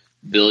talking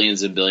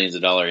billions and billions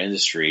of dollar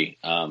industry.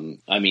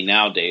 I mean,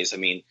 nowadays,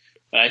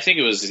 but I think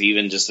it was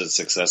even just as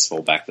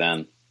successful back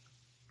then.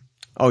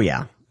 Oh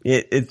yeah.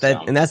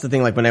 And that's the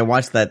thing. Like when I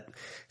watched that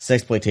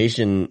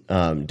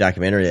sexploitation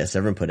documentary that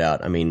Severin put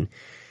out, I mean,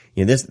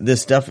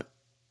 this stuff,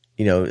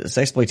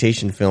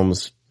 sexploitation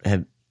films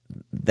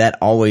that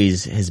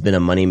always has been a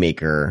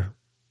moneymaker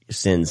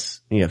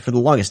since, for the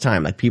longest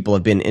time. Like people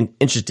have been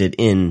interested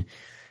in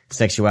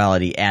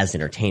sexuality as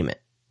entertainment.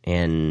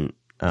 And,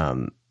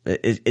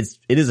 it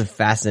is a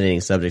fascinating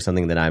subject,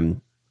 something that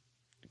I'm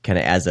kind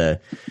of as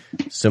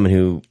someone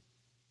who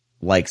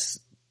likes,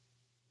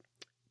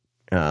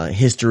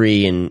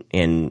 history and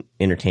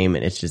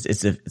entertainment.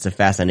 It's a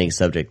fascinating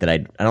subject that I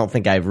don't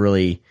think I've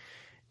really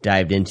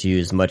dived into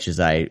as much as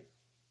I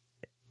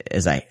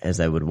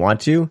would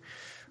want to,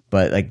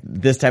 but like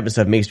this type of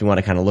stuff makes me want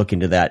to kind of look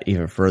into that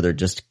even further,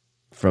 just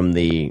from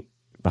the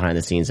behind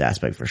the scenes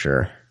aspect for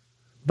sure.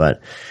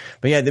 But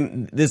yeah,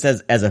 this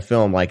as a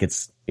film, like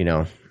it's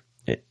an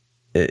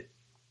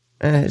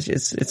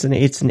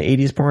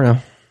 80s porno.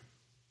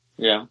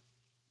 Yeah.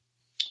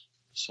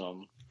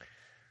 So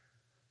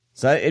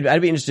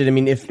I'd be interested. I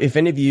mean, if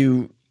any of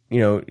you,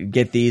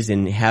 get these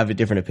and have a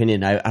different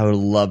opinion, I would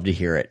love to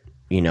hear it,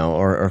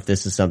 or if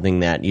this is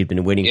something that you'd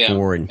been waiting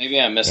for and maybe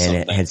I missed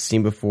something. Had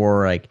seen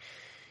before. Like,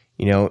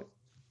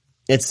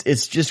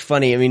 it's just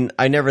funny. I mean,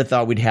 I never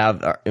thought we'd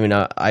have,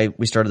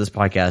 we started this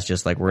podcast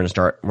just like we're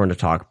going to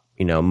talk,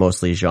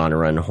 mostly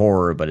genre and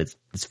horror, but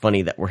it's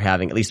funny that we're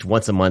having at least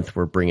once a month,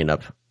 we're bringing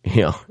up,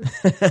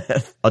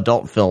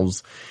 adult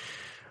films,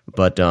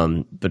 but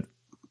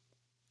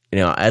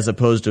as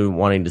opposed to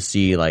wanting to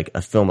see like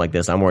a film like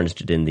this, I'm more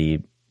interested in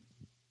the,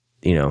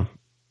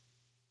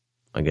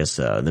 I guess,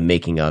 the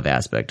making of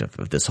aspect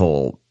of this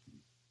whole,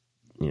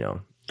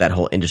 that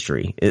whole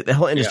industry. The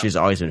whole industry has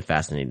always been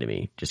fascinating to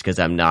me, just because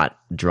I'm not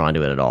drawn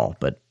to it at all,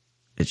 but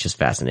it's just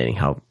fascinating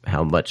how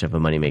much of a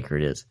moneymaker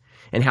it is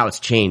and how it's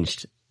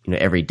changed,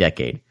 every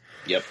decade.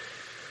 Yep.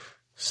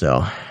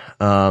 So,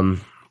 all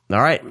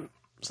right.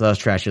 So that was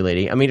Trashy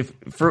Lady. I mean,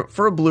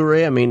 for a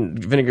Blu-ray, I mean,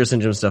 Vinegar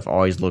Syndrome stuff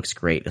always looks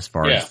great as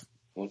far as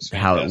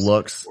how it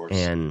looks,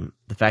 and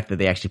the fact that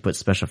they actually put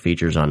special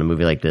features on a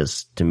movie like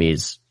this, to me,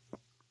 is,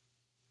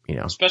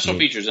 special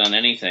features on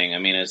anything. I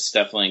mean, it's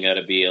definitely got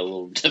to be a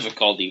little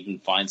difficult to even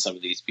find some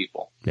of these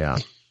people. Yeah.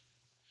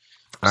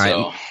 All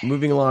right.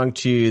 Moving along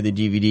to the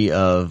DVD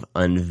of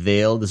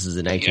Unveiled. This is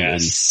a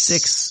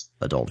 1986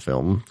 adult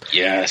film.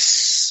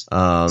 Yes.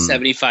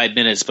 75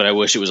 minutes, but I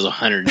wish it was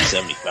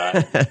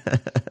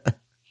 175.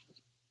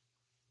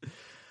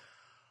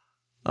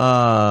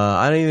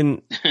 I'll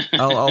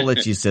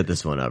let you set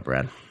this one up,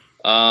 Brad.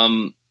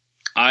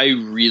 I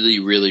really,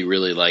 really,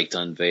 really liked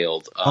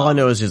Unveiled. All I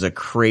know is there's a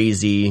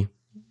crazy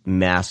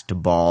masked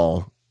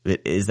ball.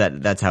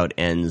 That's how it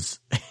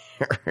ends.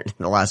 In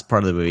the last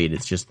part of the movie,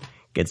 it just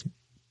gets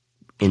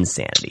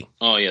insanity.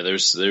 Oh yeah,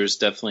 there's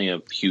definitely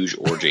a huge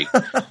orgy.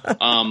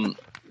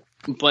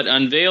 But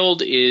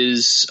Unveiled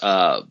is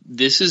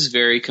this is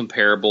very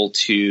comparable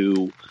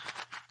to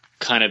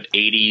kind of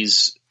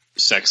 80s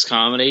sex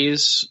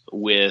comedies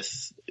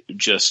with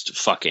just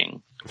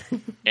fucking.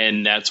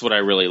 And that's what I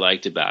really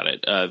liked about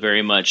it.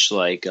 Very much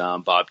like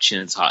Bob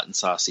Chin's Hot and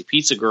Saucy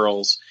Pizza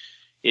Girls.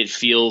 It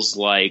feels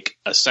like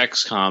a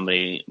sex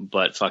comedy,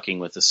 but fucking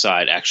with a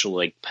side, actual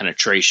like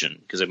penetration.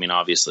 Because I mean,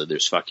 obviously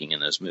there's fucking in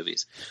those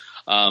movies.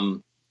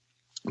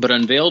 But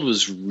Unveiled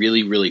was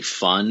really, really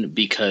fun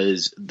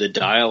because the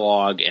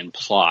dialogue and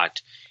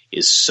plot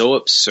is so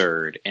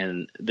absurd,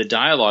 and the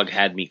dialogue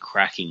had me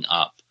cracking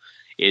up.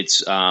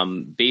 It's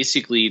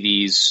basically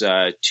these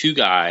two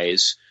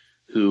guys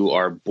who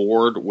are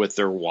bored with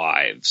their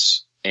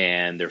wives,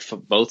 and they're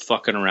both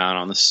fucking around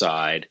on the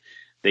side.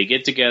 They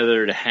get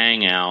together to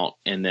hang out,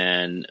 and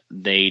then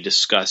they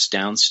discuss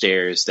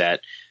downstairs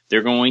that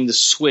they're going to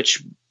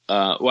switch.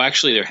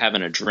 Actually, they're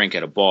having a drink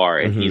at a bar,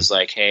 and he's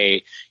like,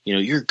 "Hey,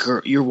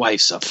 your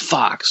wife's a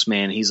fox,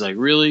 man." He's like,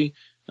 "Really?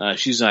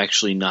 She's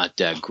actually not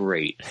that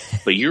great.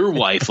 But your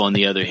wife, on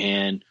the other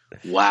hand,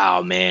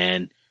 wow,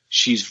 man,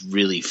 she's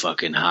really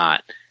fucking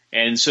hot."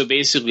 And so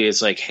basically,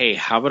 it's like, "Hey,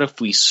 how about if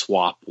we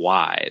swap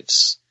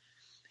wives?"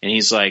 And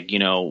he's like,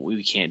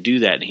 "We can't do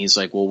that." And he's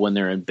like, "Well, when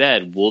they're in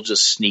bed, we'll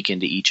just sneak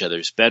into each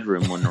other's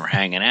bedroom when we're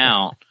hanging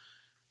out,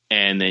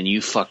 and then you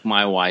fuck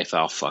my wife,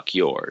 I'll fuck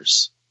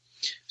yours."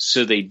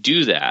 So they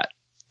do that.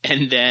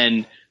 And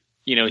then,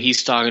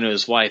 he's talking to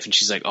his wife and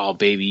she's like, "Oh,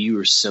 baby, you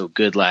were so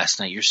good last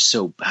night.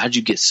 How'd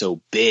you get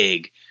so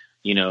big?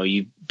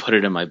 You put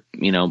it in my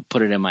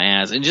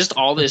ass," and just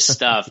all this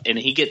stuff. And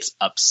he gets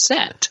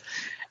upset.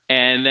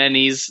 And then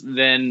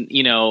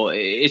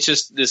it's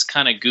just this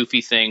kind of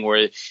goofy thing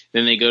where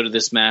then they go to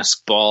this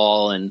masked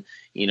ball and,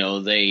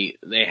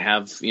 they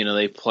have,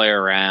 they play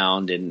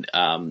around and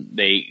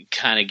they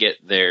kind of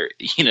get their,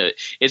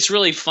 it's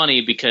really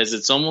funny because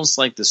it's almost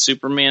like the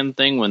Superman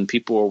thing when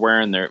people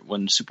are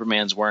when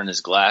Superman's wearing his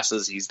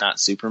glasses, he's not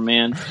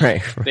Superman.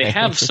 Right. They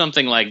have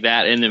something like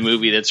that in the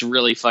movie that's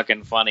really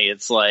fucking funny.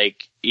 It's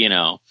like,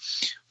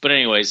 but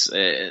anyways,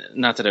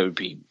 not that it would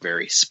be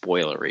very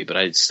spoilery, but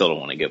I still don't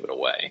want to give it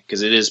away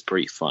because it is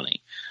pretty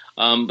funny.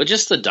 But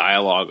just the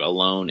dialogue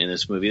alone in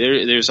this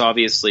movie, there's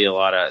obviously a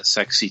lot of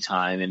sexy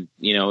time, and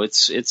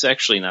it's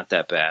actually not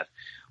that bad.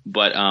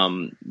 But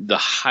the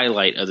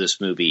highlight of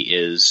this movie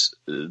is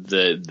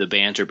the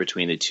banter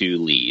between the two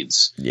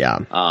leads. Yeah,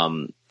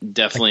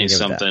 definitely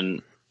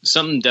something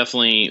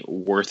definitely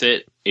worth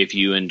it if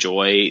you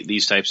enjoy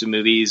these types of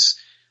movies.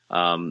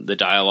 The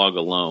dialogue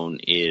alone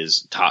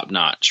is top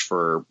notch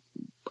for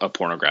a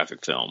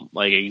pornographic film,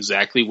 like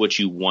exactly what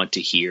you want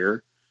to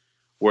hear,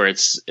 where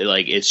it's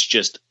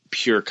just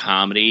pure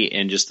comedy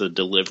and just the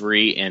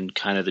delivery and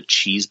kind of the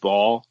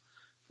cheeseball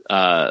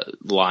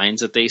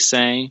lines that they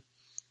say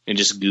and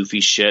just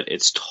goofy shit.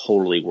 It's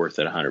totally worth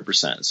it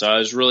 100%. So I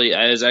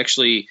was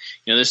actually,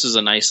 this is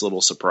a nice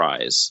little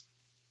surprise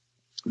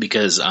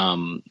because,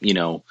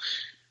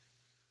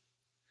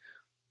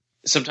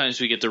 sometimes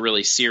we get the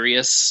really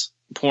serious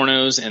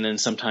pornos and then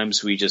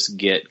sometimes we just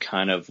get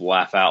kind of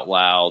laugh out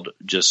loud,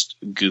 just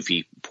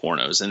goofy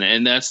pornos.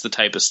 And that's the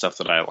type of stuff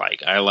that I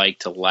like. I like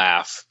to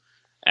laugh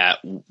at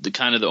the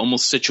kind of the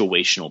almost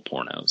situational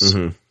pornos.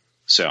 Mm-hmm.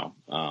 So,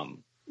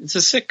 it's a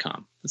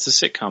sitcom. It's a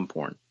sitcom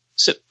porn.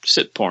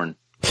 Sit porn.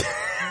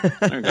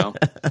 There we go.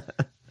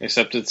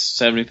 Except it's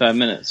 75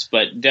 minutes,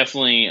 but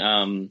definitely,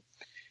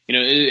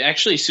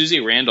 actually Susie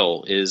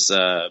Randall is,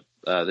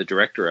 the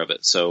director of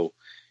it. So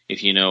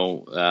if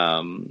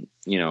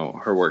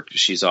her work,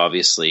 she's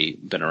obviously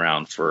been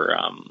around for,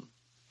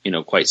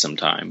 quite some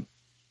time.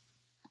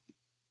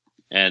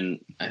 And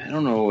I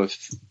don't know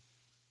if,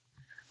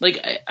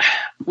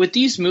 with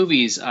these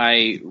movies,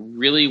 I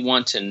really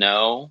want to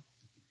know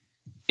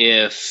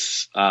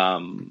if,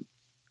 who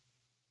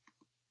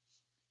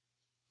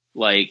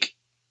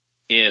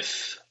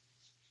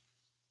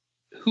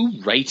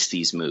writes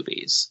these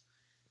movies?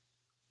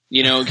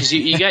 Because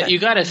you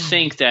got to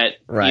think that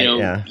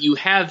right, you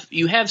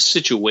have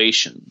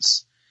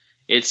situations.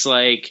 It's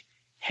like,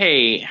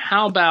 hey,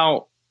 how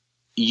about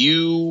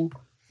you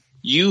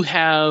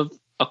have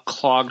a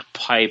clogged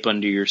pipe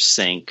under your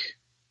sink,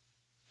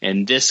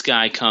 and this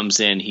guy comes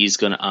in, he's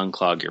going to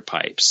unclog your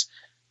pipes.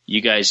 You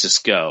guys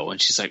just go,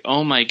 and she's like,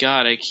 "Oh my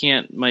god, I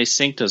can't. My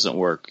sink doesn't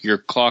work. Your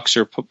pipes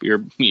are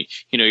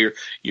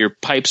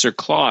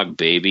clogged,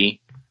 baby.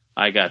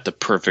 I got the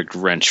perfect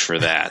wrench for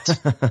that."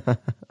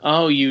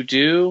 "Oh, you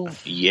do?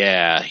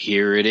 Yeah,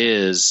 here it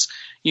is."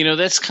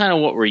 That's kind of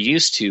what we're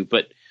used to.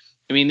 But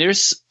I mean,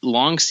 there's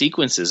long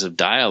sequences of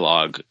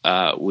dialogue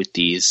with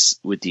these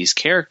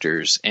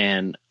characters,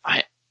 and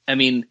I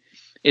mean,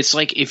 it's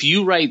like if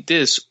you write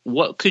this,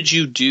 what could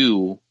you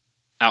do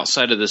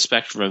outside of the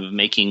spectrum of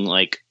making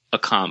like a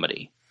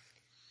comedy?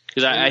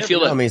 Because I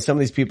feel like, I mean, some of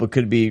these people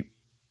could be,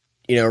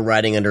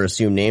 writing under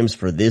assumed names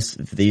for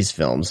these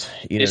films.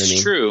 You know what I mean?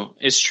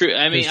 It's true.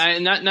 I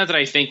mean, not that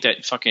I think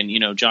that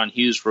fucking, John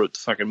Hughes wrote the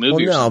fucking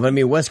movie. Well, no, but I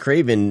mean, Wes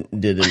Craven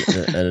did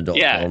an adult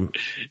film.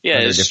 Yeah,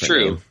 it's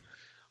true. Name.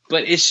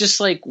 But it's just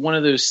like one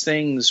of those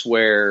things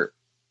where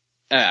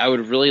I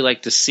would really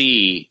like to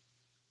see,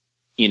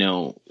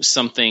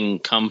 something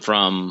come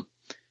from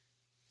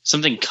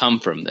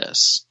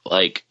this.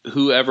 Like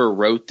whoever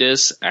wrote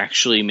this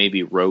actually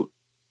maybe wrote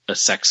a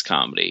sex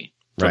comedy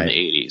from the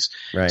 80s.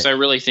 Right. So I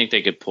really think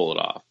they could pull it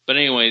off. But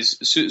anyways,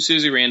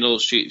 Susie Randall,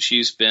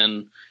 she's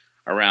been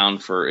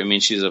around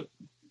she's a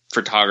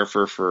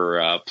photographer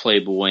for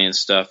Playboy and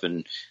stuff,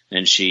 and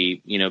then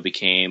she,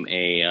 became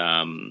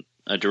a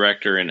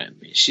director,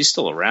 and she's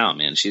still around,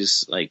 man.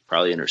 She's like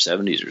probably in her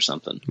 70s or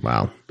something.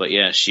 Wow. But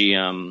yeah, she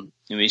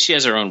she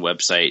has her own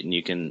website,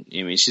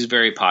 and she's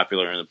very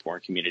popular in the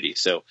porn community.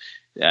 So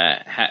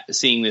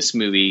seeing this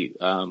movie,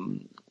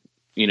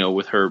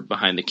 with her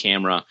behind the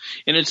camera,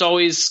 and it's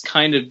always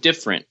kind of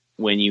different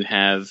when you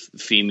have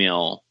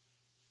female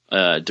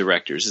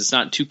directors. It's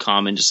not too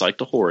common, just like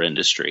the horror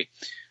industry.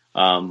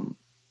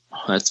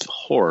 That's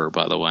horror,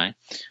 by the way.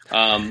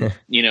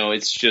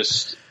 It's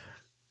just,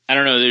 I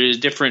don't know. There's a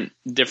different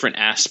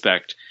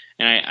aspect,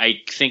 and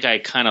I think I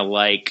kind of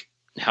like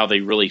how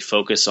they really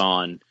focus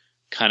on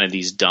kind of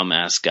these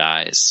dumbass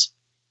guys.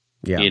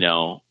 Yeah.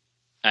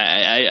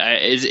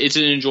 It's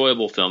an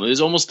enjoyable film. It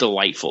was almost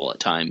delightful at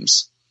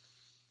times.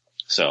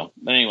 So,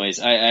 but anyways,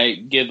 I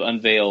give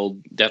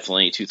Unveiled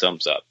definitely 2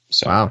 thumbs up.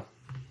 So. Wow.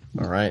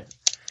 All right.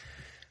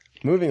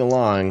 Moving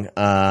along.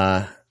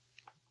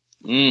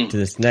 to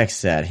this next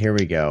set. Here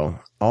we go.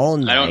 All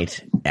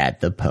Night at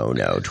the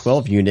Pono.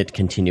 12-unit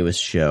continuous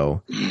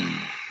show. You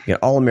got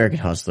All American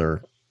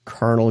Hustler,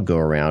 Carnal Go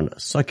Around,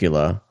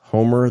 Succula,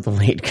 Homer the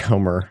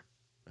Latecomer.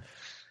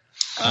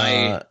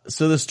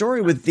 So the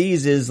story with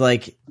these is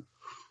like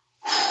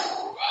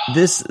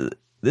this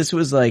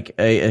was like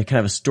a kind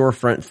of a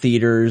storefront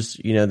theaters,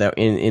 you know, that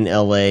in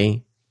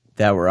LA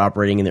that were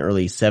operating in the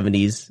early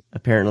 70s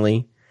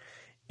apparently.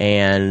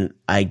 And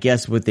I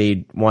guess what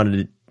they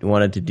wanted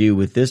to do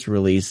with this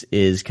release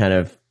is kind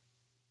of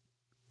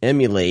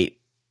emulate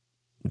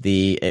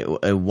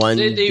a one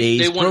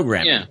day's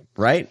programming,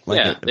 right?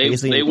 Like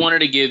they wanted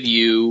to give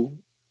you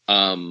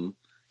kind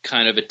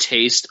of a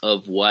taste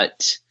of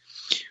what,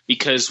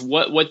 because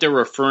what they're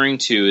referring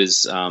to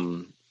is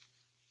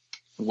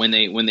when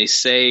they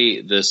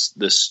say this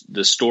the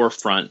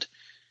storefront,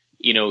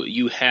 you know,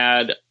 you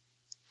had,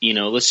 you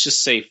know, let's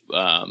just say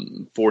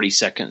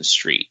 42nd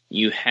Street.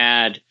 You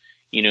had,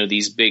 you know,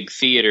 these big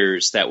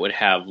theaters that would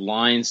have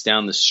lines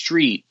down the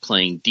street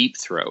playing Deep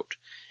Throat.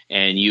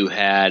 And you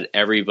had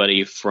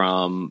everybody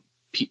from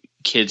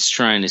kids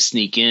trying to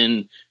sneak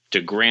in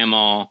to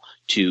grandma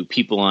to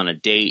people on a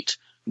date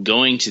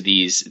going to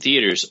these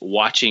theaters,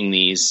 watching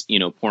these, you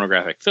know,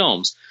 pornographic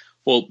films.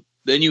 Well,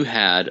 then you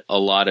had a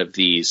lot of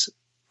these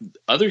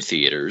other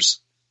theaters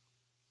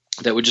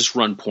that would just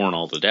run porn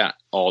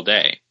all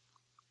day.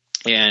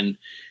 And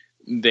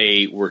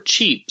they were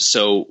cheap.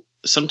 So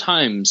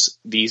sometimes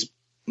these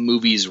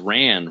movies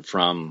ran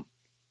from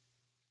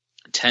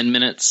 10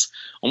 minutes,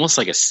 almost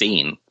like a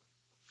scene,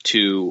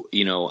 to,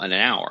 you know, an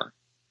hour.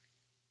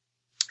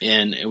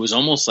 And it was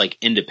almost like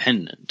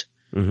independent.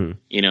 Mm-hmm.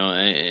 You know,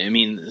 I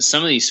mean,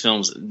 some of these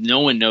films,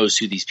 no one knows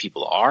who these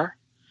people are.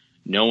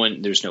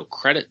 There's no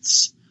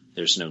credits.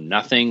 There's no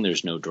nothing.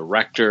 There's no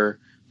director.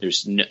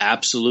 There's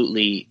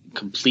absolutely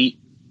complete,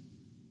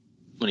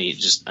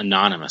 just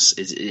anonymous.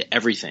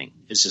 Everything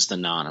is just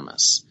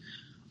anonymous.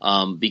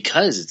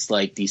 Because it's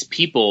like these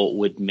people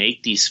would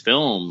make these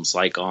films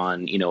like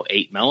on, you know,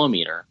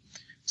 8mm,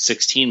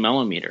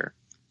 16mm,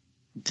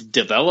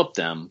 develop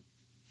them,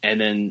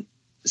 and then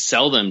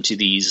sell them to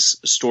these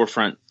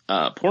storefront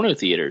porno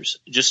theaters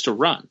just to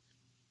run.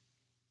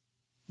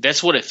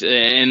 That's what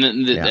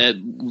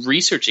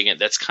researching it,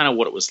 that's kind of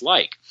what it was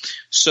like.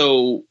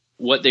 So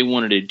what they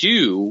wanted to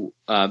do,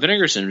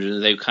 Vinegar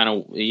Syndrome, they kind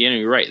of, you know,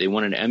 you're right, they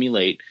wanted to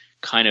emulate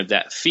kind of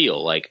that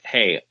feel. Like,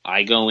 hey,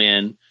 I go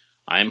in,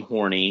 I'm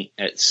horny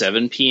at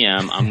 7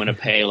 p.m. I'm going to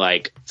pay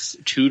like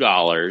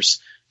 $2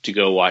 to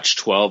go watch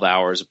 12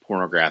 hours of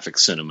pornographic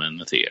cinema in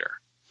the theater.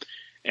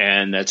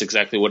 And that's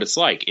exactly what it's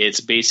like. It's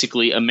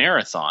basically a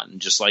marathon,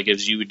 just like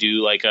as you would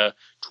do like a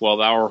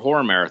 12-hour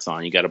horror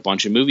marathon. You got a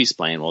bunch of movies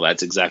playing. Well,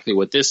 that's exactly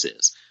what this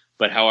is.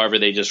 But however,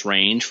 they just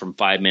range from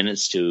 5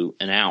 minutes to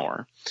an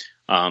hour.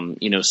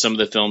 You know, some of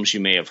the films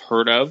you may have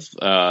heard of,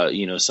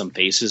 you know, some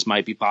faces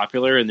might be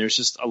popular, and there's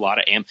just a lot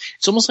of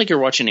it's almost like you're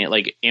watching it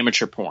like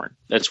amateur porn.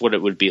 That's what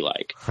it would be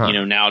like. You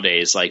know,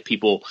 nowadays, like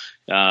people,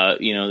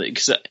 you know,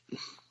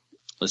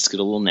 let's get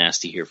a little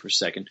nasty here for a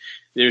second.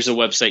 There's a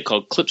website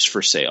called Clips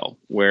for Sale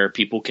where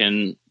people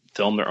can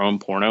film their own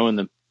porno in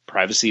the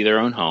privacy of their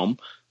own home,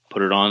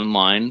 put it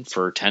online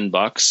for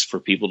 $10 for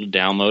people to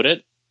download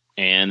it,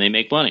 and they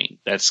make money.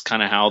 That's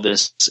kind of how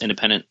this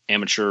independent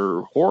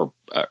amateur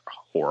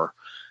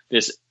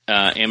this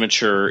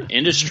amateur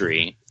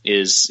industry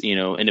is, you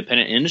know,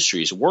 independent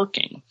industry is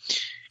working.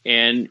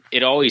 And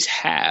it always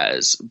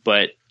has,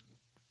 but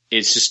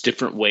it's just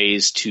different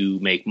ways to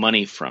make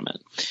money from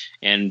it.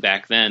 And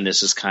back then,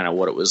 this is kind of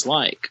what it was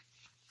like.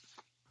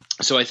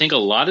 So I think a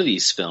lot of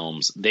these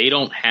films, they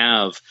don't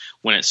have,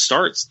 when it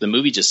starts, the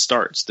movie just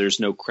starts. There's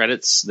no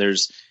credits.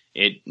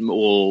 It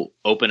will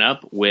open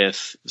up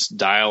with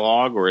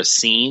dialogue or a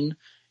scene,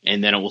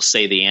 and then it will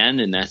say the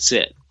end, and that's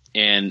it.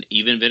 And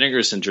even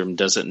Vinegar Syndrome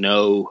doesn't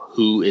know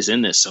who is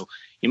in this. So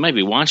you might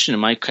be watching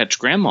and might catch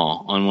grandma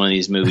on one of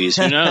these movies.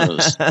 Who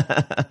knows?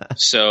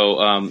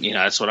 So, you know,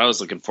 that's what I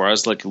was looking for. I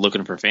was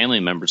looking for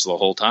family members the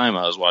whole time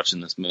I was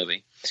watching this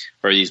movie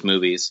or these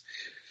movies.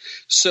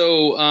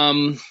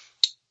 So,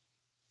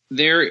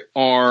 there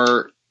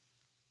are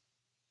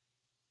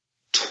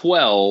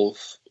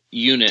 12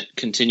 unit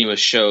continuous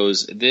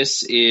shows. It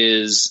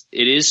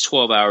is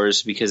 12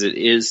 hours because it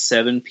is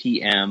 7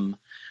 p.m.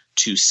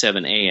 to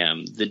 7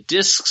 a.m. The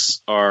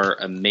discs are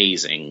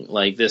amazing.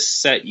 Like this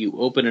set, you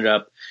open it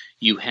up,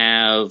 you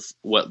have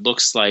what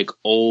looks like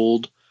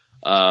old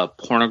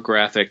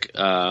pornographic,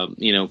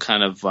 you know,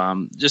 kind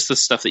of just the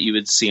stuff that you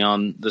would see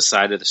on the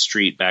side of the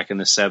street back in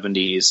the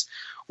 70s,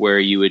 where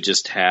you would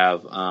just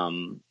have,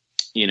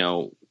 you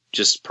know,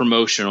 just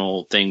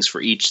promotional things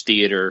for each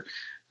theater,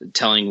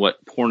 telling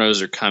what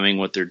pornos are coming,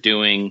 what they're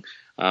doing.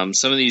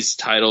 Some of these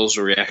titles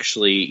are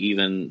actually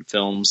even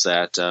films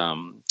that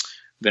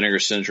Vinegar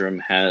Syndrome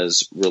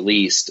has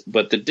released,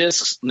 but the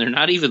discs, they're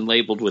not even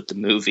labeled with the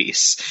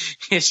movies.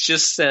 It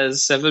just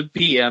says 7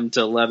 p.m. to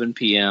 11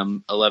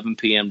 p.m., 11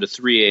 p.m. to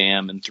 3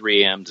 a.m., and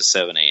 3 a.m. to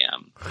 7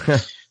 a.m.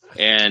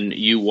 And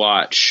you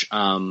watch,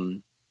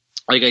 like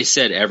I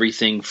said,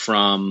 everything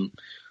from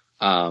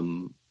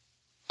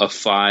a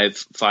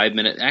 5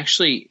 minute.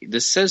 Actually,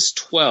 this says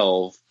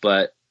 12,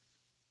 but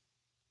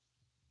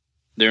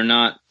they're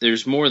not.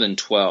 There's more than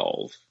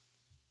 12.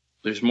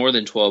 There's more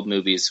than 12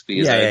 movies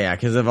because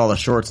because of all the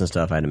shorts and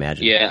stuff, I'd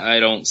imagine. Yeah, I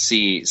don't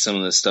see some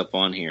of this stuff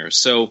on here.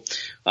 So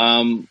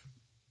I'm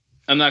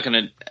not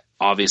going to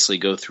obviously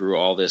go through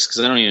all this because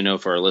I don't even know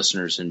if our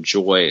listeners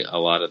enjoy a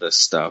lot of this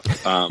stuff.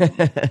 Well,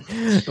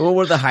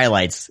 what are the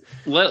highlights?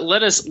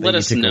 Let us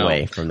know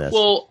away from this.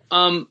 Well,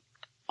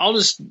 I'll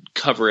just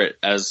cover it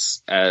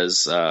as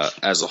a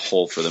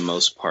whole for the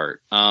most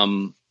part.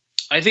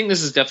 I think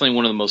this is definitely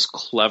one of the most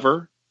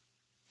clever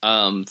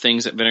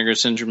things that Vinegar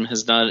Syndrome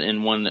has done,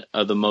 and one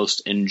of the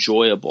most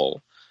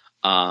enjoyable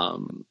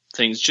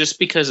things, just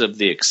because of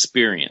the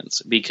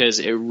experience. Because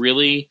it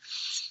really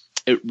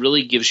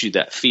gives you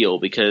that feel,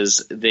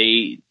 because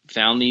they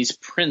found these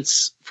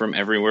prints from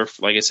everywhere.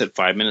 Like I said,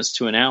 5 minutes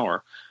to an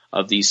hour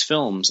of these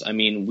films. I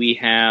mean, we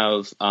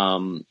have,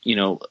 I'll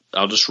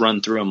just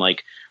run through them.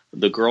 Like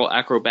the girl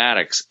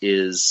acrobatics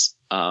is.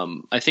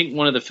 I think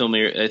one of the film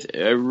I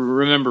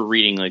remember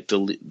reading like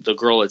the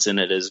girl that's in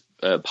it is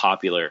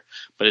popular,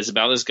 but it's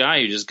about this guy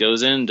who just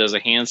goes in, does a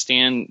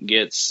handstand,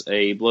 gets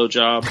a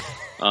blowjob.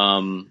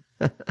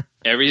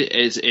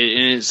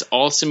 It's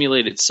all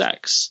simulated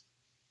sex.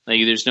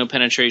 Like there's no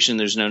penetration,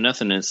 there's no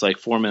nothing. It's like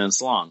 4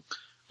 minutes long.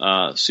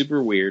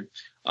 Super weird.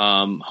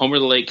 Homer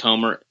the Late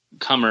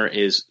Comer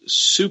is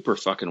super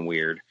fucking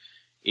weird.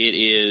 It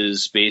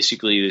is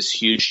basically this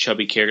huge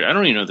chubby character. I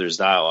don't even know if there's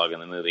dialogue in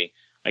the movie.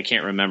 I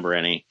can't remember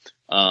any.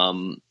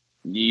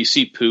 You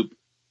see poop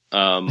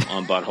on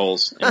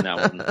buttholes in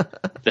that one.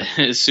 That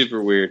is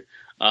super weird.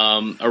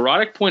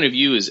 Erotic point of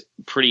view is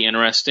pretty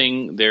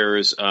interesting.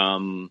 There's it's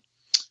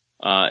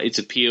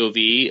a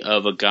POV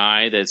of a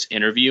guy that's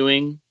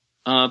interviewing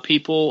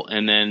people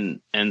and then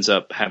ends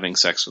up having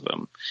sex with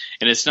them.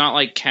 And it's not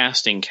like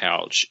casting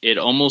couch. It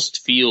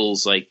almost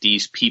feels like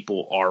these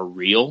people are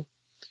real.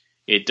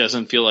 It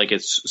doesn't feel like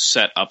it's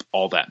set up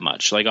all that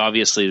much. Like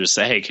obviously to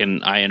say, hey,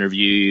 can I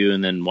interview you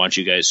and then watch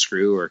you guys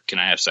screw, or can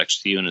I have sex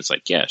with you? And it's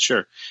like, yeah,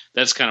 sure.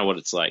 That's kind of what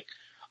it's like.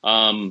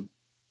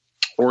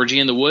 Orgy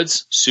in the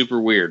Woods,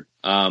 super weird.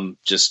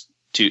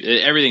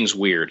 Everything's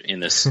weird in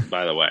this,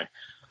 by the way.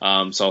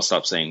 So I'll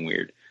stop saying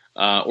weird.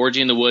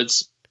 Orgy in the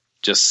Woods,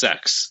 just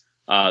sex.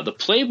 The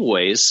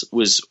Playboys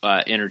was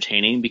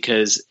entertaining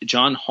because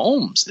John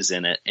Holmes is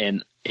in it,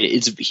 and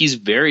he's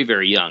very,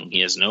 very young.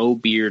 He has no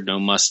beard, no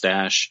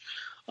mustache.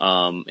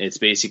 It's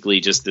basically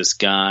just this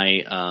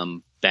guy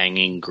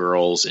banging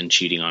girls and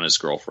cheating on his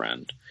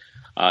girlfriend.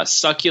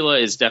 Succula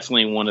is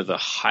definitely one of the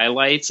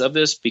highlights of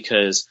this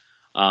because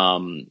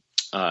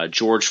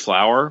George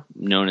Flower,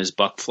 known as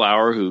Buck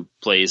Flower, who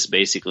plays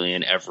basically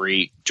in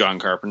every John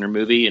Carpenter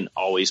movie and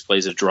always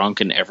plays a drunk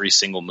in every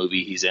single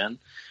movie he's in.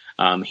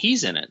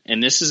 He's in it.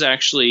 And this is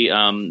actually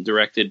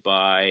directed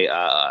by,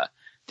 I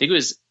think it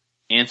was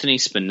Anthony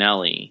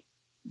Spinelli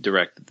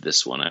directed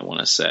this one, I want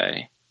to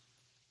say.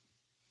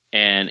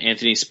 And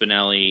Anthony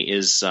Spinelli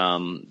is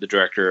the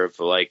director of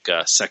like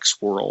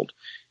Sex World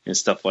and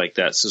stuff like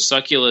that. So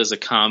Succula is a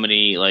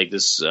comedy, like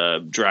this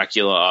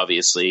Dracula,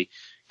 obviously,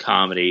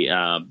 comedy.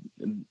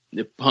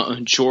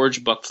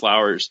 George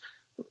Buckflower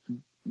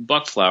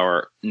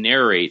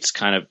narrates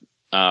kind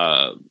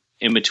of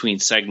in between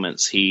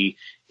segments. He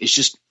is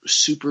just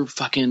super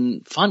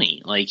fucking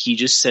funny. Like he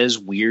just says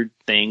weird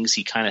things.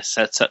 He kind of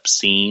sets up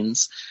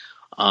scenes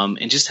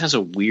and just has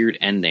a weird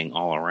ending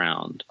all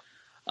around.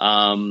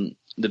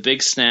 The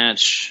Big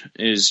Snatch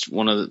is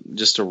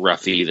just a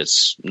roughie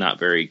that's not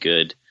very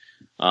good.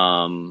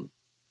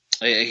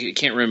 I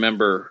can't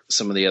remember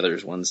some of the other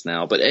ones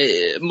now, but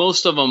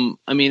most of them,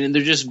 I mean,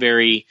 they're just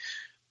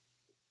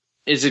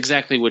it's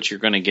exactly what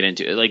you're going to get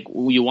into. Like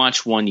when you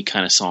watch one, you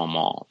kind of saw them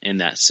all in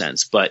that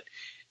sense, but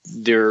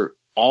they're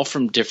all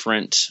from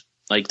different,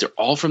 like they're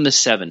all from the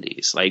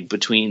 70s, like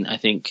between, I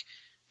think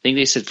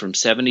they said from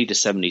 70 to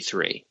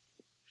 73,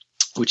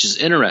 which is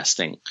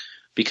interesting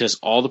because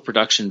all the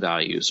production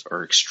values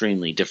are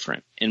extremely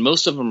different. And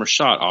most of them are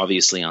shot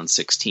obviously on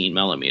 16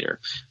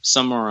 millimeter.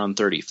 Some are on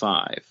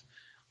 35.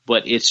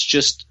 But it's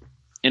just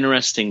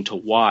interesting to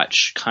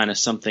watch kind of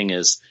something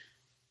as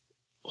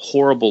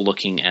horrible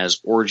looking as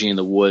Orgy in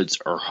the Woods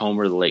or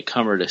Homer the Late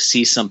Comer, to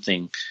see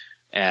something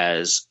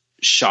as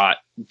shot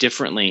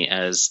differently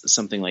as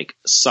something like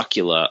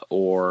Succula,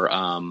 or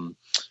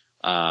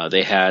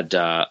they had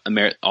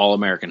All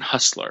American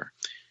Hustler,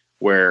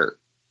 where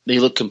they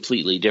look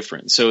completely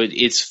different. So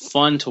it's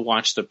fun to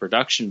watch the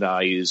production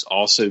values.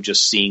 Also,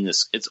 just seeing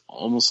this, it's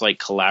almost like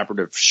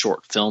collaborative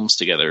short films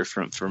together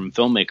from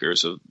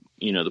filmmakers of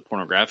the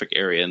pornographic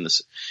area in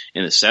the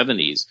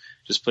 70s.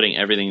 Just putting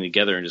everything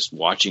together and just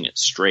watching it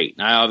straight.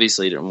 And I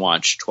obviously didn't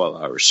watch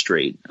 12 hours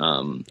straight.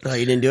 Oh,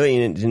 you didn't do it?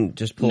 You didn't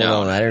just pull it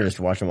all night or just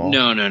watch them all?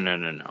 No.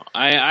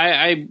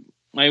 I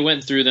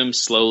went through them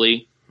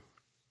slowly.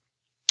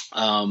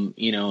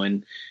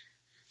 And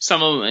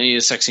some of them,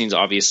 sex scenes,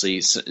 obviously,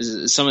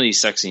 some of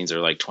these sex scenes are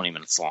like 20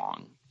 minutes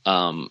long.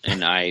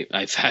 And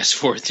I fast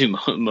forward through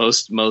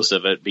most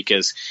of it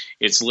because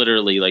it's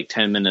literally like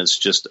 10 minutes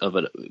just of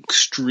an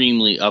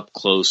extremely up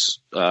close,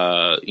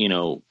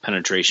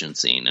 penetration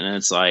scene. And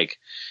it's like,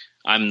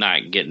 I'm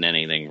not getting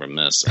anything from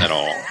this at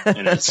all.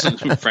 And it's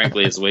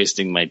frankly, it's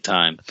wasting my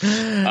time.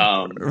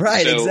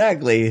 Right.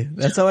 Exactly.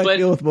 That's how I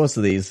feel with most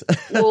of these.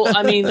 Well,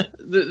 I mean,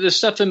 the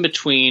stuff in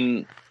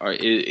between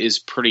is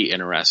pretty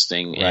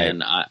interesting. Right.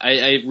 And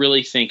I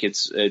really think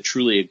it's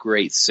truly a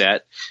great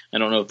set. I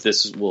don't know if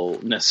this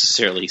will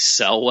necessarily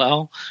sell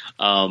well.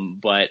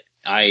 But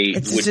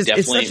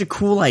it's such a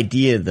cool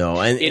idea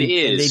though. And it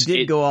is. And they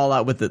did go all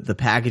out with the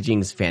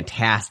packaging's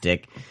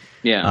fantastic.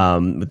 Yeah.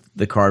 With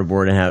the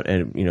cardboard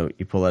and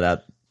you pull it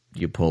out,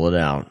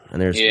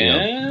 and there's, you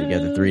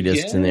got the 3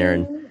 discs in there.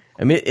 And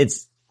I mean,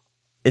 it's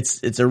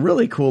a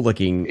really cool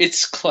looking.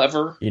 It's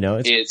clever.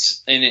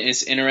 It's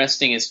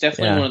interesting. It's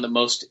definitely one of the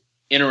most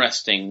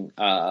interesting,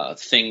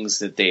 things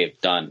that they have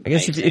done. I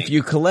guess if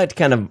you collect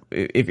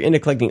if you're into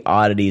collecting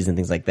oddities and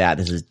things like that,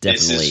 this is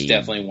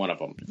definitely one of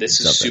them. This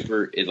is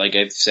super, like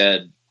I've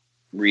said,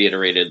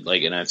 reiterated,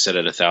 and I've said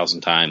it 1,000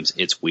 times,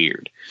 it's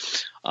weird.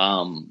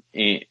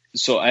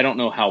 So I don't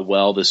know how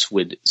well this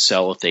would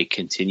sell if they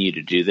continue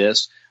to do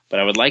this, but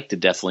I would like to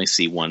definitely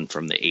see one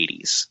from the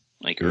 80s,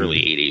 early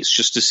 80s,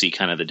 just to see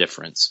kind of the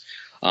difference.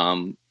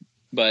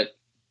 But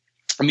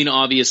I mean,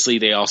 obviously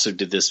they also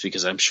did this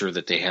because I'm sure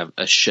that they have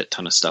a shit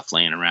ton of stuff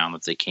laying around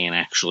that they can't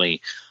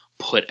actually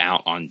put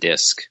out on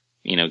disc,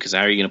 because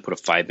how are you going to put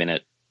a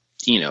 5-minute,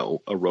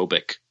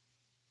 aerobic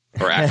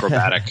or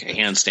acrobatic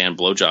handstand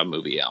blowjob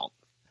movie out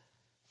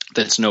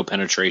that's no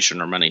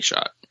penetration or money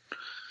shot?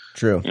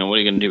 True. What are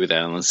you going to do with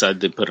that unless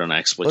they put on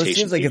exploitation? Well, it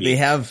seems like if they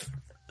have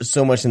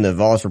so much in the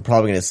vaults, we're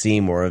probably going to see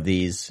more of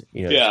these.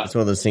 It's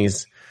one of those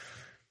things,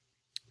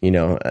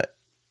 that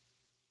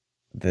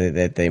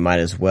they might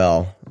as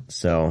well.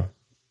 So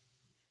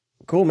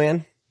cool,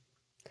 man.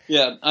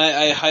 Yeah,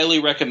 I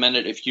highly recommend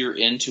it if you're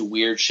into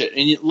weird shit.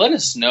 And let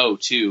us know,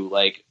 too,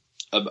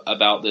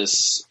 about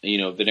this,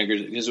 Vinegar.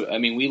 Because, I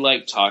mean, we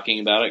like talking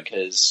about it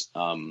because...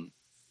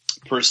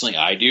 personally,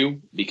 I do,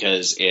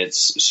 because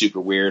it's super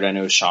weird. I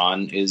know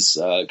Sean is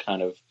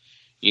kind of,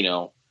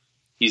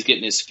 he's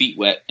getting his feet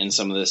wet in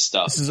some of this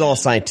stuff. This is all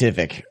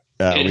scientific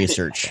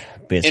research,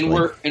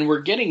 basically. And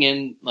we're getting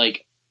in,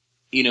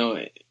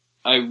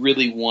 I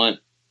really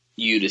want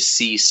you to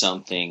see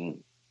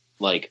something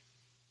like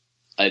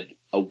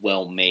a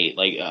well-made,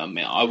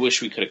 I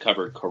wish we could have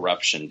covered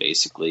corruption,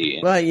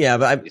 basically. Well, yeah,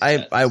 but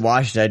I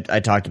watched it. I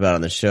talked about it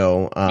on the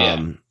show.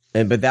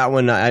 But that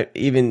one, that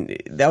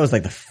was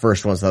like the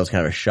first one, so that was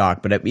kind of a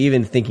shock. But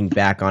even thinking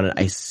back on it,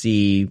 I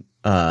see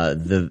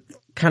the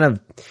kind of,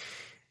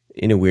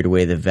 in a weird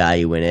way, the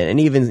value in it. And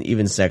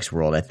even Sex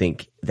World, I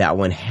think that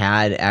one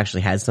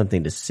actually had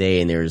something to say.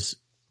 And there's,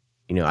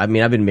 I've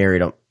been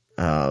married,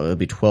 it'll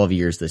be 12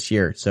 years this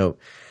year. So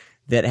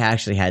that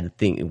actually had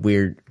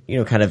weird,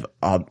 kind of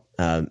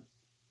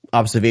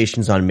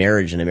observations on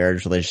marriage and a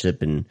marriage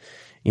relationship, and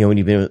when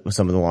you've been with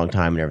someone a long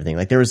time and everything.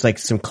 There was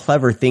some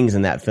clever things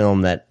in that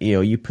film that,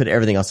 you put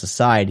everything else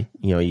aside,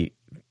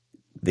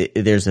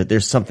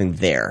 there's something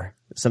there,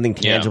 something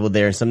tangible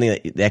there,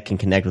 something that can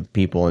connect with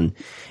people and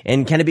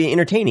kind of be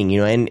entertaining,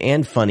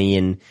 and funny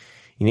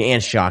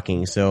and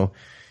shocking. So,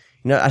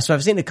 so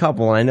I've seen a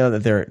couple, and I know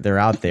that they're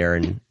out there,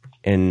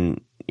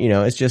 and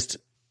it's just,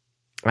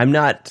 I'm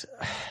not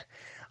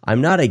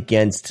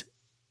against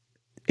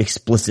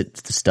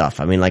explicit stuff.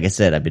 I mean, like I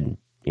said, I've been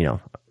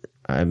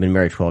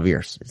married 12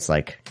 years. It's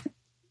like,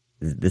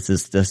 this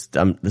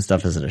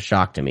stuff isn't a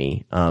shock to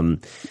me.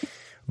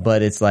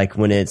 But it's like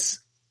when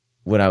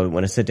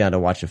I sit down to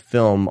watch a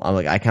film, I'm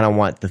like, I kind of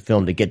want the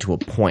film to get to a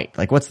point.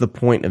 Like, what's the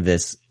point of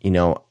this?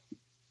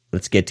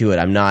 Let's get to it.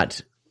 I'm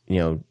not,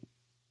 you'll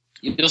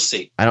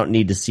see. I don't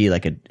need to see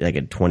like a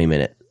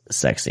 20-minute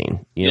sex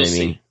scene. You know what I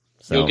mean?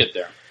 So, you'll get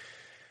there.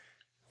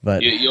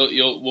 But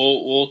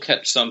we'll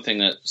catch something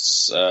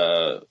that's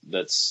I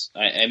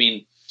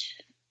mean,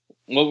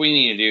 what we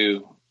need to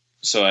do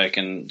so I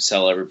can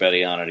sell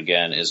everybody on it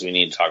again is we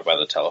need to talk about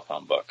the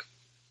telephone book.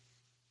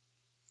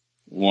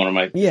 One of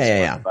my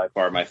by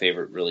far my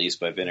favorite release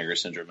by Vinegar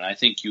Syndrome, and I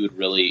think you would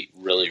really.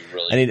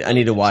 I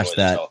need to watch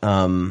that.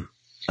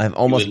 I've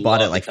almost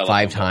bought it like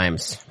 5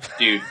 times.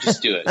 Dude,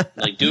 just do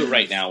it. Do it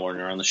right now when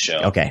you're on the show.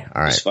 Okay,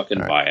 all right. Just fucking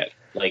buy it.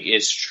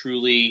 It's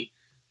truly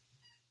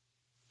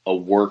a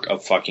work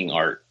of fucking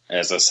art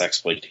as a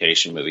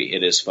sexploitation movie.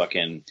 It is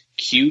fucking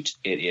cute.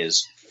 It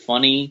is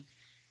funny.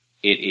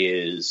 It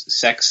is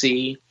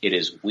sexy. It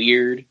is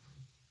weird.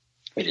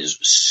 It is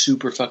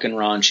super fucking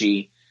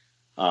raunchy.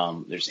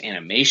 There's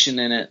animation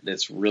in it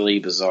that's really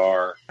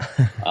bizarre.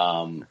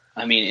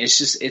 I mean,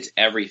 it's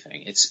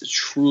everything. It's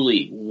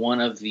truly one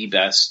of the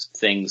best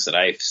things that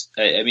I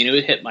mean, it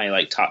would hit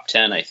my top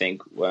 10, I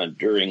think,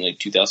 during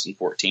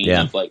 2014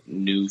 of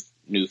new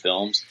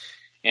films.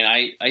 And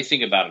I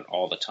think about it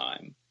all the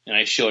time, and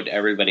I show it to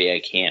everybody I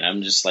can.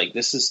 I'm just like,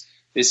 this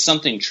is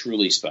something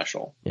truly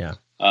special. Yeah.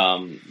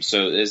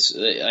 So it's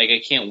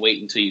I can't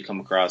wait until you come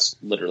across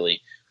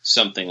literally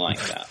something like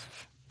that.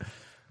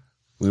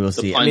 we will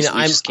see. I mean, we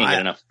just can't get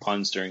enough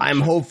puns during.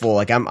 I'm hopeful.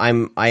 Like I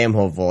am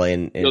hopeful,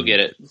 and you'll get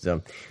it.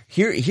 So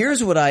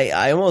here's what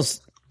I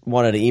almost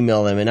wanted to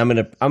email them, and I'm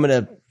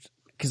gonna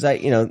because I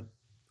know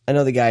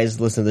the guys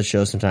listen to the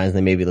show sometimes.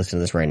 They may be listening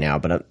to this right now,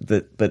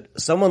 but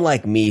someone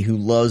like me who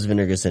loves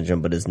Vinegar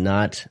Syndrome, but is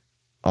not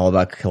all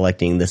about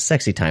collecting the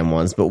sexy time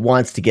ones, but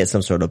wants to get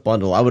some sort of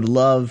bundle. I would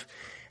love,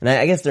 and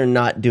I guess they're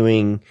not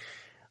doing.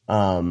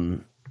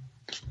 Hold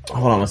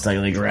on one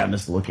second. Let me grab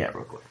this to look at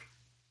real quick.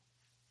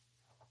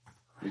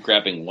 You're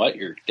grabbing what?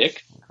 Your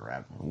dick?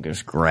 I'm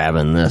just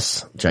grabbing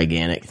this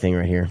gigantic thing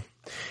right here.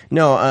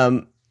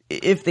 No,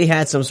 if they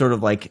had some sort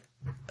of like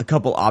a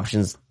couple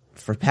options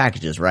for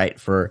packages, right?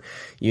 For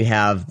you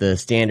have the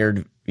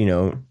standard,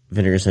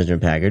 Vinegar Syndrome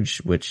package,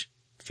 which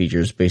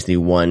features basically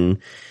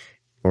one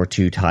or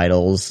two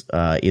titles,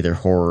 either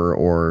horror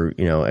or,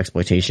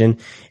 exploitation,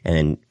 and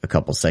then a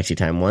couple sexy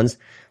time ones.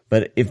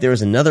 But if there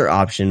was another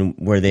option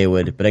where they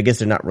would, but I guess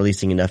they're not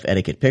releasing enough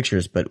etiquette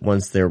pictures, but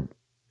once they're,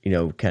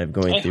 kind of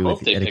going through with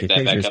the etiquette pictures. I hope they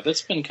pick that back up.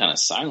 It's been kind of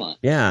silent.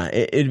 Yeah,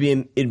 it'd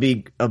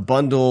be a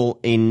bundle,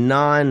 a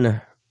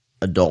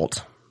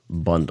non-adult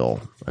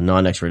bundle, a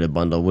non-X-rated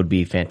bundle would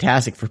be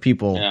fantastic for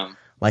people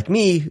like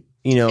me,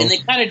 And they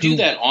kind of do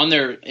that on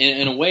their,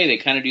 in a way, they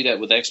kind of do that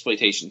with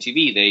exploitation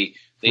TV.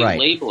 They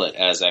label it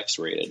as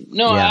X-rated.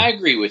 No, I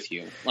agree with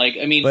you. Like,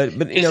 I mean, but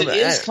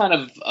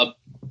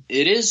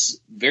it is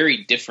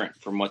very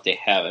different from what they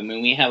have. I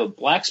mean, we have a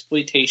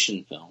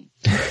Blaxploitation film.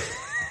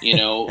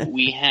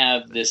 We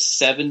have this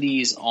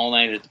 70s All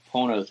Night at the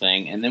Pono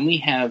thing, and then we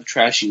have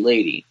Trashy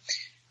Lady.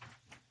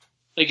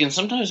 Like, and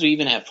sometimes we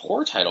even have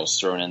horror titles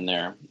thrown in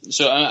there.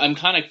 So I'm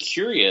kind of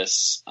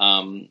curious,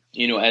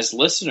 as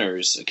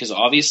listeners, because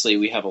obviously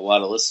we have a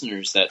lot of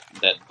listeners that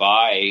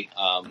buy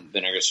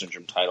Vinegar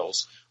Syndrome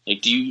titles.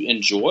 Like, do you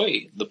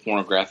enjoy the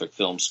pornographic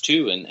films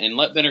too? And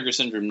let Vinegar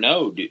Syndrome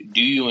know,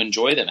 do you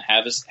enjoy them?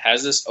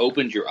 Has this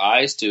opened your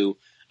eyes to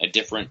a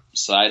different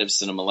side of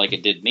cinema like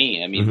it did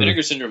me? I mean,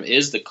 Vinegar Syndrome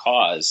is the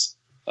cause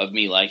of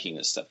me liking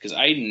this stuff, because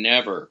I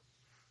never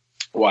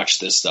watched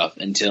this stuff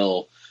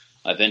until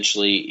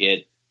eventually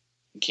it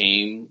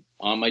came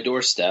on my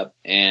doorstep,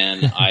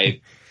 and I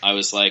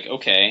was like,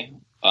 okay,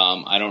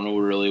 I don't know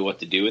really what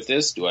to do with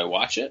this. Do I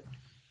watch it?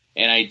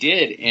 And I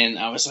did, and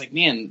I was like,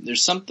 man,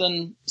 there's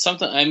something.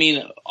 I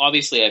mean,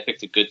 obviously, I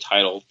picked a good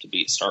title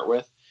to start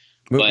with.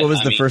 What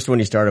was the first one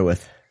you started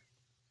with?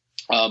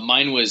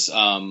 Mine was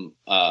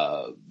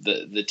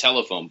the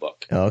telephone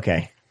book. Oh,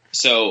 okay.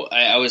 So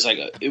I was like,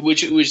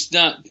 which it was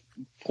not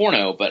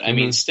porno, but I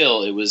mean,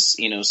 still, it was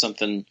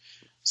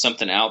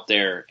something out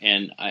there,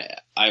 and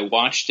I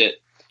watched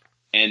it,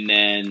 and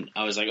then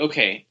I was like,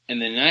 okay. And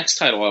then the next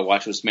title I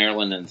watched was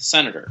Marilyn and the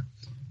Senator.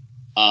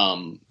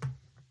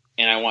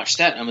 And I watched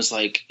that, and I was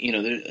like,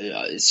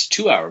 it's a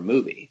 2-hour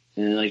movie,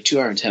 and like 2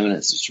 hours and 10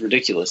 minutes. It's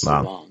ridiculously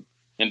long.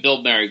 And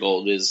Bill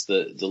Marigold is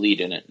the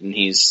lead in it, and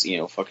he's,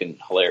 fucking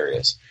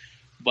hilarious.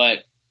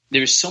 But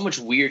there's so much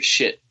weird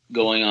shit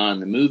going on in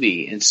the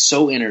movie, and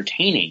so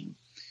entertaining.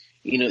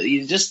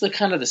 Just the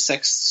kind of the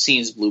sex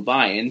scenes blew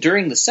by. And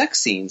during the sex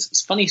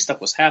scenes, funny stuff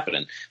was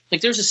happening.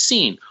 Like, there's a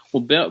scene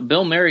where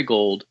Bill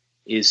Marigold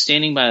is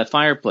standing by a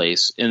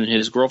fireplace, and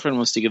his girlfriend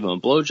wants to give him a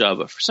blowjob,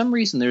 but for some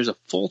reason there's a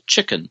full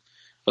chicken,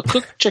 a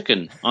cooked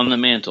chicken on the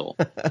mantle.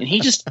 And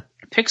he just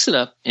picks it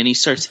up, and he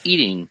starts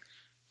eating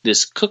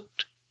this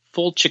cooked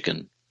full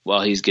chicken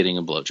while he's getting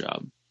a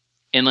blowjob.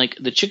 And, like,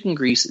 the chicken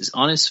grease is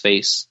on his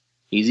face.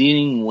 He's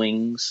eating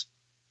wings,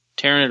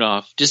 tearing it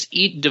off,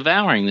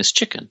 devouring this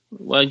chicken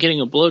while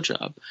getting a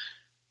blowjob.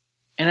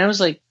 And I was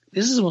like,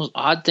 this is the most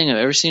odd thing I've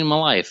ever seen in my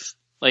life.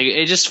 Like,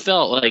 it just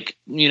felt like,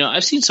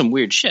 I've seen some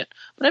weird shit,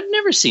 but I've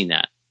never seen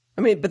that.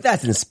 I mean, but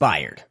that's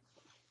inspired.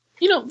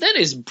 That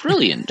is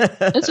brilliant.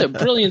 That's a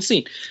brilliant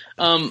scene.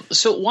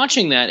 So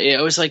watching that,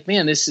 I was like,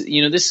 man, this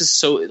is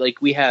so,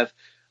 like, we have,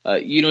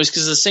 it's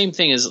because the same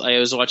thing as I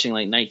was watching,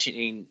 like, Night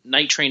Train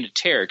to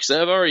Terror, because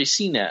I've already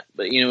seen that,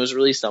 but, it was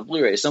released on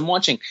Blu-ray. So I'm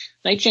watching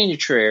Night Train to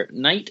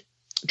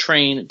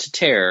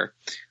Terror,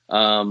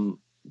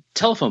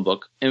 telephone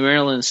book, and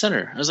Marilyn and the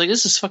Senator. I was like,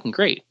 this is fucking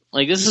great.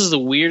 Like, this is the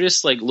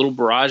weirdest, like, little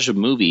barrage of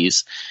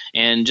movies,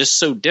 and just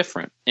so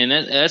different. And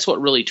that's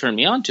what really turned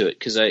me on to it,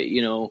 because I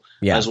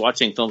was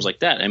watching films like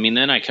that. I mean,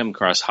 then I come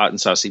across Hot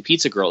and Saucy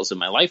Pizza Girls, and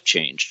my life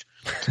changed.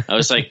 I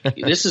was like,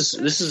 this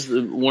is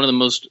one of the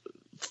most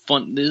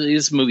fun.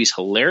 This movie's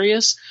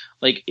hilarious.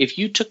 Like, if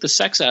you took the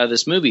sex out of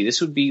this movie,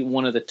 this would be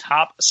one of the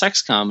top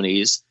sex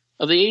comedies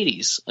of the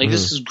 80s. Like,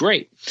 this is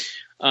great.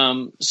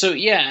 So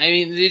yeah, I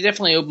mean, they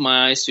definitely opened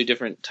my eyes to a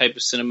different type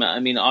of cinema. I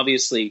mean,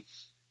 obviously,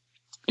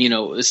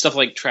 stuff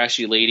like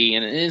Trashy Lady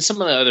and some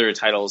of the other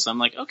titles, I'm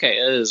like, okay,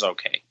 it is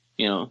okay.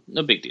 No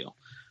big deal.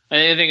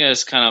 I think I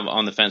was kind of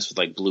on the fence with,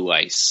 like, Blue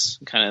Ice,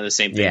 kind of the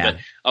same thing, but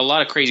a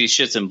lot of crazy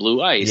shit's in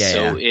Blue Ice,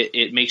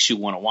 it makes you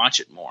want to watch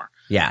it more.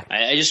 Yeah.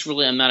 I just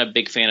really, I'm not a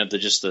big fan of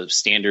the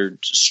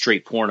standard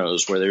straight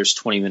pornos where there's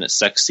 20-minute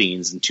sex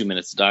scenes and 2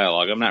 minutes of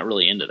dialogue. I'm not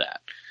really into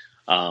that.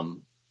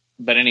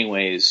 but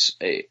anyways,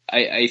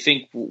 I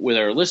think with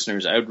our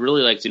listeners, I would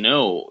really like to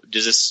know,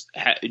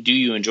 do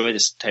you enjoy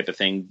this type of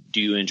thing?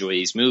 Do you enjoy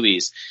these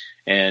movies?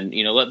 And,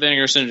 let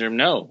Vinegar Syndrome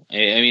know. I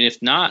mean,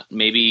 if not,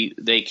 maybe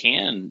they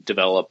can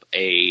develop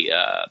a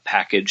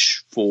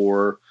package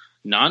for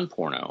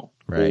non-porno.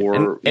 Right.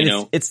 Or,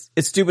 and it's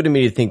stupid to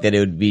me to think that it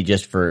would be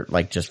just for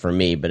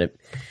me, but it,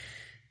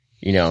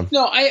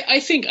 No,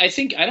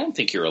 I don't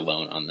think you're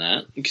alone on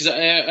that, because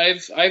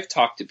I've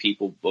talked to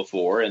people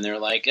before and they're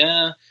like,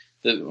 I'm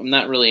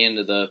not really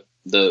into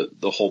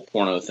the whole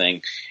porno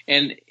thing.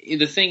 And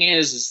the thing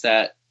is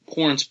that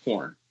porn's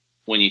porn.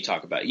 When you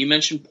talk about it, you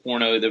mentioned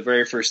porno, the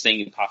very first thing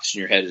that pops in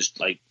your head is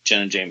like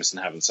Jenna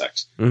Jameson having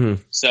sex.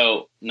 Mm-hmm.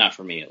 So not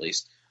for me, at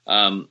least.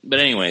 But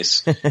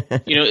anyways,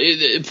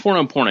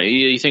 porno.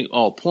 You think,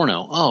 oh,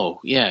 porno. Oh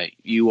yeah.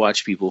 You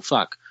watch people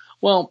fuck.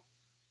 Well,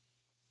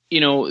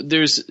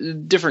 there's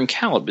different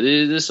caliber.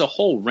 There's a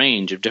whole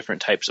range of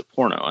different types of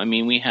porno. I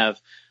mean, we have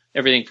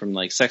everything from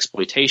like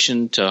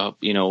sexploitation to,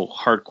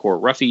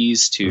 hardcore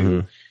roughies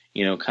to,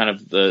 kind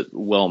of the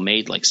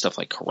well-made like stuff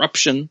like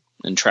Corruption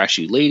and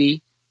Trashy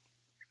Lady.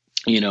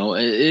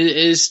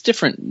 It's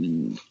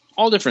different,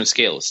 all different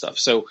scale of stuff.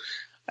 So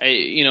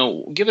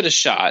give it a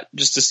shot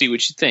just to see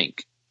what you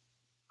think.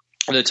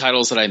 The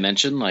titles that I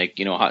mentioned, like,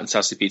 Hot and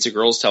Saucy Pizza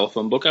Girls,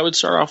 Telephone Book, I would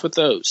start off with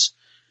those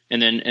and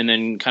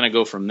then kind of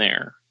go from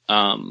there.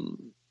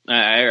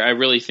 I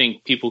really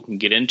think people can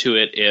get into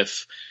it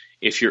if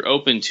you're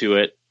open to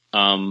it.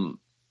 And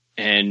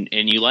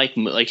you like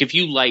if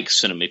you like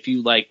cinema, if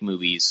you like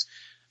movies,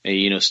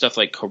 stuff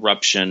like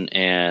Corruption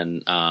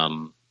and,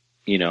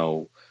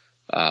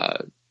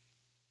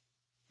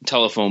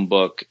 Telephone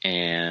Book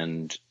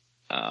and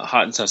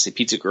Hot and Saucy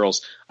Pizza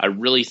Girls, I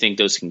really think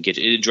those can get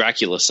you.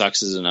 Dracula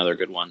Sucks is another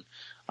good one.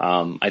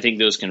 I think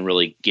those can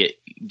really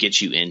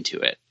get you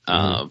into it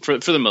for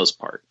the most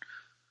part.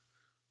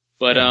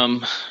 But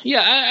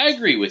I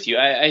agree with you.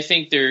 I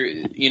think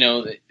they're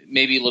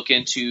maybe look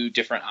into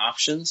different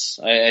options.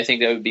 I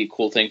think that would be a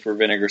cool thing for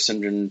Vinegar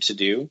Syndrome to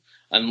do,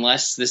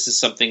 unless this is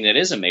something that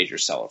is a major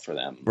seller for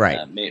them.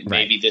 Right.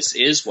 Maybe this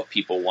is what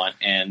people want,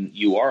 and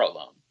you are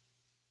alone.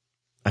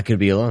 I could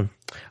be alone.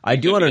 I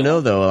do want to know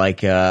though,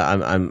 like,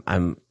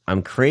 I'm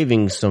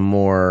craving some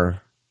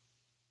more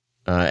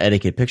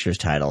Etiquette Pictures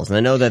titles, and I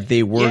know that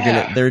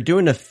they're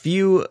doing a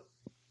few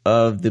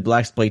of the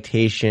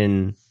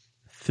Blaxploitation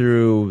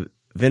through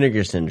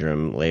Vinegar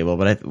Syndrome label,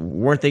 but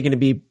weren't they going to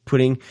be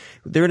putting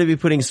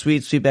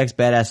Sweetback's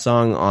Badass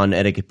Song on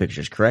Etiquette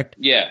Pictures, correct?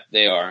 Yeah,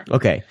 they are.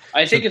 Okay.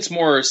 I think it's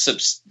more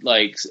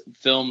like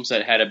films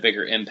that had a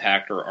bigger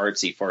impact or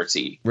artsy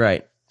fartsy.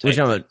 Right. Which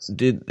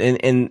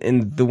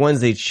and the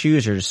ones they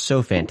choose are just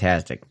so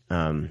fantastic.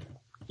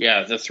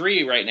 Yeah, the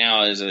three right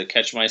now is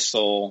Catch My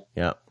Soul.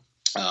 Yeah.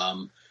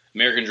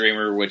 American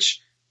Dreamer,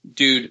 which,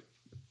 dude,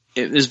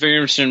 this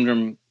Vinegar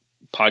Syndrome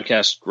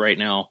podcast right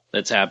now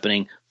that's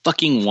happening,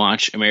 fucking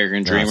watch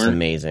American Dreamer. That's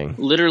amazing.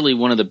 Literally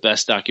one of the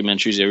best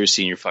documentaries you've ever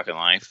seen in your fucking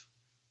life.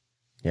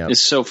 Yeah. It's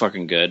so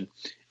fucking good.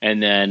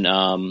 And then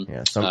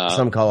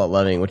Some Call It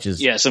Loving, which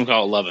is Some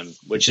Call It Loving,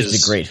 which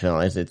is a great film.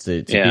 It's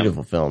a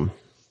beautiful film.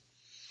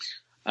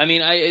 I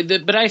mean,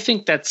 but I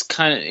think that's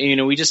kind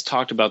of, we just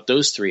talked about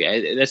those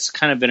three. That's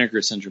kind of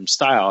Vinegar Syndrome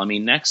style. I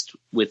mean, next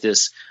with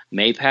this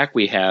Maypack,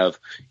 we have,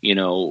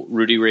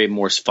 Rudy Ray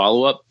Moore's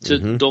follow-up to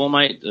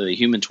Dolemite, The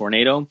Human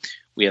Tornado.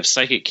 We have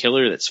Psychic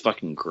Killer, that's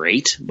fucking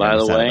great, by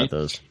the way.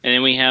 And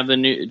then we have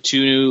the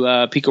two new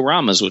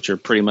Picораmas, which are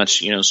pretty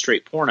much,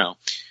 straight porno.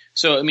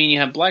 So, I mean, you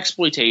have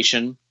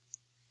Blaxploitation,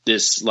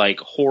 this like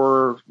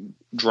horror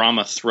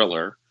drama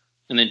thriller,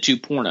 and then two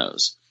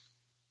pornos.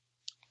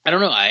 I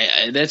don't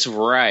know. That's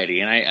variety,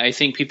 and I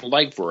think people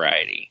like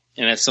variety,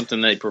 and that's something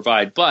they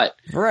provide. But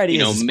variety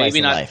is the spice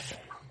of life.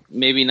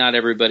 Maybe not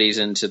everybody's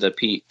into the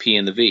P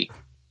and the V.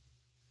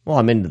 Well,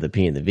 I'm into the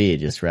P and the V.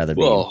 Just rather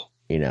be,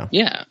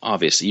 Yeah,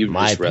 obviously, you'd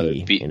just rather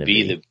be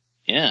the.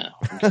 Yeah.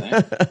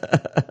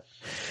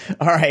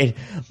 All right,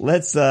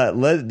 let's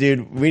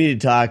dude. We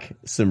need to talk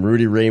some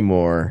Rudy Ray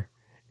Moore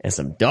and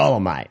some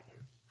Dolemite.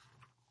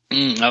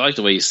 I like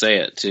the way you say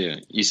it too.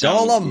 You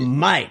sound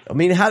Dolemite. I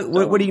mean, what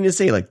are you going to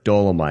say? Like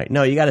Dolemite?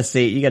 No, you got to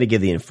say. You got to give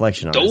the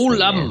inflection on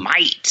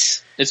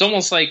Dolemite. It's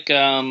almost like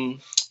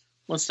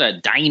what's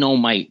that?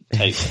 Dynamite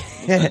type.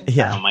 Yeah.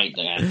 Dynamite.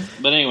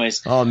 But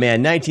anyways. Oh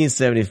man,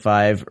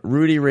 1975.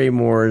 Rudy Ray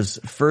Moore's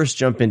first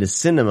jump into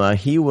cinema.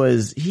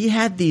 He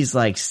had these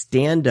like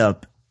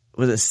stand-up.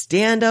 Was it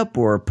stand-up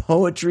or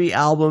poetry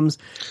albums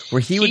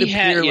where he would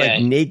appear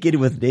like naked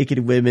with naked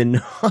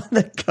women on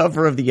the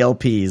cover of the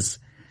LPs?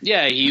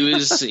 Yeah, he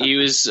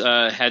was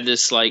had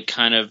this like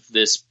kind of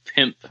this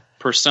pimp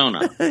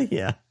persona.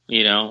 Yeah.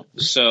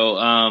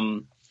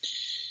 So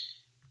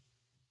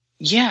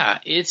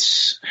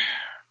it's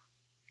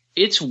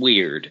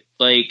weird.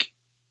 Like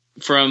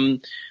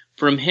from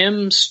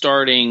him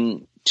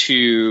starting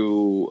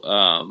to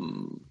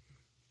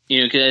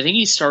because I think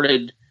he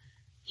started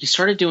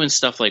doing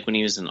stuff like when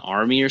he was in the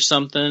Army or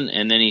something,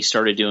 and then he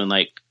started doing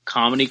like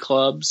comedy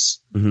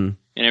clubs. Mm-hmm.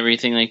 and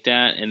everything like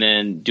that, and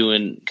then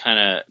doing kind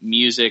of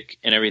music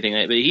and everything.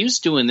 But he was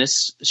doing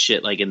this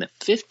shit like in the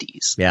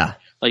 50s. Yeah.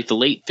 Like the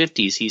late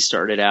 50s, he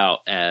started out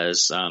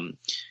as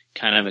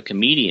kind of a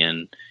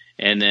comedian,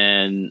 and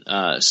then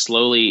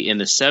slowly in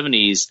the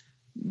 70s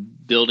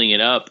building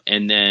it up,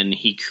 and then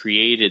he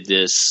created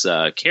this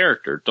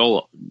character,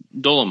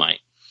 Dolemite.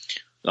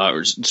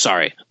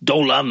 Dolemite.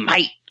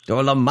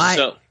 Dolemite.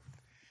 So,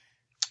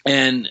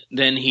 and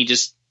then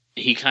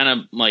he kind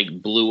of like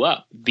blew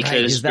up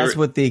because that's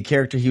what the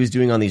character he was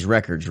doing on these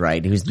records,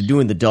 right? He was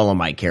doing the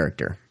Dolemite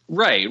character.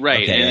 Right.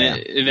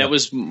 Okay, and that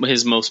was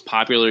his most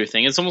popular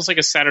thing. It's almost like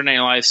a Saturday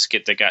Night Live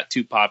skit that got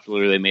too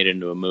popular. They made it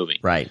into a movie.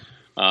 Right.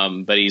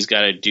 But he's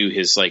got to do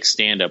his like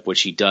stand up,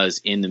 which he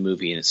does in the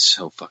movie. And it's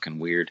so fucking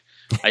weird.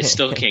 I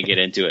still can't get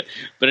into it.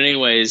 But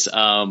anyways,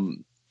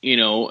 you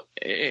know,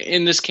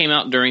 and this came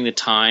out during the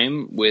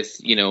time with,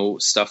 you know,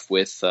 stuff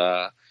with,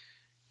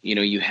 you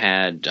know, you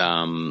had,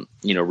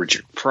 you know,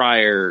 Richard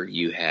Pryor,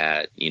 you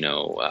had, you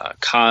know,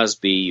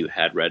 Cosby, you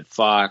had Red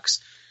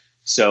Fox.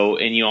 So,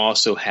 and you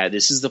also had,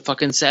 this is the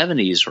fucking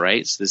 70s,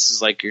 right? So this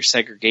is like your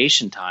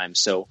segregation time.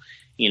 So,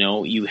 you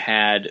know, you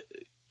had,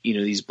 you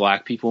know, these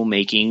black people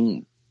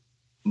making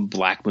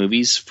black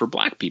movies for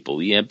black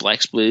people. You had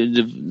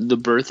the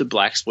birth of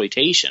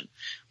Blaxploitation,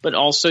 but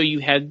also you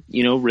had,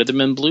 you know, rhythm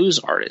and blues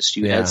artists,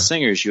 you had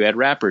singers, you had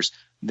rappers,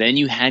 then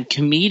you had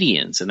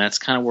comedians, and that's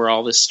kind of where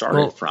all this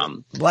started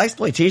from.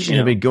 Blaxploitation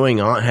had been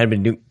going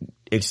on,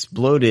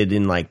 exploded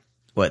in like,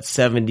 what,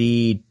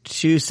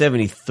 72,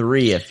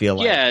 73, I feel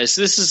like. Yeah,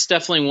 so this is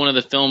definitely one of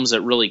the films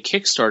that really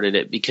kickstarted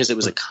it because it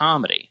was a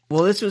comedy.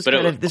 Well, this was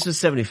this was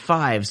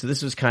 75, so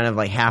this was kind of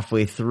like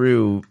halfway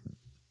through,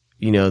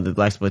 you know, the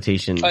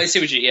Blaxploitation. Oh, I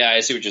see what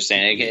you're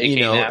saying. It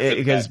came after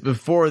because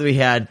before we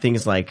had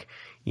things like,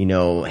 you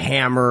know,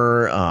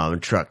 Hammer,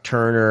 Truck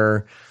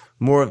Turner,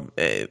 more of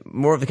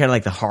the kind of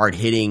like the hard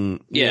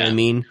hitting, you know what I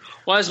mean?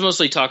 Well, I was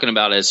mostly talking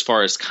about as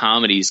far as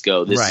comedies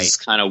go. This is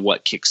kind of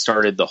what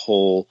kickstarted the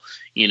whole,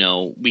 you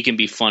know, we can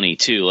be funny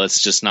too.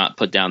 Let's just not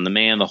put down the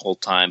man the whole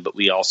time, but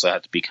we also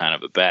have to be kind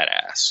of a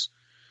badass.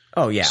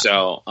 Oh yeah.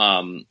 So,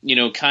 you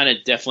know, kind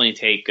of definitely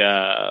take,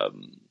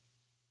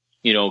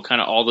 you know,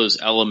 kind of all those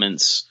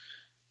elements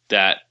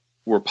that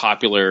were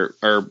popular,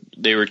 or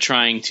they were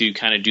trying to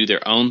kind of do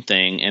their own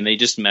thing, and they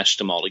just meshed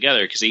them all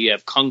together. Because you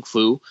have kung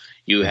fu,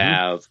 you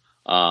have,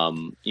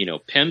 you know,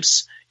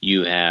 pimps,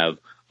 you have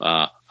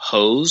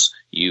hoes,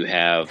 you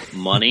have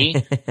money,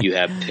 you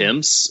have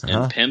pimps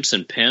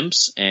and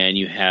pimps, and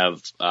you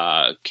have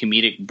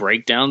comedic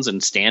breakdowns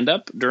and stand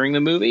up during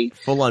the movie.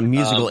 Full on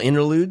musical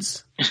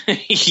interludes.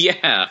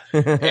 Yeah,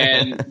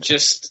 and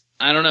just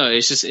I don't know.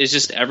 It's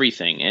just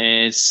everything,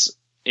 and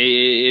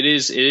it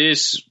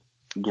is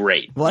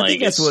great. Well, I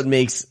think that's what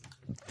makes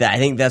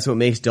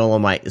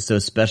Dolemite so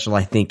special.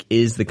 I think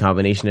is the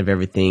combination of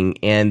everything,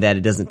 and that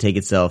it doesn't take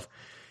itself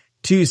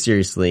too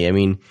seriously. I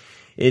mean,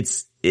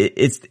 it's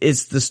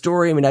the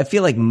story. I mean, I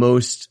feel like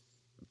most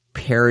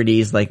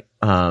parodies, like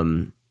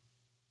oh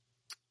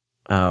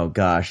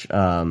gosh,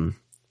 I'm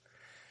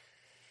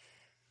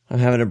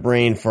having a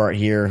brain fart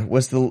here.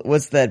 What's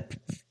that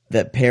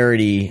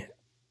parody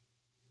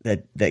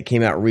that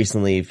came out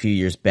recently a few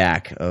years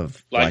back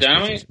of Black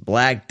Dynamite?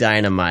 Black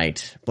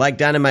Dynamite. Black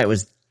Dynamite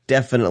was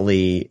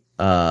definitely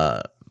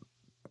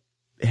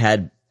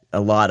had a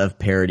lot of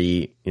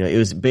parody. You know, it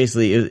was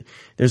basically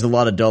there's a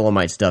lot of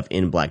Dolemite stuff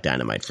in Black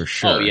Dynamite for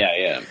sure. Oh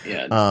yeah.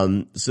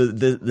 So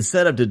the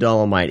setup to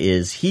Dolemite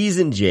is he's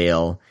in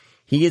jail.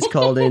 He gets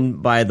called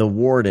in by the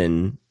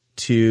warden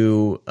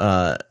to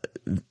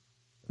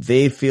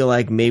they feel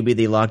like maybe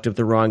they locked up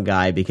the wrong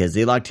guy because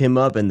they locked him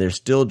up and there's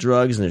still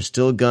drugs and there's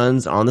still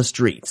guns on the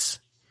streets.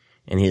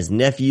 And his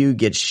nephew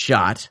gets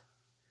shot.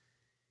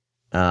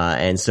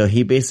 And so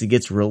he basically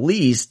gets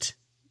released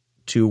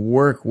to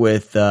work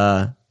with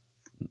I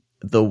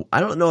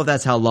don't know if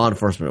that's how law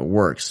enforcement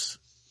works.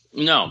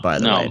 No, by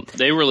the way.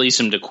 They release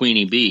him to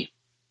Queenie B.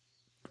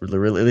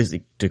 Released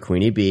to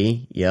Queenie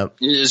B. Yep.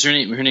 Is her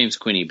name? Her name's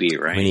Queenie B,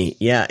 right? Queenie.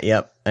 Yeah.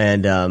 Yep.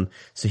 And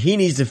so he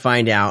needs to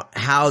find out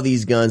how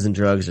these guns and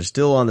drugs are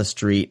still on the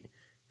street,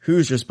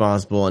 who's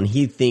responsible, and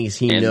he thinks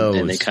he knows.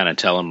 And they kind of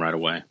tell him right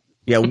away.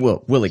 Yeah,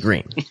 Willie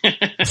Green.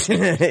 This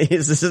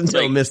is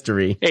no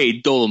mystery.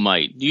 Hey,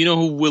 Dolemite, do you know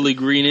who Willie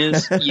Green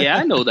is? Yeah,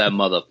 I know that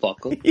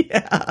motherfucker.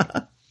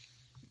 Yeah.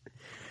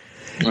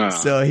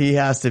 So he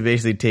has to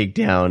basically take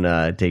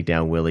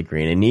down Willie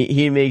Green, and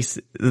he makes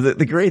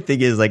the great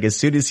thing is, like, as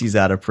soon as he's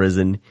out of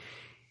prison,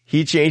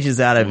 he changes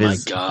out of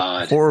his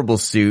horrible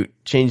suit,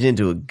 changes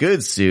into a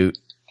good suit,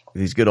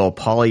 his good old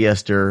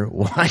polyester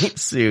white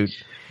suit.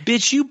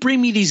 Bitch, you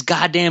bring me these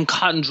goddamn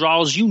cotton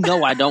drawers, you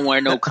know I don't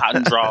wear no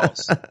cotton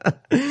drawers.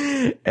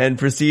 And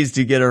proceeds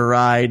to get a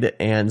ride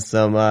and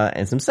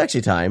some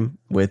sexy time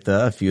with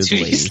a few of the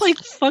ladies. He's like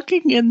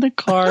fucking in the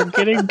car,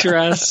 getting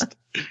dressed,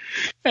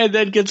 and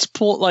then gets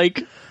pulled,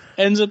 like,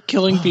 ends up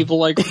killing people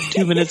like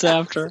 2 minutes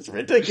after. It's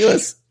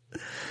ridiculous.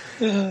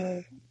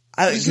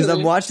 Because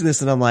I'm watching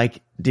this and I'm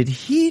like, did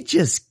he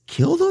just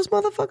kill those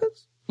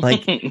motherfuckers?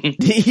 Like,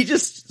 did he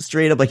just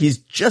straight up, like, he's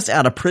just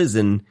out of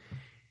prison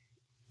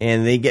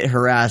and they get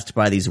harassed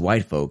by these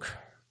white folk,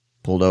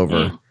 pulled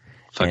over.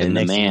 Fucking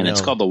the man.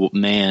 It's called the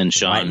man,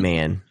 Sean. White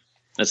man.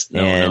 That's just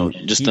the man.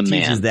 He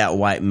teaches that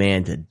white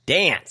man to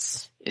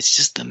dance. It's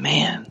just the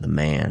man. The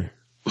man.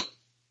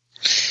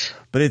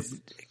 But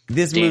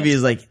this movie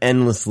is like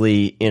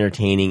endlessly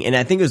entertaining, and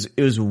I think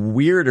it was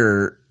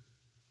weirder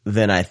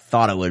than I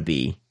thought it would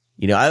be.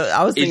 You know,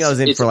 I was thinking I was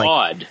in for like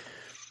odd.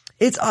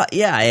 It's odd.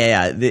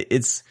 Yeah.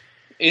 It's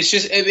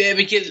just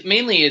because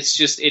mainly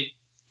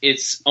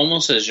it's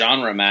almost a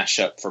genre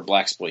mashup for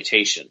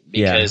Blaxploitation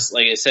because,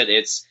 like I said,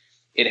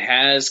 it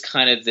has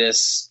kind of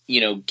this,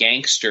 you know,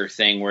 gangster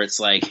thing where it's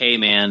like, hey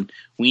man,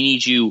 we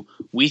need you.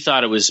 We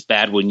thought it was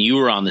bad when you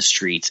were on the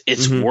streets.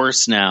 It's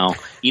worse now.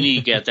 You need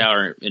to get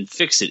out and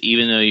fix it,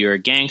 even though you're a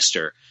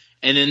gangster.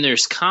 And then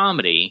there's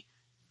comedy,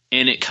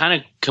 and it kind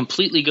of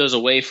completely goes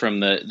away from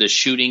the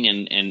shooting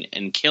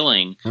and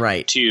killing,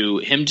 right, to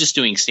him just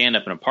doing stand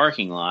up in a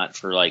parking lot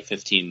for like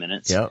 15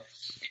 minutes. Yep.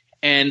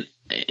 And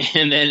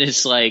then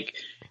it's like,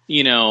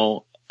 you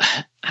know,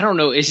 I don't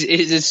know.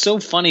 It's so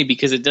funny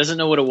because it doesn't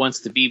know what it wants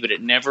to be, but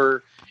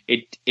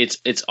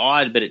it's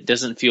odd, but it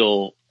doesn't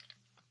feel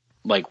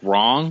like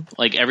wrong.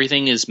 Like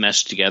everything is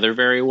meshed together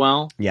very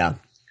well. Yeah.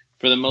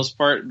 For the most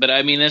part. But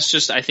I mean, I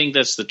think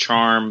that's the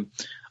charm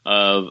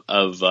of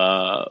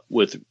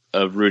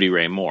Rudy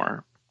Ray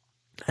Moore.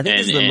 I think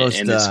this is the most,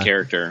 and this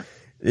character.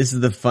 This is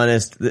the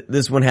funnest.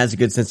 This one has a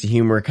good sense of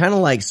humor, kind of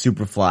like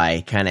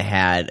Superfly kind of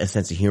had a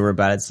sense of humor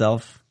about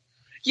itself.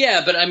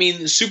 Yeah, but I mean,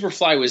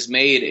 Superfly was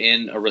made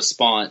in a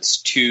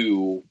response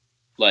to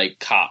like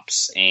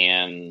Cops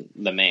and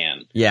The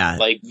Man. Yeah.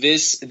 Like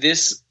this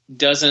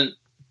doesn't,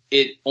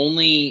 it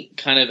only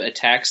kind of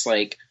attacks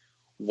like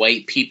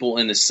white people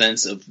in the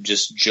sense of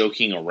just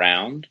joking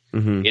around.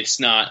 Mm-hmm.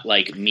 It's not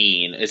like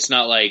mean. It's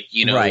not like,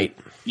 you know, right,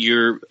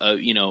 you're,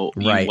 you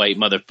right, white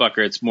motherfucker.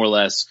 It's more or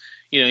less,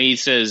 you know, he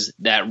says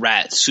that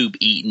rat soup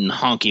eating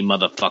honky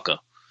motherfucker,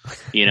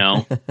 you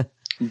know,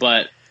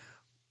 but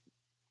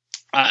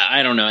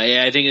I don't know.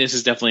 I think this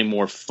is definitely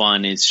more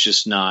fun. It's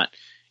just not,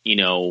 you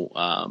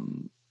know,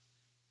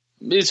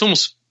 it's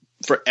almost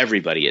for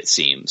everybody, it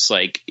seems.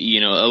 Like, you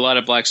know, a lot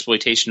of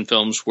Blaxploitation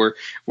films were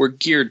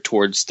geared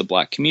towards the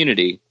black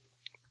community.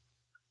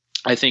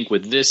 I think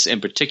with this in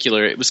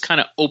particular, it was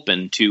kind of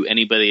open to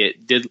anybody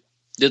that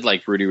did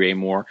like Rudy Ray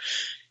Moore.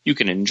 You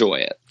can enjoy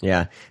it.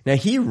 Yeah. Now,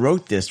 he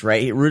wrote this,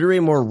 right? Rudy Ray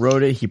Moore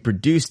wrote it. He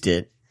produced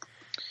it.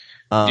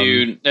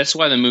 Dude, that's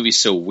why the movie's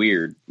so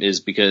weird, is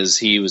because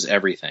he was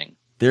everything.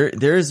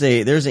 There's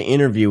an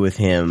interview with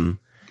him.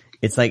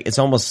 It's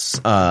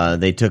almost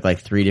they took like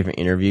 3 different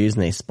interviews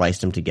and they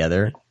spliced them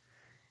together.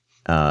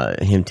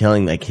 Him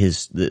telling like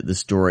the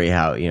story,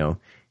 how, you know,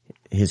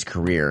 his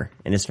career,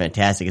 and it's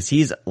fantastic because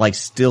he's like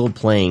still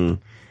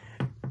playing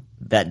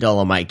that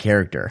Dolemite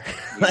character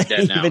like,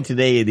 even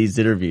today in these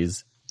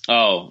interviews.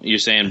 Oh, you're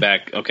saying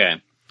back,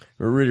 okay.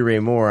 Rudy Ray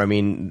Moore, I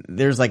mean,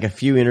 there's like a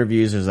few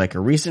interviews. There's like a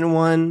recent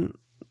one.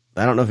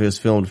 I don't know if it was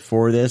filmed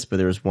for this, but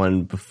there was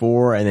one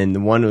before, and then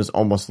the one was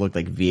almost looked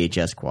like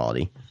VHS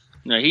quality.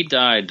 No, he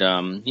died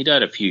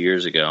a few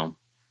years ago.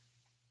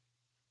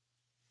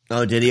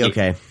 Oh, did he?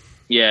 Okay.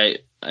 Yeah,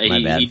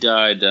 he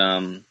died.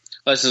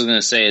 I was just going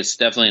to say it's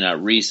definitely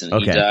not recent.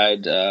 Okay. He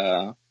died.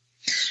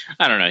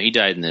 I don't know. He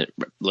died in the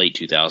late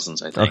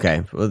 2000s, I think.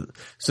 Okay. Well,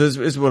 so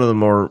it's one of the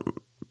more.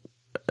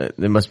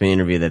 There must be an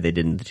interview that they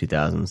did in the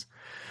 2000s.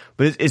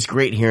 But it's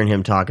great hearing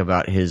him talk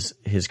about his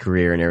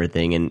career and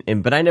everything.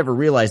 But I never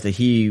realized that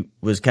he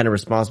was kind of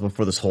responsible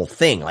for this whole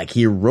thing. Like,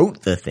 he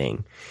wrote the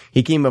thing.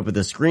 He came up with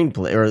the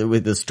screenplay, or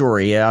with the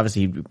story. Yeah,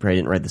 obviously, he probably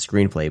didn't write the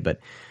screenplay, but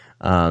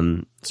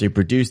so he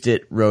produced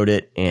it, wrote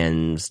it,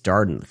 and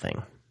starred in the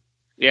thing.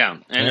 Yeah,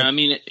 and right. I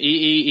mean,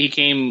 he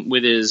came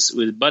with his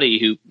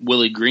buddy,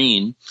 Willie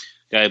Green.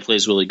 The guy who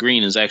plays Willie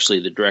Green is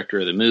actually the director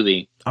of the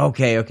movie.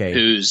 Okay.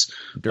 Who's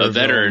a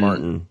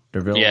veteran.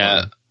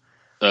 Yeah.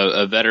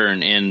 A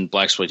veteran in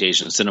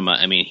Blaxploitation cinema.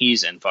 I mean,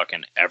 he's in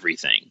fucking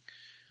everything.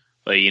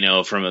 But, you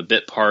know, from a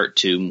bit part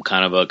to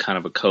kind of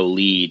a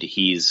co-lead,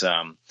 he's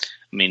in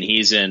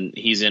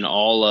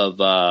all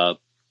of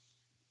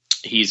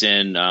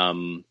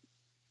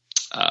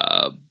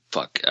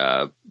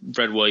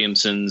Fred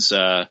Williamson's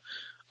Nigger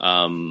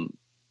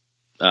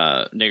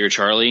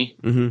Charlie,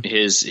 mm-hmm.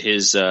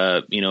 his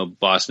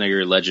Boss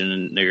Nigger,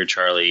 Legend Nigger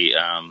Charlie.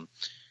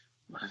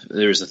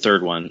 There's a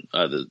third one,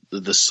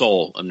 the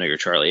Soul of Nigger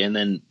Charlie, and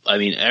then I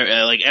mean,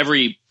 like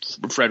every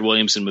Fred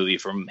Williamson movie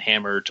from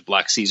Hammer to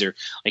Black Caesar,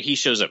 like he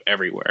shows up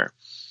everywhere.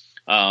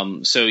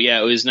 So yeah,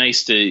 it was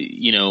nice to,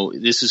 you know,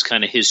 this is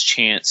kind of his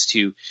chance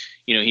to,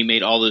 you know, he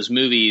made all those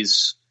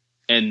movies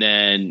and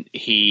then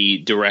he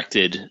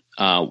directed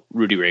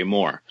Rudy Ray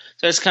Moore.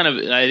 So I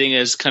think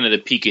that's kind of the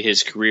peak of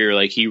his career.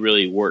 Like he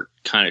really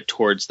worked kind of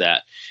towards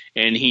that.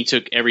 And he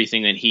took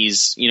everything that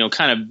he's, you know,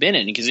 kind of been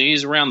in, because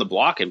he's around the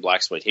block in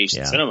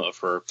Blaxploitation cinema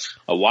for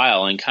a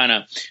while, and kind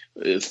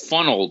of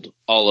funneled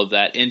all of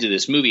that into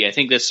this movie. I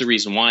think that's the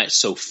reason why it's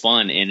so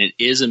fun, and it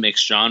is a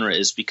mixed genre,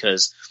 is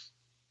because,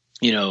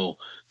 you know,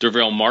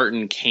 Derville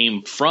Martin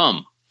came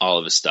from all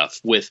of his stuff,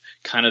 with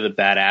kind of the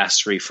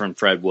badassery from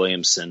Fred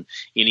Williamson,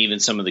 and even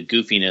some of the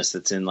goofiness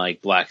that's in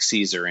like Black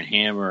Caesar and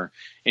Hammer,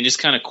 and just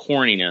kind of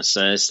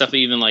corniness, stuff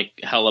even like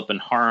Hell Up in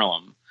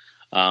Harlem,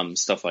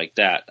 stuff like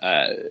that.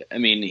 I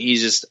mean,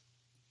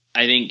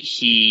 I think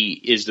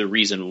he is the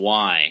reason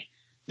why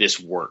this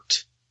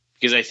worked,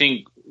 because I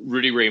think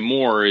Rudy Ray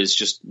Moore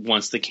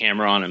wants the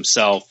camera on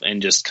himself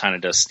and just kind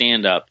of does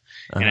stand up.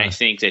 And I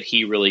think that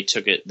he really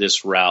took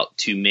this route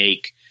to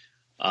make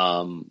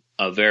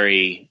a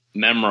very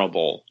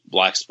memorable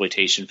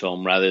Blaxploitation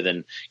film, rather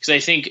than, because I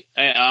think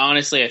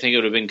it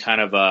would have been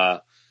kind of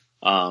a,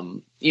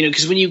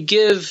 because when you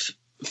give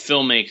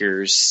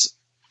filmmakers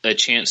a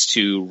chance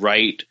to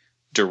write,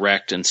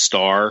 direct, and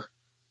star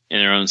in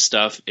their own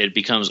stuff, it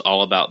becomes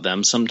all about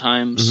them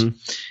sometimes. Mm-hmm.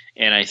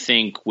 And I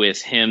think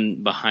with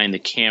him behind the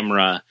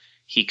camera,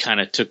 he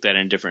kind of took that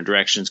in different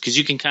directions, because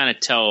you can kind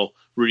of tell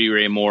Rudy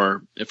Ray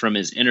Moore from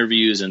his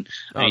interviews and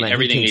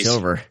everything he's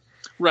over.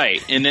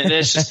 Right. And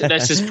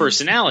that's his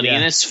personality,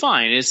 and it's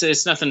fine.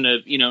 It's nothing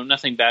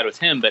nothing bad with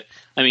him. But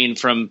I mean,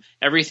 from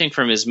everything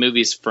from his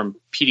movies, from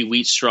Petey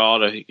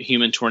Wheatstraw to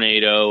Human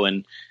Tornado,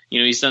 and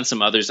he's done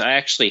some others. I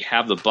actually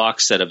have the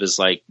box set of his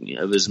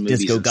movies.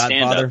 Disco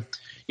Godfather. Stand-up.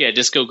 Yeah,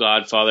 Disco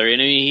Godfather.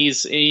 And I mean,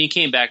 he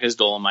came back as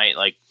Dolemite,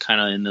 like kind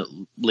of in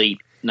the late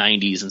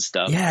 90s and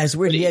stuff. Yeah, it's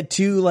weird. He had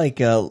two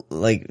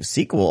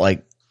sequel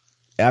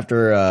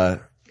after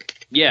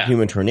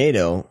Human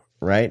Tornado,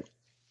 right?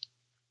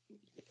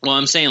 Well,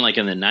 I'm saying like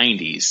in the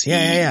 90s.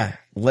 Yeah.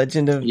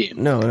 Legend of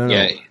no.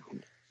 Yeah.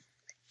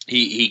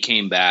 He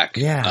came back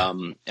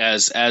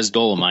as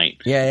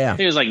Dolemite. Yeah.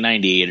 He was like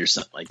 98 or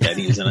something like that.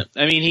 He was in it.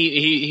 I mean,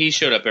 he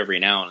showed up every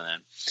now and then.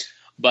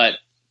 But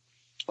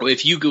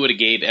if you would have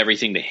gave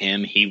everything to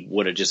him, he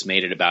would have just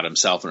made it about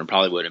himself, and it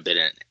probably wouldn't have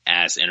been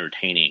as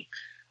entertaining.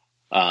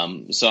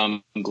 So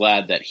I'm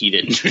glad that he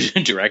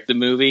didn't direct the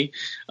movie.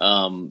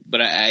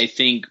 But I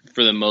think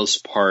for the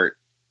most part,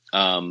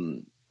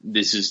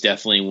 this is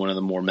definitely one of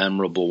the more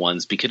memorable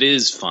ones, because it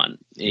is fun.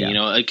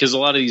 Yeah. Because a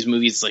lot of these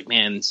movies, like,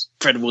 man,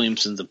 Fred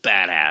Williamson's a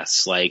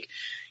badass. Like,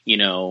 you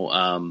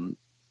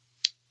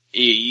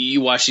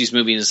watch these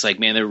movies and it's like,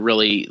 man, they're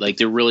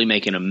really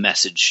making a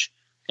message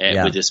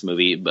with this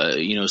movie. But,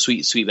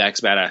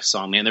 Sweetback's Badass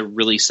Song, man, they're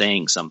really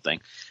saying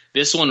something.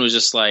 This one was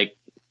just like,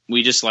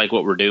 we just like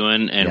what we're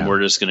doing, and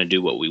we're just going to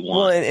do what we want.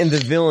 Well, and the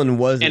villain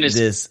wasn't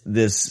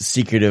this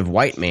secretive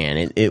white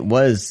man. It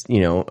was,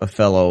 a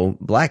fellow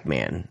black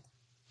man.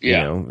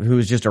 Yeah. Who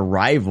was just a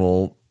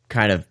rival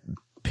kind of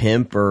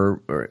pimp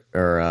or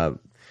I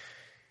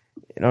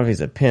don't know if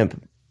he's a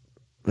pimp.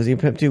 Was he a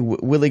pimp too?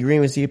 Willie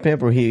Green, was he a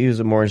pimp, or he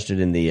was more interested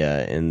in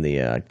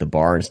the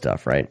bar and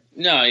stuff, right?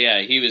 No,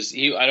 yeah, he was.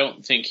 I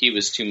don't think he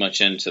was too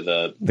much into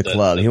the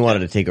club. He wanted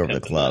to take over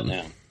the club.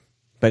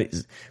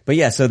 But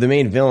yeah, so the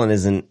main villain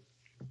isn't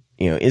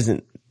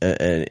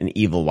an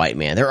evil white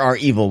man. There are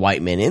evil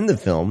white men in the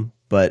film,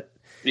 but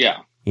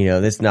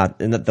that's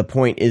not. And the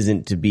point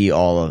isn't to be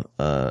all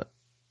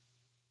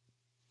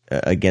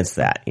against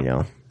that,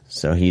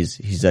 So he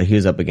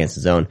was up against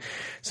his own.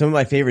 Some of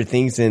my favorite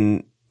things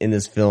in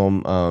this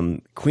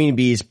film, Queen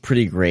Bee's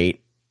pretty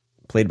great,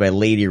 played by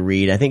Lady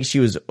Reed. I think she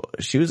was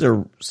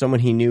someone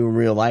he knew in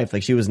real life.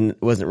 Like, she wasn't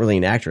really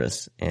an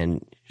actress,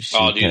 and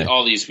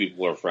all these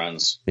people are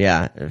friends.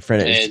 Yeah,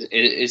 friend.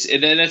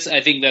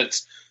 I think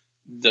that's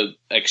the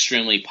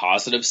extremely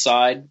positive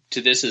side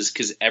to this, is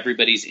because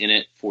everybody's in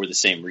it for the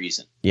same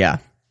reason. Yeah,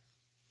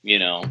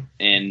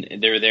 and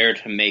they're there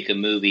to make a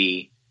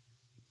movie.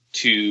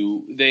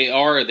 They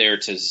are there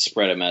to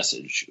spread a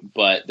message,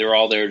 but they're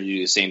all there to do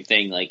the same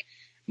thing. Like,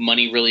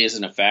 money really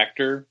isn't a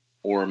factor,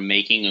 or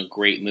making a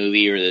great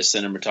movie, or the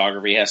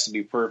cinematography has to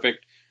be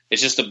perfect.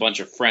 It's just a bunch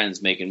of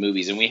friends making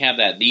movies, and we have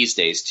that these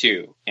days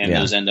too. And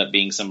those end up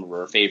being some of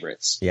our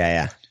favorites.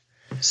 Yeah.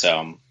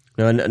 So,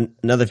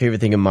 another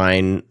favorite thing of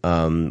mine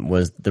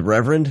was the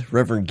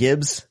Reverend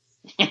Gibbs,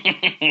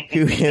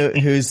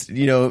 who's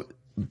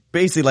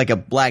basically like a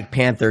Black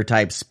Panther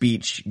type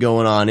speech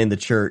going on in the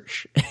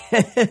church.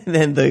 And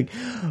then the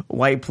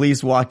white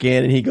police walk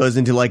in, and he goes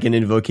into like an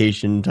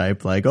invocation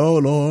type, like, "Oh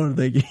Lord,"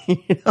 with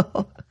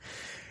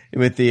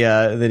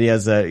then he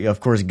has of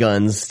course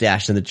guns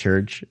stashed in the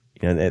church.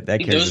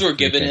 Those were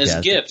given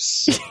as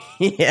gifts.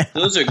 Yeah,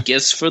 those are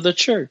gifts for the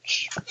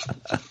church.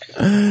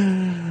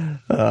 And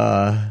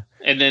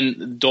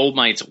then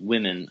Dolemite's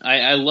Women.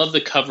 I love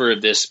the cover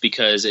of this,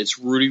 because it's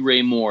Rudy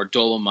Ray Moore,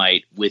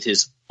 Dolemite, with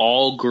his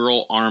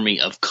all-girl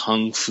army of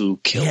kung fu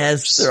killers.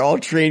 Yes, they're all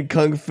trained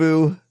kung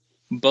fu.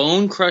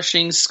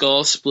 Bone-crushing,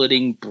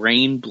 skull-splitting,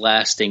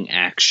 brain-blasting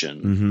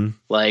action. Mm-hmm.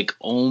 Like,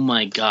 oh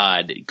my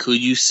God,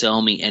 could you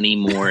sell me any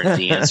more?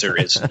 The answer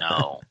is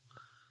no.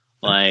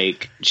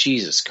 Like,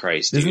 Jesus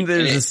Christ, dude. Isn't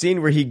there a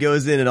scene where he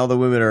goes in and all the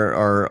women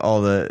are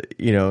all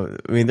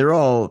they're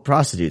all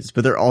prostitutes,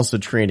 but they're also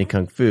trained in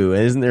Kung Fu.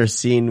 And isn't there a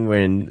scene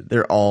when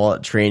they're all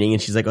training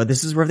and she's like, "Oh,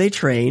 this is where they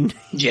train"?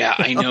 Yeah,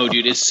 I know,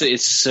 dude. It's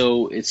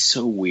so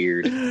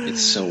weird.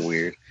 It's so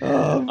weird.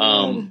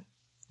 Oh,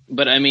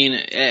 but I mean,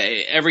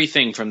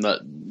 everything from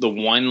the the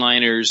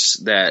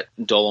one-liners that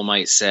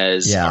Dolemite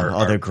says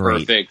are they're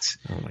great. Perfect.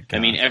 Oh my God. I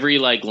mean, every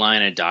like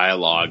line of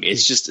dialogue,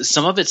 it's just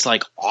some of it's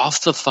like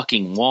off the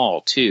fucking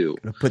wall too.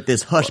 Put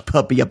this hush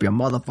puppy up your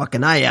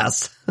motherfucking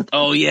ass.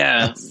 Oh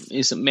yeah,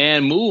 he said,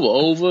 "Man, move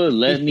over,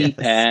 let me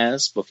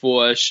pass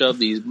before I shove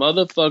these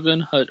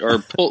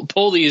motherfucking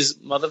pull these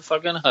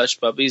motherfucking hush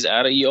puppies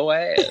out of your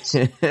ass."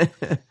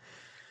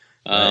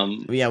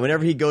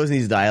 Whenever he goes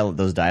in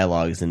those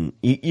dialogues, and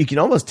you can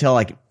almost tell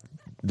like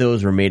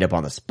those were made up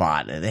on the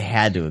spot. They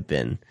had to have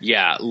been.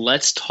 Yeah,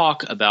 let's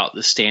talk about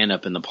the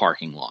stand-up in the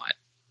parking lot.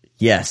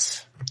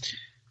 Yes.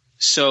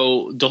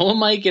 So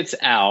Dolemite gets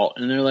out,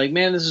 and they're like,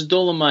 "Man, this is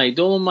Dolemite.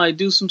 Dolemite,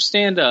 do some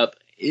stand-up."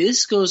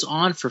 This goes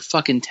on for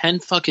fucking 10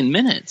 fucking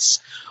minutes.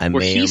 I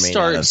may or may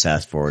not have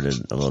fast forwarded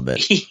a little bit.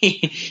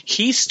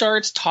 He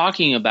starts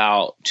talking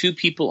about two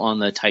people on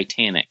the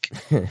Titanic.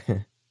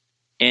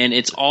 And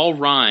it's all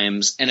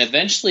rhymes, and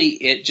eventually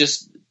it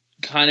just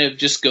kind of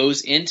just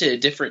goes into a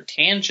different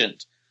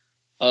tangent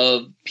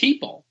of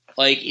people.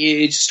 Like,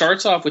 it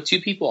starts off with two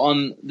people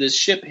on this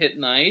ship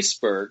hitting the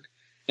iceberg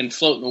and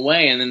floating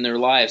away, and then their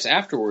lives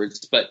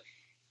afterwards. But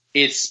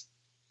it's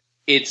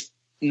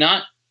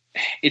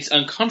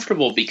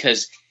uncomfortable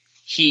because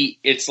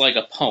it's like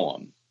a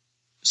poem.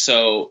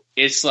 So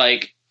it's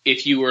like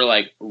if you were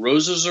like,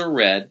 roses are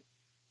red,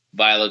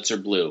 violets are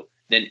blue.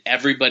 Then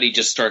everybody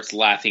just starts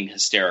laughing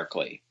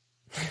hysterically.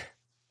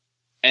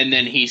 And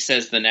then he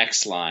says the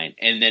next line,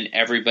 and then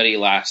everybody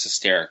laughs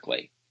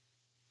hysterically.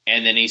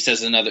 And then he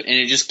says another, and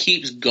it just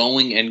keeps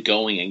going and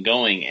going and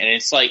going. And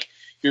it's like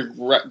you're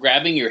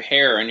grabbing your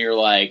hair, and you're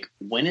like,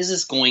 when is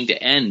this going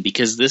to end?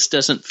 Because this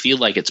doesn't feel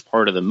like it's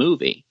part of the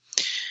movie.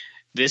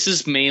 This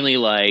is mainly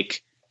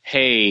like,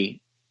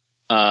 hey,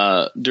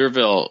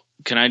 D'Urville,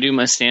 can I do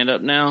my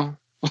stand-up now?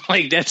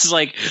 Like, that's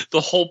like the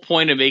whole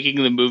point of making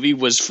the movie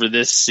was for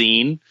this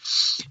scene.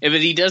 But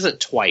he does it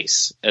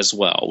twice as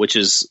well, which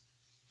is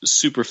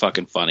super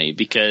fucking funny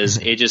because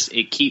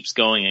it keeps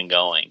going and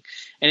going.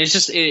 And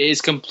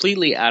it's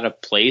completely out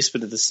of place,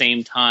 but at the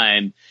same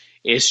time,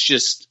 it's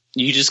just,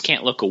 you just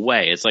can't look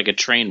away. It's like a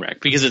train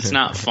wreck because it's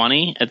not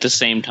funny at the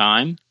same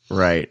time.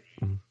 Right.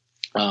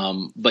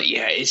 But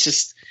yeah, it's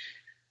just,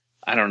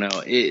 I don't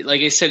know.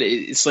 Like I said,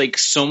 it's like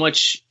so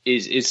much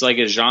it's like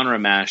a genre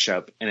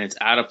mashup, and it's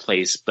out of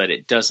place, but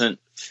it doesn't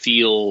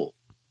feel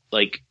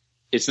like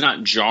it's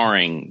not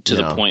jarring to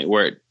the point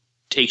where it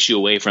takes you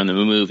away from the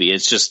movie.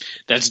 It's just,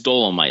 that's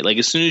Dolemite. Like,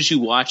 as soon as you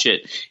watch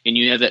it and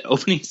you have that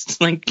opening, it's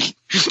like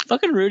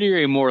fucking Rudy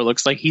Ray Moore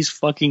looks like he's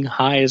fucking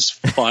high as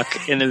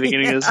fuck in the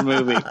beginning of this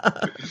movie.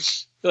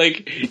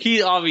 Like,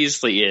 he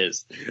obviously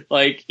is.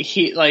 Like,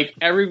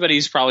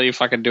 everybody's probably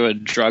fucking doing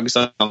drugs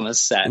on the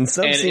set. In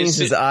some scenes,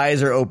 his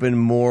eyes are open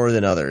more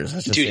than others.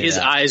 Dude, his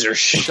eyes are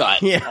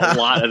shut a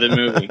lot of the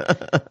movie.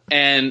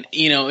 And,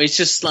 it's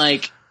just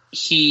like,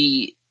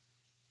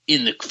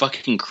 in the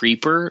fucking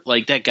Creeper,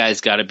 like, that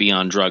guy's got to be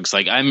on drugs.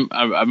 Like, I'm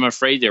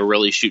afraid they're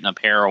really shooting up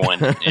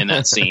heroin in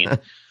that scene.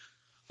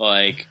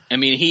 Like, I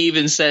mean, he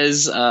even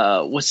says,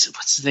 what's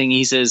the thing?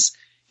 He says,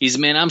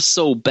 man, I'm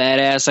so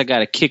badass, I got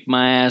to kick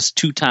my ass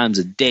 2 times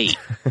a day.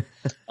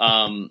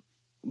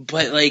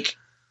 But like,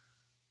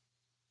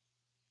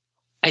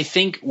 I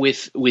think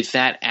with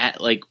that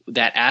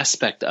that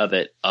aspect of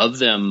it, of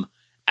them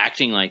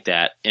acting like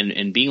that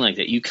and being like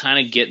that, you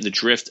kind of get the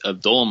drift of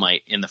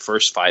Dolemite in the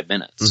first 5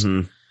 minutes.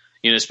 Mm-hmm.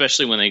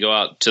 Especially when they go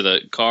out to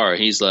the car,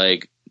 he's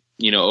like,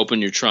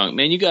 open your trunk.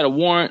 Man, you got a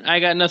warrant? I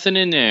got nothing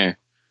in there.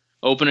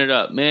 Open it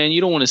up. Man,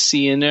 you don't want to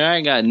see in there. I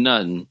ain't got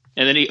nothing.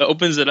 And then he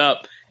opens it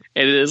up,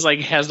 and it is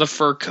like, has the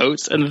fur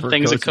coats and the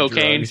things of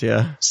cocaine.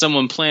 Drugs,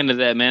 Someone planted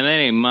that, man. That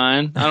ain't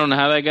mine. I don't know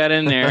how that got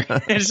in there.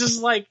 It's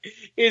just like,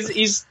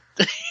 he's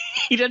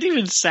he doesn't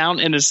even sound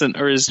innocent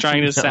or is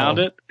trying to sound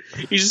it.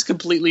 He's just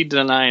completely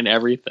denying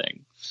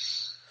everything.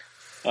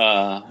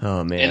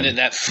 Oh man! And then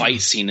that fight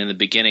scene in the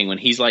beginning when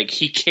he's like,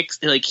 he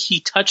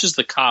touches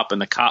the cop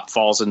and the cop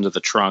falls into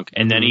the trunk,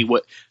 and then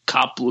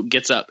cop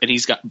gets up and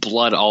he's got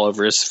blood all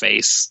over his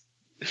face.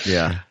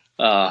 Yeah.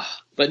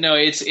 But no,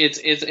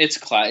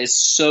 it's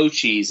so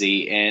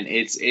cheesy, and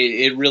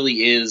it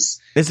really is.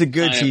 It's a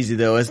good cheesy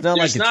though. It's not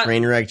like a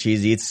train wreck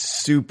cheesy. It's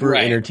super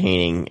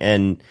entertaining,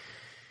 and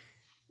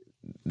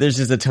there's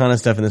just a ton of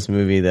stuff in this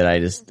movie that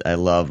I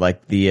love.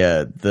 Like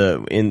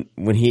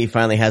when he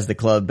finally has the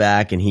club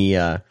back, and he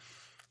had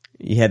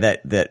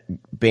that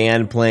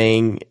band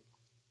playing.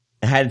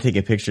 I had to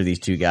take a picture of these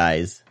two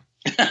guys.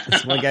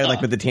 This one guy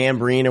like with the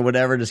tambourine or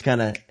whatever, just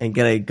kind of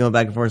going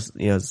back and forth,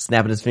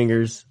 snapping his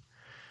fingers.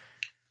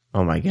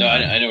 Oh my god! No,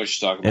 I know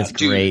what you're talking about. It's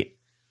great.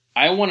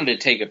 I wanted to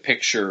take a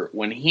picture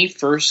when he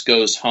first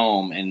goes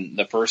home and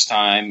the first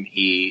time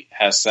he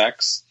has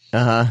sex.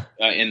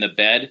 In the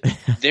bed,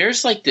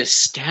 there's like this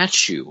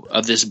statue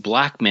of this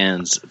black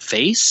man's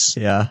face.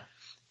 Yeah.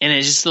 And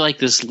it's just like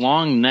this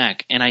long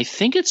neck. And I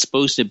think it's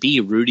supposed to be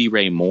Rudy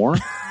Ray Moore.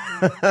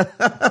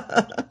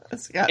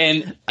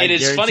 And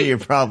it's funny. It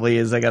probably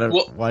is. I got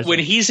to watch when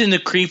it. He's in the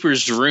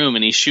Creeper's room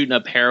and he's shooting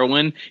up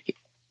heroin.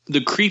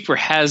 The Creeper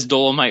has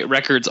Dolemite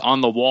records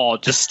on the wall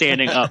just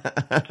standing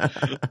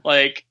up.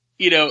 Like,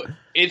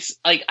 it's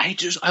like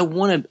I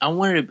want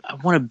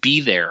to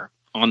be there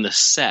on the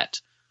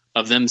set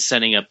of them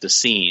setting up the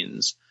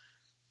scenes.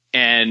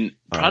 And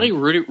probably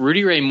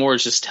Rudy Ray Moore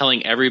is just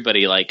telling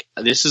everybody, like,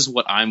 this is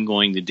what I'm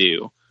going to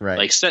do. Right.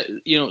 Like, set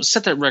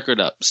that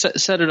record up,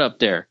 set it up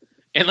there.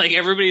 And like,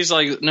 everybody's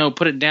like, no,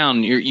 put it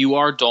down. You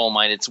are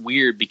Dolemite. It's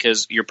weird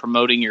because you're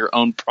promoting your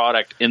own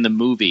product in the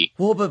movie.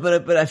 Well,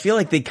 but I feel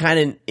like they kind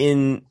of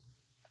in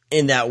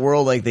that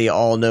world, like they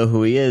all know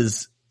who he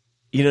is.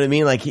 You know what I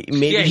mean? Like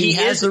he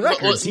has the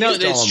records. No,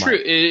 that's true.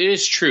 It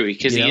is true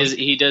because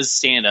he does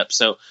stand up.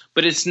 So,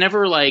 but it's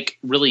never like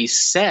really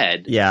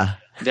said. Yeah.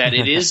 That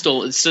it is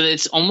so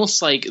it's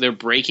almost like they're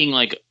breaking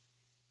like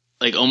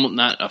almost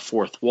not a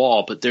fourth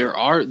wall, but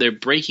they're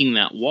breaking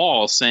that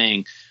wall,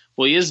 saying,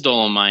 well, he is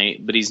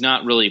Dolemite, but he's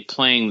not really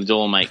playing the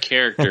Dolemite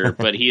character,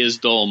 but he is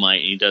Dolemite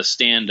and he does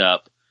stand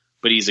up,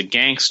 but he's a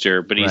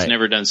gangster, but he's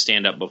never done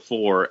stand up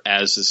before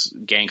as this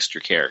gangster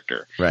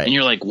character. Right. And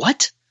you're like,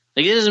 what?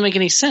 Like, it doesn't make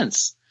any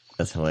sense.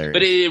 That's hilarious.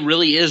 But it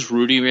really is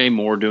Rudy Ray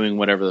Moore doing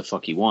whatever the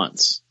fuck he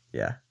wants.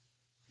 Yeah.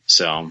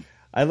 So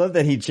I love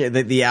that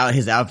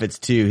his outfits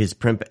too, his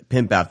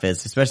pimp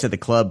outfits, especially at the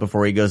club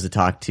before he goes to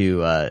talk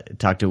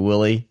to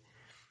Willie.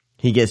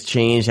 He gets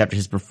changed after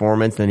his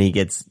performance, then he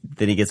gets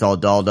all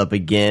dolled up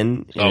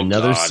again in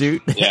another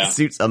suit. Yeah. That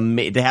suit's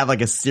amazing. To have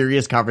like a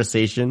serious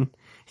conversation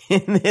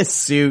in this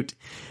suit,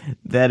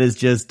 that is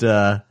just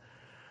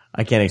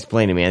I can't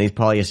explain it, man. These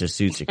polyester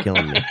suits are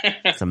killing me.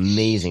 It's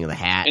amazing. The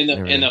hat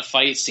and the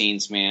fight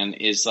scenes, man,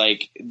 is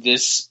like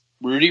this.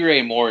 Rudy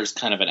Ray Moore is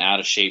kind of an out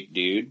of shape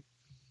dude.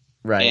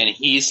 Right. And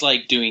he's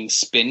like doing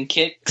spin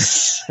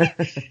kicks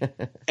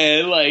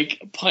and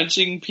like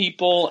punching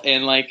people,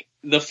 and like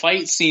the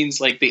fight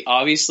scenes, like they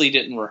obviously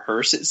didn't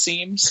rehearse, it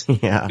seems.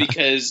 Yeah.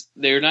 Because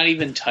they're not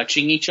even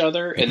touching each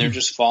other and they're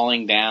just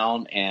falling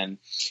down. And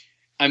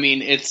I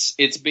mean,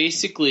 it's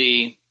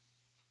basically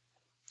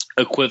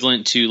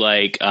equivalent to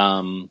like,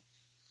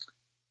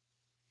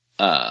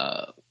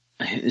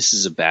 this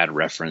is a bad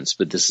reference,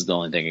 but this is the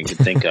only thing I can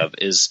think of,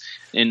 is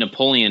in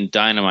Napoleon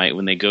Dynamite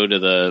when they go to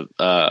the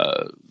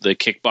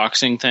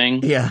kickboxing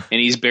thing. Yeah. And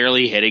he's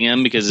barely hitting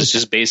him because it's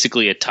just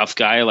basically a tough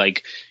guy,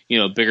 like,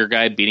 a bigger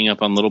guy beating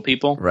up on little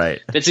people. Right.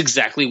 That's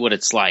exactly what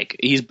it's like.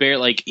 He's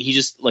he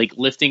just like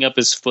lifting up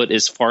his foot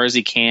as far as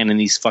he can in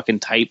these fucking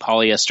tight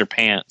polyester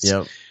pants.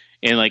 Yep.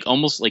 And like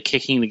almost like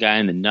kicking the guy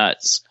in the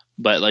nuts.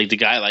 But like the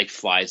guy like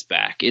flies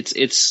back.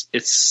 It's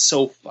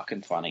so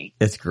fucking funny.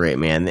 It's great,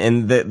 man.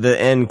 And the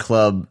end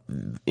club,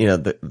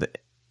 the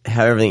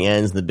how everything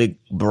ends, the big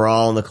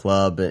brawl in the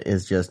club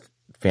is just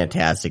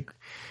fantastic,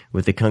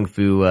 with the kung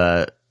fu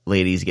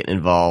ladies getting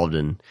involved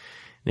and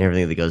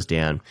everything that goes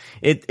down.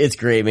 It's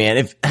great,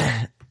 man.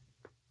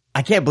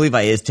 I can't believe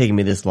it's taking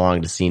me this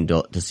long to see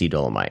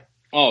Dolemite.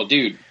 Oh,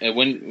 dude!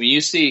 When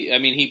you see, I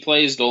mean, he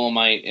plays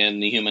Dolemite in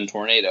The Human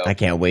Tornado. I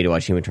can't wait to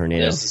watch Human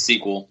Tornado. That's the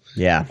sequel.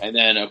 Yeah. And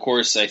then, of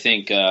course, I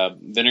think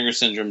Vinegar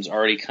Syndrome's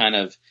already kind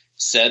of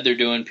said they're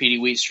doing Petey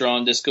Wheatstraw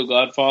and Disco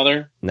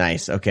Godfather.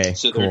 Nice. Okay.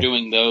 So they're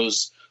doing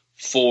those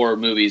 4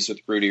 movies with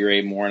Rudy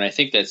Ray Moore, and I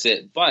think that's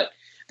it. But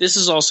this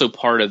is also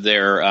part of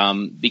their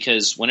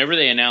because whenever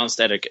they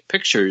announced Epic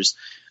Pictures,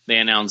 they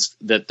announced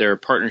that their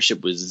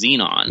partnership with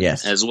Xenon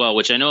as well,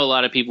 which I know a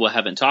lot of people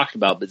haven't talked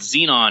about, but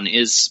Xenon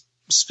is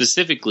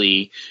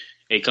specifically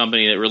a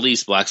company that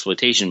released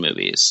Blaxploitation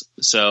movies.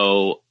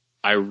 So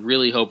I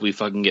really hope we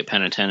fucking get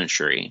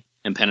Penitentiary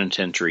and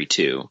Penitentiary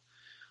 2.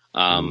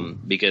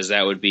 Because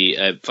that would be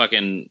a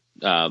fucking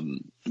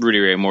Rudy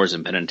Ray Moore's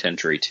in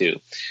Penitentiary 2.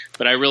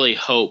 But I really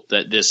hope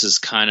that this is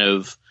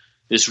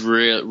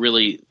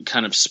really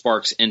kind of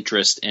sparks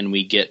interest and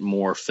we get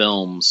more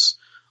films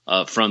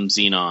from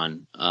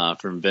Xenon,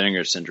 from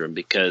Vinegar Syndrome,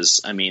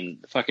 because I mean,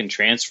 the fucking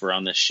transfer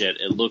on this shit,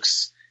 it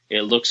looks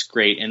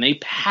great, and they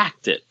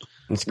packed it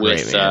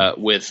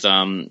with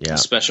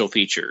special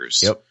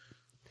features. Yep.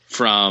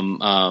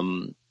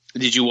 From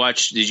did you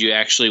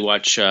actually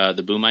watch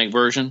the Boomite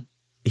version?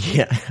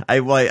 Yeah, I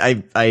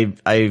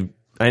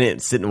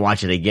didn't sit and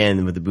watch it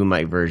again with the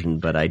Boomite version,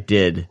 but I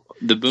did.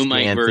 The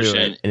Boomite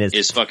version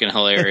is fucking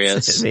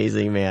hilarious. It's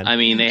amazing, man. I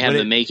mean, they have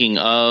the making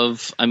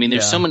of. I mean,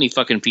 there's so many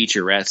fucking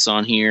featurettes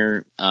on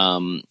here.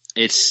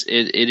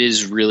 It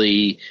is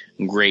really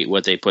great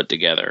what they put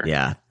together.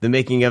 Yeah, the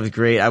making of is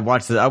great. I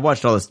watched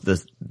all this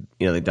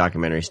the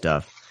documentary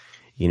stuff.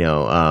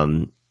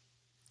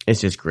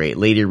 It's just great.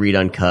 Lady Reed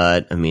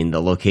Uncut. I mean,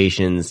 the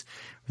locations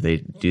they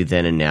do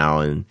then and now,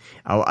 and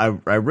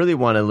I really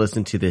want to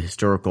listen to the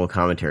historical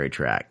commentary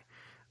track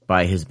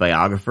by his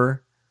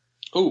biographer.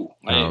 Oh,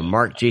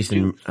 Mark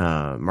Jason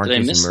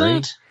Murray.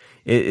 That?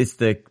 It's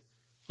the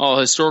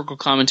historical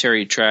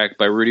commentary track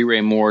by Rudy Ray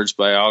Moore's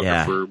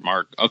biographer,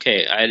 Mark.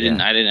 Okay, I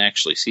didn't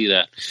actually see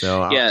that.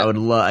 So I would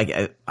love.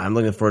 I'm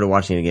looking forward to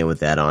watching it again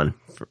with that on.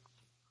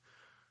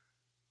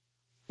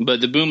 But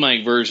the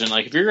Boomite version,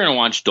 like if you're going to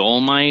watch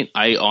Dolemite,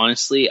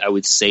 I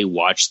would say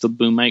watch the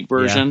Boomite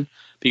version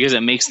because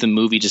it makes the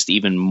movie just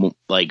even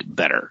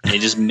better. It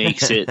just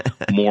makes it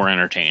more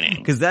entertaining.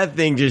 Because that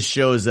thing just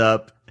shows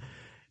up.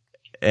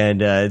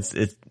 and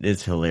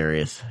it's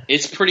hilarious.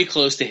 It's pretty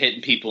close to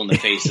hitting people in the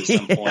face at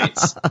some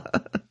points,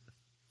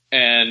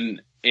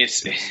 and it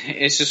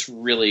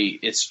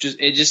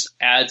just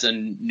adds a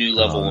new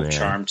level of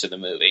charm to the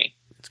movie.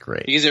 It's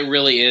great because it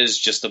really is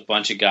just a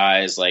bunch of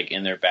guys like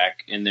in their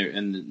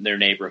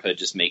neighborhood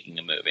just making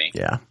a movie.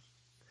 Yeah,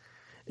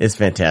 it's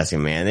fantastic,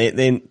 man.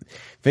 They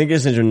Vinegar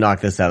Syndrome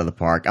knocked this out of the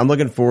park. I'm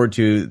looking forward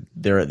to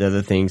their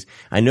other things.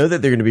 I know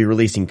that they're going to be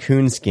releasing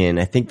Coonskin.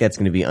 I think that's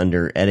going to be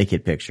under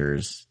Etiquette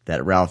Pictures.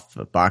 That Ralph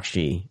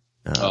Bakshi.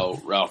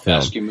 Ralph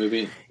Bakshi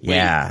movie.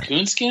 Yeah, wait,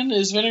 Coonskin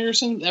is Vinegar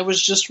Syndrome. That was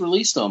just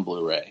released on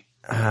Blu-ray.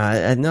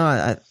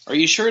 No. Are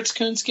you sure it's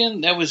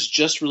Coonskin? That was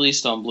just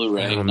released on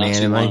Blu-ray not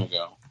too long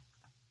ago.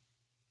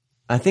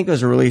 I think it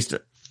was released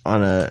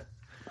on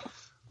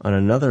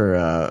another.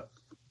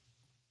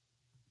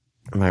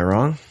 Am I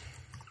wrong?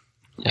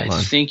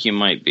 I think you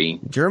might be.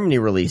 Germany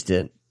released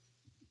it.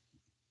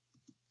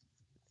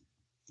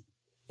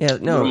 Yeah,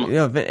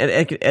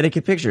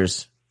 Etiquette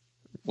Pictures.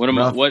 What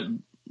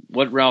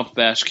Ralph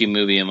Bakshi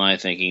movie am I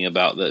thinking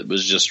about that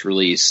was just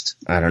released?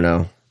 I don't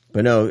know.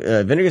 But no,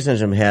 Vinegar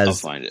Syndrome has I'll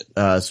find it.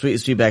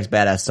 Sweetback's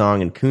Badass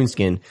Song and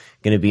Coonskin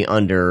going to be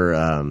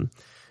under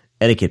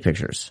Etiquette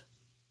Pictures.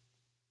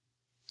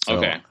 So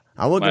okay.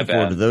 I'm looking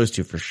forward to those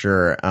two for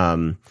sure.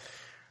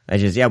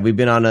 We've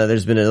been on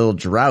there's been a little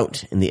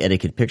drought in the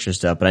Etiquette Picture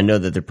stuff, but I know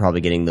that they're probably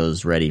getting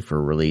those ready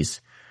for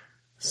release.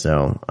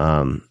 So,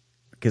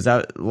 because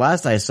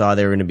last I saw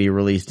they were going to be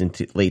released in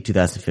late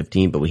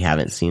 2015, but we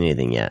haven't seen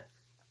anything yet.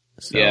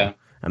 So yeah.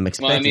 I'm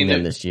expecting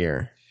them this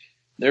year.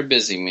 They're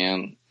busy,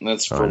 man.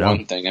 That's for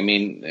one thing. I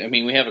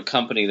mean, we have a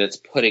company that's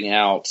putting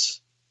out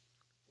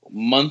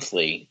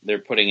monthly. They're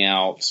putting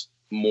out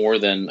more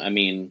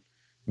than,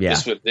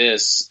 just with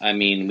this,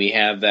 we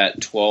have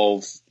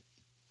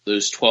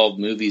those 12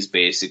 movies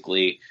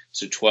basically.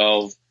 So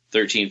 12,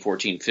 13,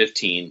 14,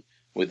 15.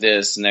 With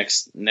this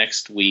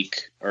next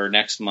week or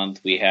next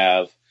month, we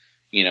have,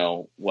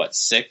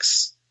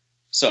 6?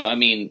 So,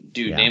 name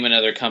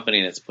another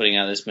company that's putting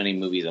out this many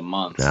movies a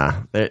month.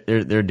 Nah,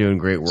 they're doing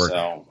great work.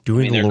 So,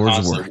 doing the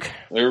Lord's work.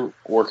 They're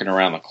working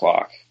around the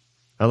clock.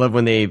 I love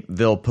when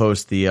they'll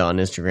post on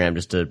Instagram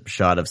just a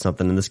shot of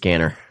something in the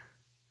scanner.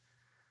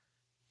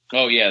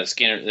 Oh, yeah, the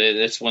scanner.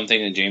 That's one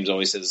thing that James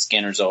always says. The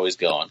scanner's always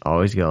going.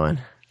 Always going.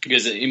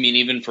 Because,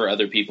 even for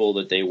other people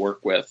that they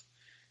work with,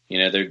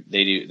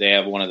 they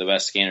have one of the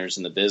best scanners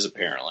in the biz,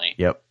 apparently.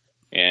 Yep.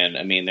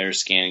 And, they're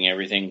scanning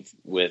everything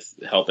with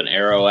helping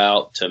Arrow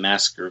out to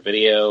Massacre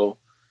Video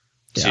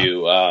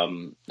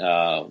to,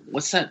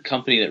 what's that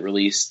company that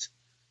released,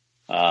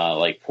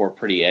 Poor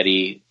Pretty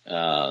Eddie?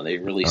 They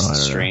released The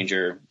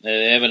Stranger.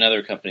 They have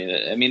another company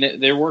that,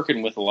 they're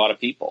working with a lot of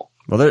people.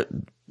 Well,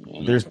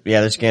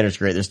 their scanner's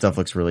great. Their stuff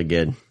looks really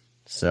good.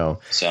 So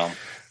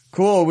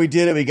cool. We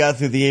did it. We got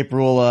through the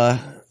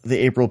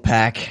April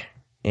pack,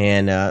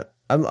 and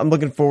I'm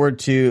looking forward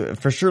to the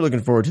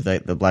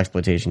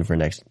Blaxploitation for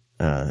next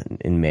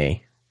in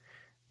May.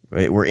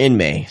 We're in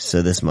May,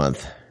 so this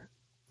month.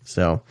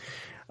 So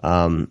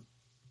I'll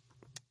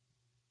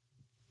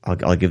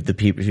give the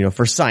peep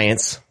for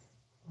science.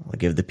 I'll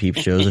give the peep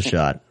shows a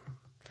shot.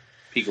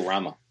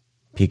 Peekorama,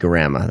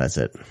 that's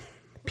it.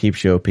 Peep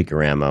show,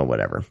 Peekorama,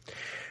 whatever.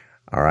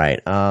 All right.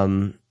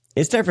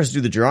 It's time for us to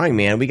do the drawing,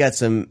 man. We got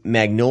some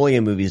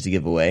Magnolia movies to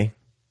give away.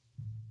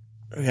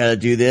 We got to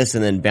do this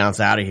and then bounce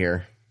out of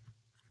here.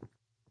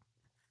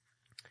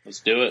 Let's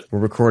do it. We're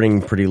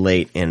recording pretty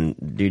late, and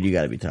dude, you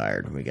got to be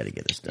tired. We got to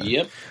get this done.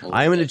 Yep.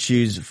 I'm going to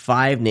choose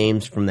 5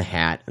 names from the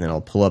hat, and then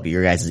I'll pull up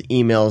your guys'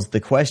 emails.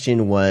 The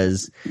question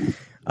was,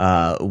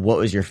 what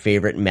was your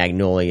favorite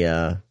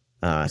Magnolia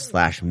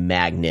 /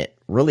 Magnet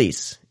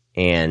release?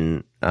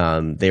 And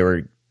they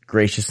were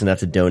gracious enough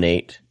to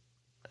donate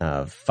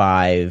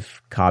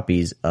 5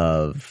 copies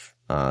of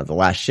The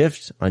Last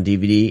Shift on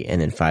DVD, and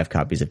then 5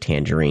 copies of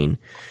Tangerine.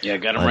 Yeah,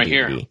 got them right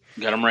DVD. Here.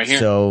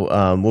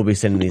 So we'll be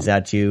sending these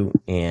out to you,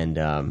 and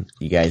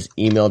you guys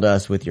emailed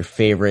us with your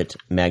favorite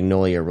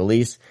Magnolia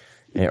release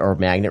or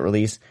Magnet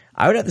release.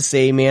 I would have to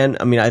say, man,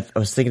 I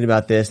was thinking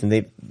about this, and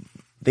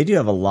they do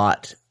have a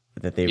lot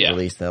that they've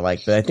released that I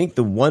like, but I think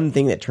the one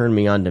thing that turned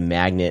me on to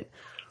Magnet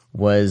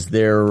was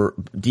their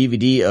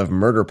DVD of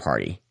Murder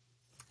Party.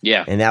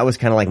 Yeah. And that was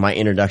kind of like my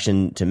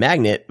introduction to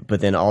Magnet,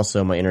 but then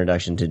also my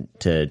introduction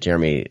to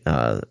Jeremy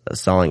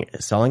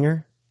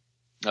Solinger?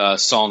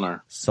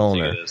 Solner.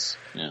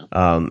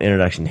 Yeah.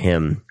 Introduction to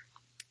him.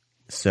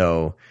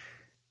 So.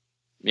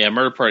 Yeah,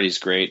 Murder Party's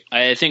great.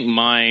 I think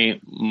my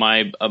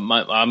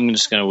I'm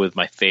just going to go with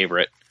my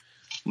favorite.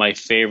 My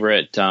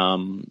favorite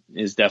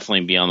is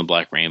definitely Beyond the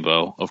Black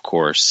Rainbow, of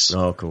course.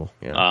 Oh, cool.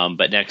 Yeah.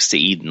 But next to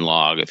Eden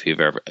Log, if you've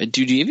ever, have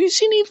you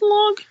seen Eden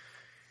Log?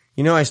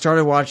 I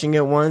started watching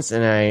it once,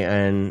 and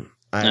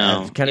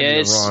I've kind of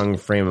in the wrong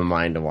frame of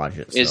mind to watch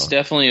it. So. It's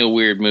definitely a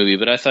weird movie,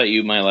 but I thought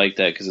you might like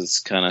that because it's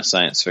kind of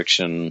science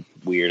fiction,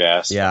 weird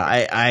ass. Yeah,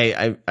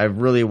 I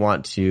really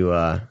want to.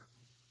 I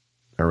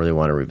really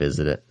want to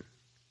revisit it.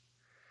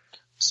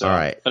 So, all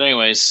right, but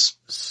anyways,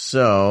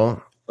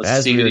 so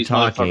as see we who were these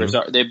talking,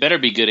 motherfuckers are. They better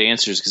be good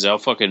answers because I'll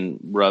fucking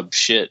rub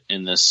shit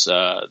in this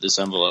this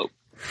envelope.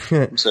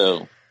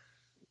 So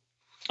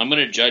I'm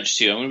going to judge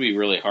too. I'm going to be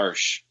really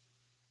harsh.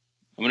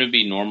 I'm going to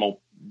be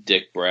normal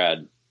Dick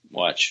Brad.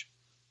 Watch.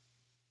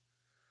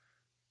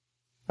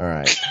 All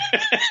right.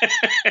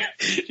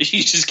 Did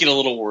you just get a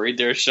little worried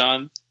there,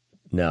 Sean?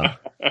 No.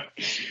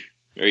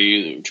 Are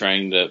you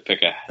trying to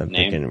pick a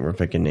name? We're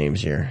picking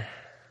names here.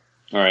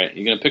 All right.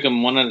 You going to pick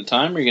them one at a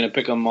time, or are you going to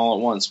pick them all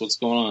at once? What's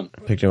going on?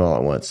 I picked them all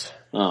at once.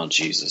 Oh,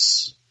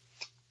 Jesus.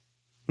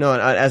 No,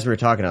 as we were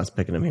talking, I was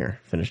picking them here.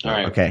 Finished. All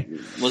right. Okay.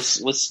 Let's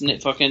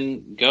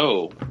fucking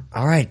go.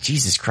 All right.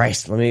 Jesus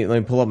Christ. Let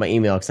me pull up my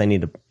email because I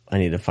need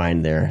to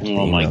find their.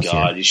 Oh my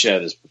God! Here. You should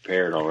have this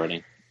prepared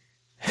already.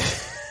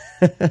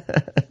 All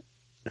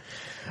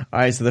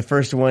right. So the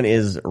first one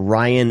is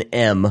Ryan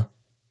M.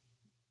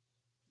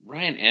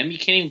 Ryan M. You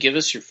can't even give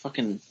us your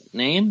fucking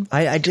name.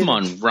 I did. Come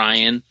on,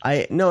 Ryan.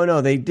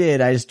 No, they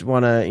did. I just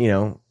want to,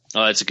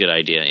 Oh, that's a good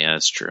idea. Yeah,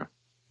 that's true.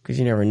 Because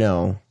you never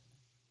know.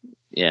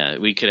 Yeah,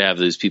 we could have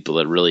those people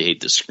that really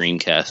hate the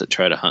screencast that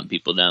try to hunt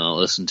people down and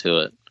listen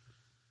to it.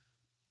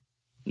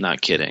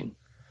 Not kidding.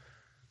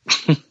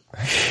 All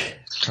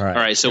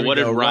right. So what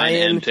did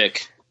Ryan M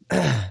pick?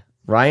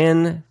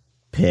 Ryan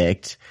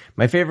picked.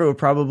 My favorite would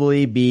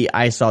probably be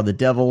I Saw the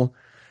Devil.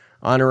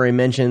 Honorary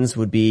mentions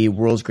would be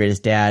World's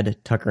Greatest Dad,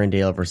 Tucker and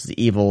Dale versus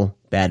Evil,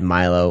 Bad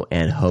Milo,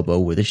 and Hobo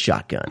with a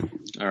Shotgun.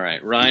 All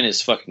right. Ryan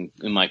is fucking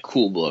in my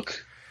cool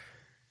book.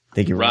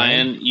 Thank you,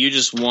 Ryan. You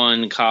just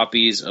won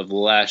copies of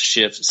Last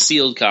Shift,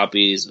 sealed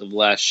copies of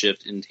Last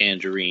Shift and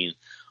Tangerine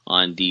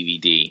on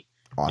DVD.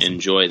 Awesome.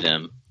 Enjoy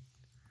them.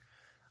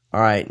 All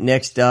right.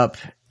 Next up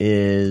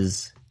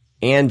is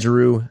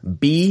Andrew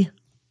B.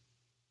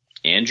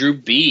 Andrew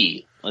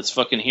B. Let's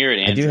fucking hear it,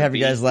 Andrew. I do have B.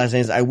 you guys' last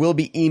names. I will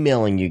be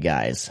emailing you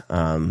guys.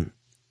 All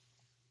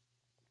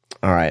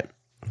right.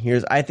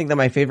 I think that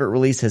my favorite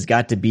release has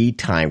got to be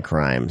Time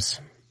Crimes.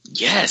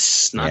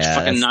 Yes.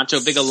 Fucking Nacho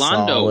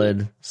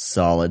Bigalando.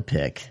 Solid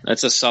pick.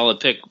 That's a solid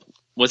pick.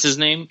 What's his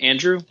name?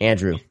 Andrew?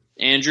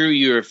 Andrew,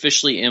 you're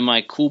officially in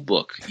my cool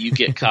book. You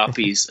get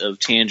copies of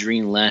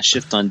Tangerine Last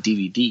Shift on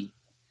DVD.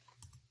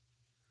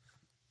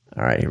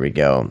 All right, here we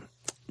go.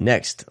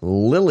 Next,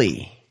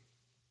 Lily.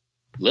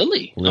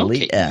 Lily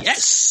okay.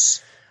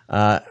 S.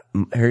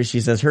 Yes.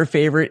 She says her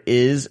favorite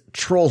is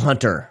Troll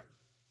Hunter.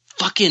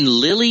 Fucking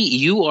Lily,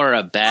 you are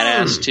a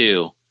badass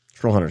too.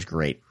 Troll Hunter's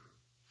great.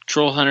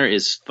 Troll Hunter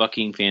is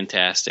fucking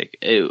fantastic.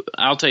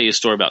 I'll tell you a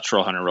story about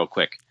Troll Hunter real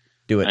quick.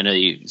 Do it. I know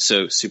you're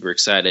so super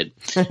excited.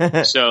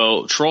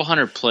 So Troll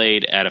Hunter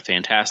played at a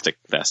Fantastic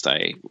Fest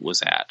I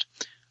was at.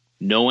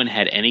 No one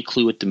had any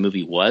clue what the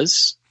movie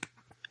was.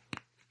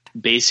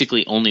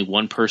 Basically, only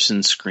one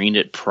person screened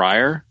it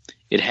prior.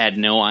 It had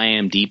no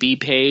IMDb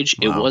page.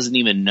 Wow. It wasn't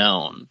even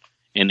known.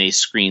 And they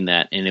screened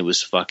that, and it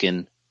was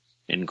fucking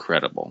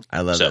incredible. I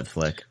love that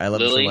flick. I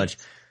love Lily, it so much.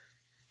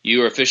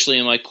 You are officially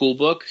in my cool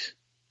book.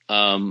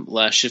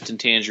 Last Shift and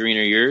Tangerine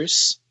are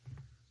yours.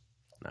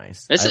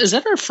 Nice. Is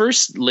that our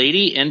first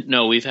lady? And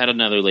no, we've had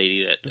another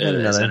lady that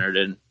has entered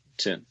in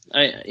too.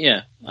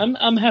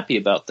 I'm happy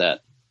about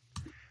that.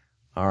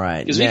 All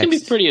right, because we can be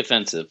pretty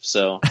offensive,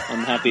 so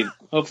I'm happy.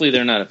 Hopefully,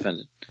 they're not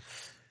offended.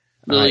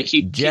 Lily, right.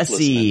 keep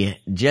Jesse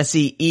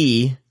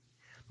E.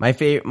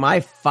 My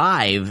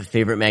 5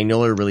 favorite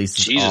Magnolia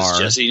releases Jesus, are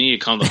Jesse, you need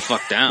to calm the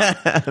fuck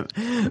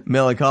down.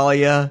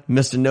 Melancholia,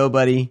 Mr.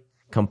 Nobody,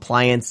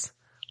 Compliance,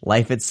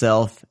 Life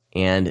Itself,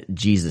 and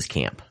Jesus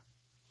Camp.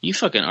 You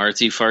fucking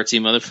artsy fartsy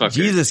motherfucker.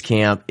 Jesus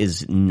Camp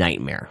is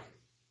nightmare.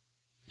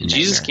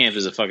 Jesus Camp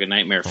is a fucking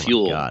nightmare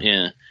fuel.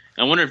 Yeah.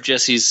 I wonder if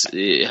Jesse's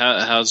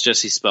how's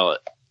Jesse spell it?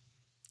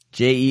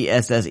 Jesse.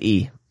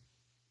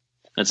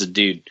 That's a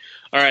dude.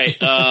 All right,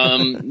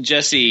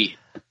 Jesse.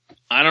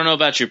 I don't know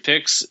about your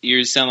picks.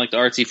 You sound like the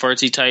artsy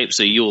fartsy type,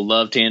 so you will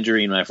love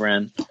Tangerine, my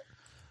friend.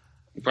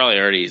 You're probably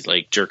already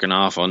like jerking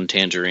off on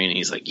Tangerine.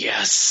 He's like,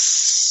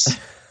 yes.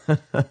 All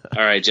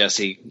right,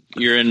 Jesse,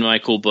 you're in my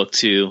cool book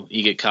too.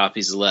 You get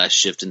copies of Last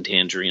Shift and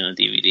Tangerine on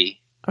DVD.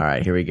 All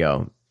right, here we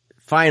go.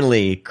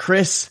 Finally,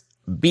 Chris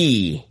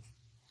B.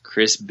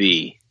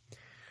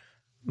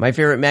 My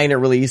favorite Magnet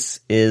release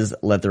is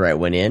Let the Right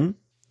One In.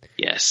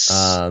 Yes.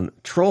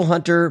 Troll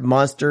Hunter,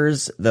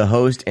 Monsters, The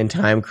Host, and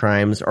Time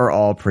Crimes are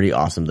all pretty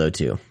awesome though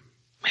too.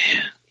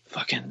 Man,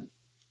 fucking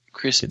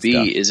Chris B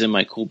stuff. Is in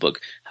my cool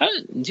book.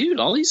 Dude,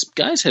 all these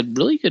guys had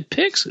really good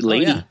picks.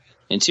 Lady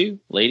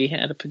Lady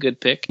had a good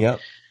pick.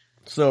 Yep.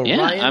 So yeah,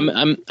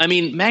 Ryan, I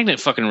mean,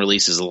 Magnet fucking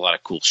releases a lot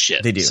of cool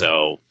shit. They do.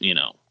 So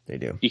they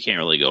do. You can't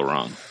really go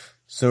wrong.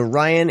 So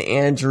Ryan,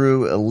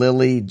 Andrew,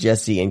 Lily,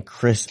 Jesse, and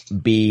Chris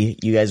B,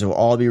 you guys will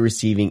all be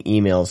receiving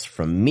emails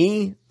from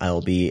me. I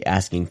will be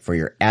asking for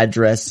your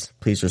address.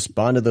 Please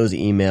respond to those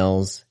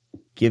emails.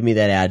 Give me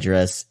that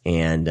address,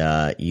 and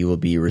you will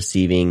be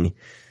receiving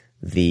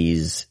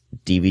these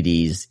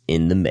DVDs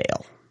in the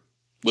mail.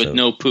 With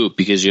no poop,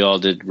 because you all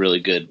did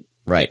really good.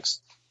 Right. Picks.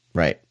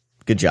 Right.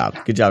 Good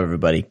job. Good job,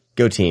 everybody.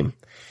 Go team.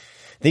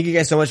 Thank you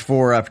guys so much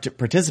for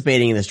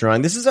participating in this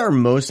drawing. This is our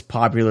most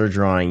popular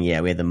drawing.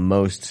 Yeah, we had the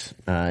most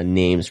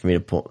names for me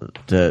to pull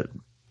to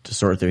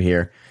sort through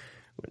here.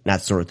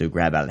 Not sort through,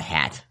 grab out of the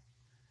hat.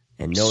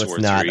 And no, it's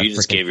not. You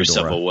just gave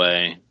yourself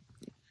away.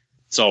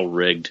 It's all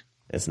rigged.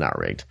 It's not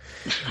rigged.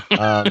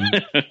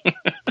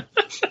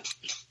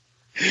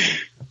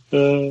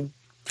 So,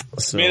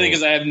 mainly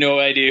because I have no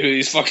idea who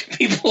these fucking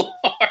people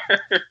are.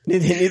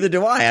 Neither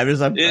do I.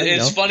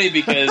 It's funny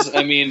because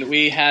I mean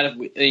we had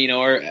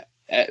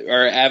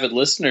our avid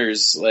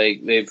listeners,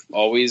 like they've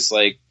always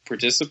like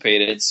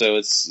participated, so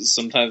it's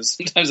sometimes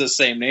the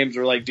same names.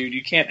 We're like, dude,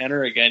 you can't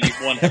enter again.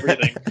 You've won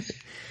everything.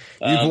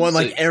 You've won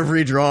like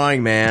every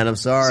drawing, man. I'm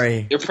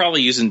sorry. They're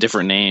probably using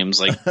different names,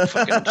 like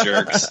fucking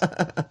jerks.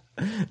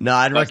 No,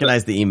 I'd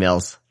recognize the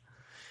emails.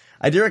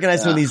 I do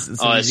recognize some of these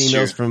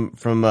emails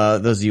from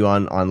those of you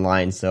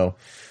online. So,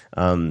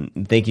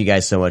 thank you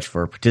guys so much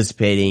for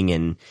participating,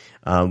 and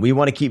we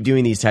want to keep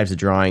doing these types of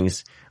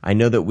drawings. I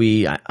know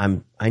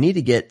that I need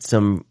to get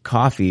some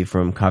coffee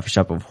from Coffee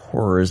Shop of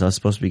Horrors. I was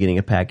supposed to be getting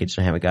a package,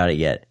 and I haven't got it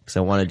yet because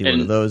I want to do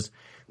one of those.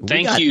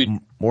 Thank you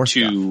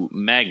to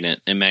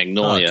Magnet and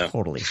Magnolia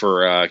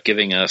for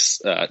giving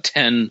us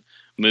 10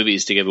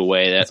 movies to give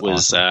away. That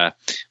was awesome.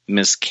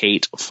 Miss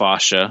Kate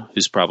Fascia,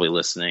 who's probably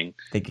listening.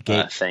 Thank you,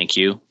 Kate. Thank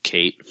you,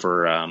 Kate,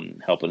 for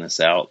helping us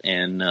out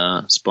and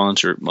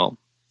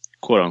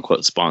quote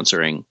unquote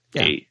sponsoring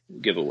a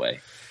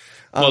giveaway.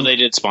 Well, they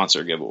did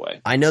sponsor a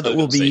giveaway. I know that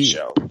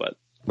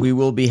we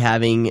will be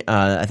having.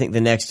 I think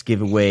the next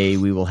giveaway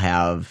we will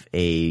have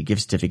a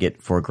gift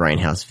certificate for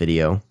Grindhouse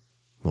Video.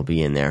 Will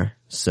be in there.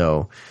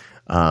 So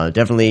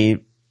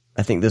definitely,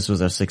 I think this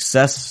was a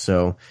success.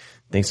 So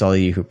thanks to all of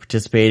you who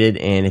participated.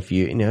 And if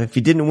you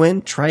didn't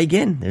win, try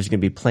again. There's going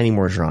to be plenty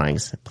more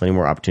drawings, plenty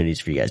more opportunities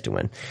for you guys to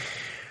win.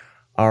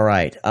 All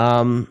right.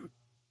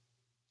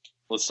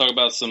 Let's talk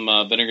about some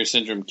Vinegar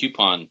Syndrome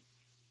coupon.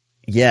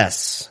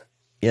 Yes,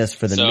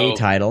 for the May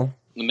title.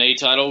 The May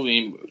title,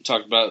 we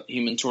talked about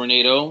Human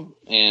Tornado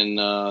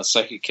and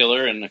Psychic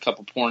Killer and a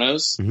couple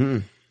pornos. Mm-hmm.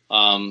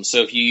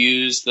 So if you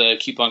use the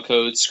coupon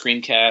code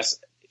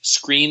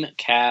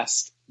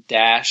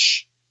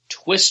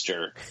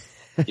Screamcast-Twister,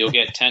 you'll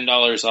get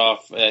 $10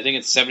 off. I think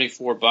it's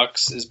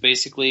 $74 is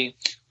basically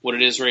what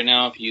it is right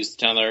now. If you use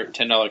the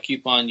 $10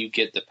 coupon, you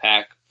get the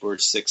pack for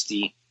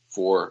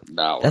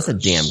 $64. That's a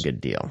damn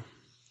good deal.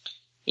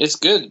 It's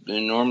good.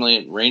 And normally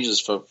it ranges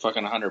for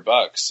fucking $100.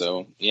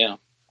 So yeah.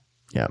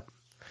 Yep.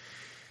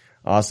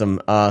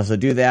 Awesome. So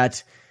do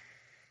that.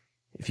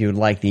 If you would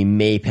like the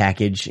May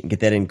package,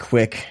 get that in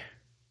quick.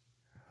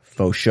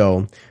 Faux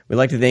show. We'd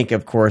like to thank,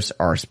 of course,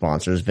 our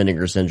sponsors,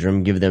 Vinegar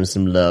Syndrome. Give them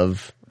some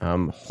love.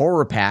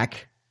 Horror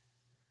Pack.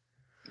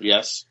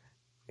 Yes.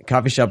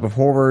 Coffee Shop of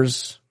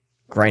Horrors.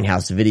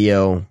 Grindhouse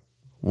Video.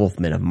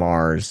 Wolfmen of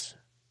Mars.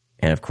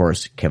 And, of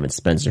course, Kevin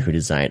Spencer, who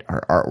designed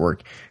our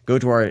artwork. Go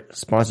to our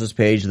sponsors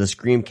page,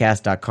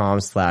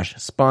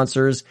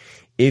 thescreamcast.com/sponsors.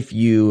 If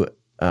you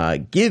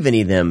give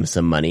any of them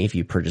some money, if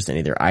you purchase any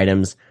of their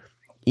items,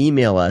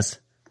 email us,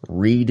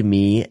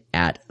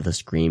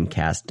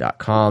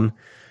 readme@thescreamcast.com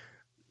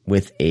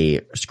with a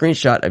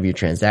screenshot of your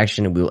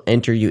transaction, and we will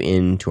enter you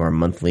into our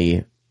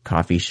monthly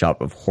Coffee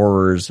Shop of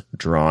Horrors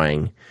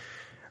drawing.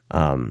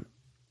 So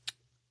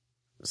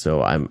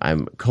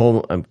I'm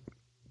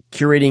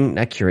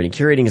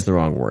curating is the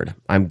wrong word.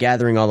 I'm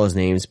gathering all those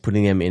names,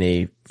 putting them in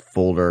a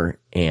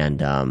folder,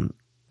 and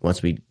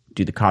once we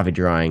do the coffee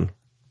drawing,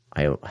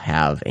 I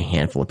have a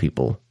handful of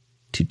people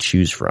to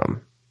choose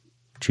from.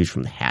 Choose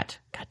from the hat.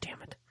 God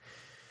damn it.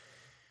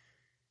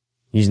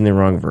 Using the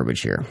wrong verbiage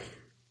here.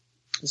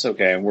 It's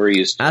okay. We're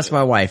used to it. Ask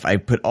my wife. I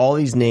put all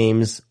these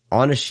names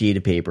on a sheet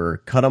of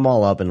paper, cut them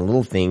all up into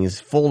little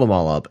things, fold them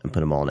all up, and put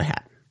them all in a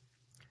hat.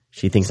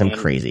 She thinks I'm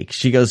crazy.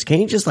 She goes,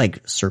 can you just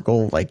like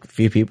circle like a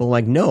few people? I'm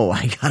like, no,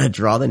 I gotta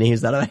draw the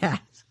names out of a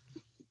hat.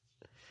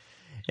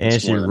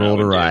 And she rolled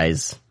her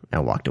eyes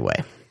and walked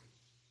away.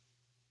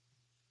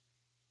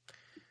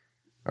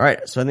 All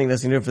right, so I think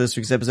that's going to do it for this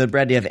week's episode.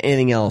 Brad, do you have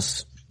anything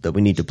else that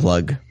we need to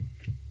plug?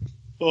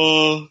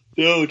 No,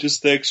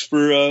 just thanks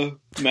for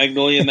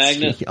Magnolia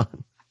Magnet.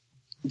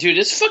 Dude,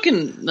 it's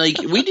fucking, like,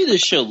 we do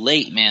this show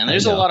late, man.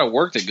 There's a lot of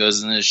work that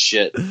goes in this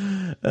shit.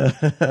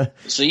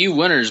 So you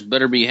winners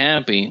better be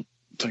happy.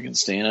 Fucking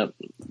staying up,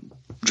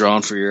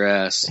 drawing for your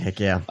ass.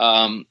 Heck yeah.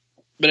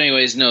 But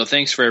anyways, no,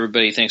 thanks for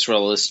everybody. Thanks for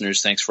all the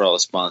listeners. Thanks for all the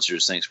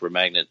sponsors. Thanks for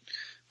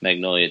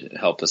Magnolia to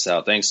help us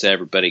out. Thanks to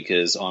everybody,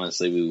 because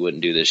honestly, we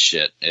wouldn't do this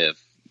shit if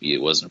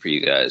it wasn't for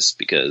you guys,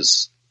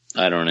 because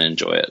I don't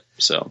enjoy it.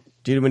 So,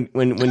 dude, when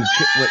Killer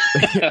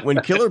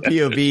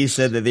POV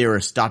said that they were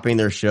stopping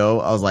their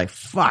show, I was like,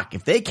 "Fuck!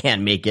 If they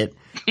can't make it,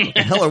 what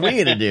the hell are we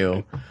gonna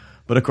do?"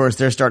 But of course,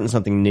 they're starting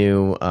something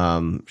new.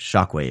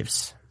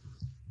 Shockwaves,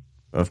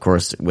 of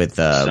course, with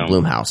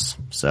Bloomhouse.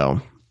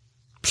 So,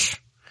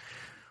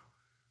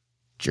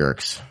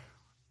 jerks.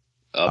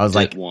 I was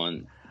like,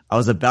 I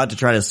was about to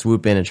try to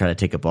swoop in and try to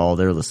take up all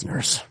their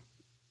listeners.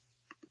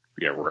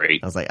 Yeah, right.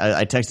 I was like,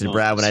 I texted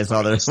Brad when I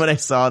saw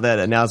that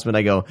announcement.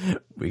 I go,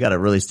 we got to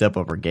really step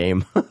up our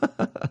game.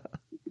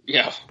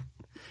 Yeah.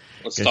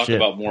 Let's Good talk shit.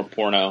 about more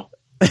porno.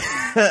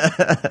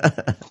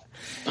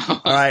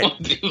 All right.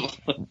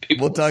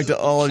 We'll talk to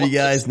all of you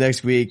guys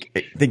next week.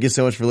 Thank you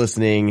so much for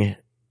listening.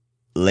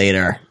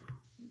 Later.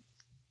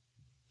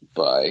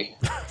 Bye.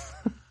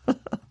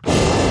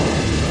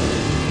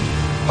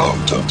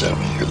 Oh, don't tell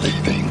me you're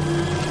leaving.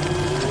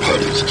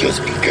 Party's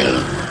just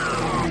begun.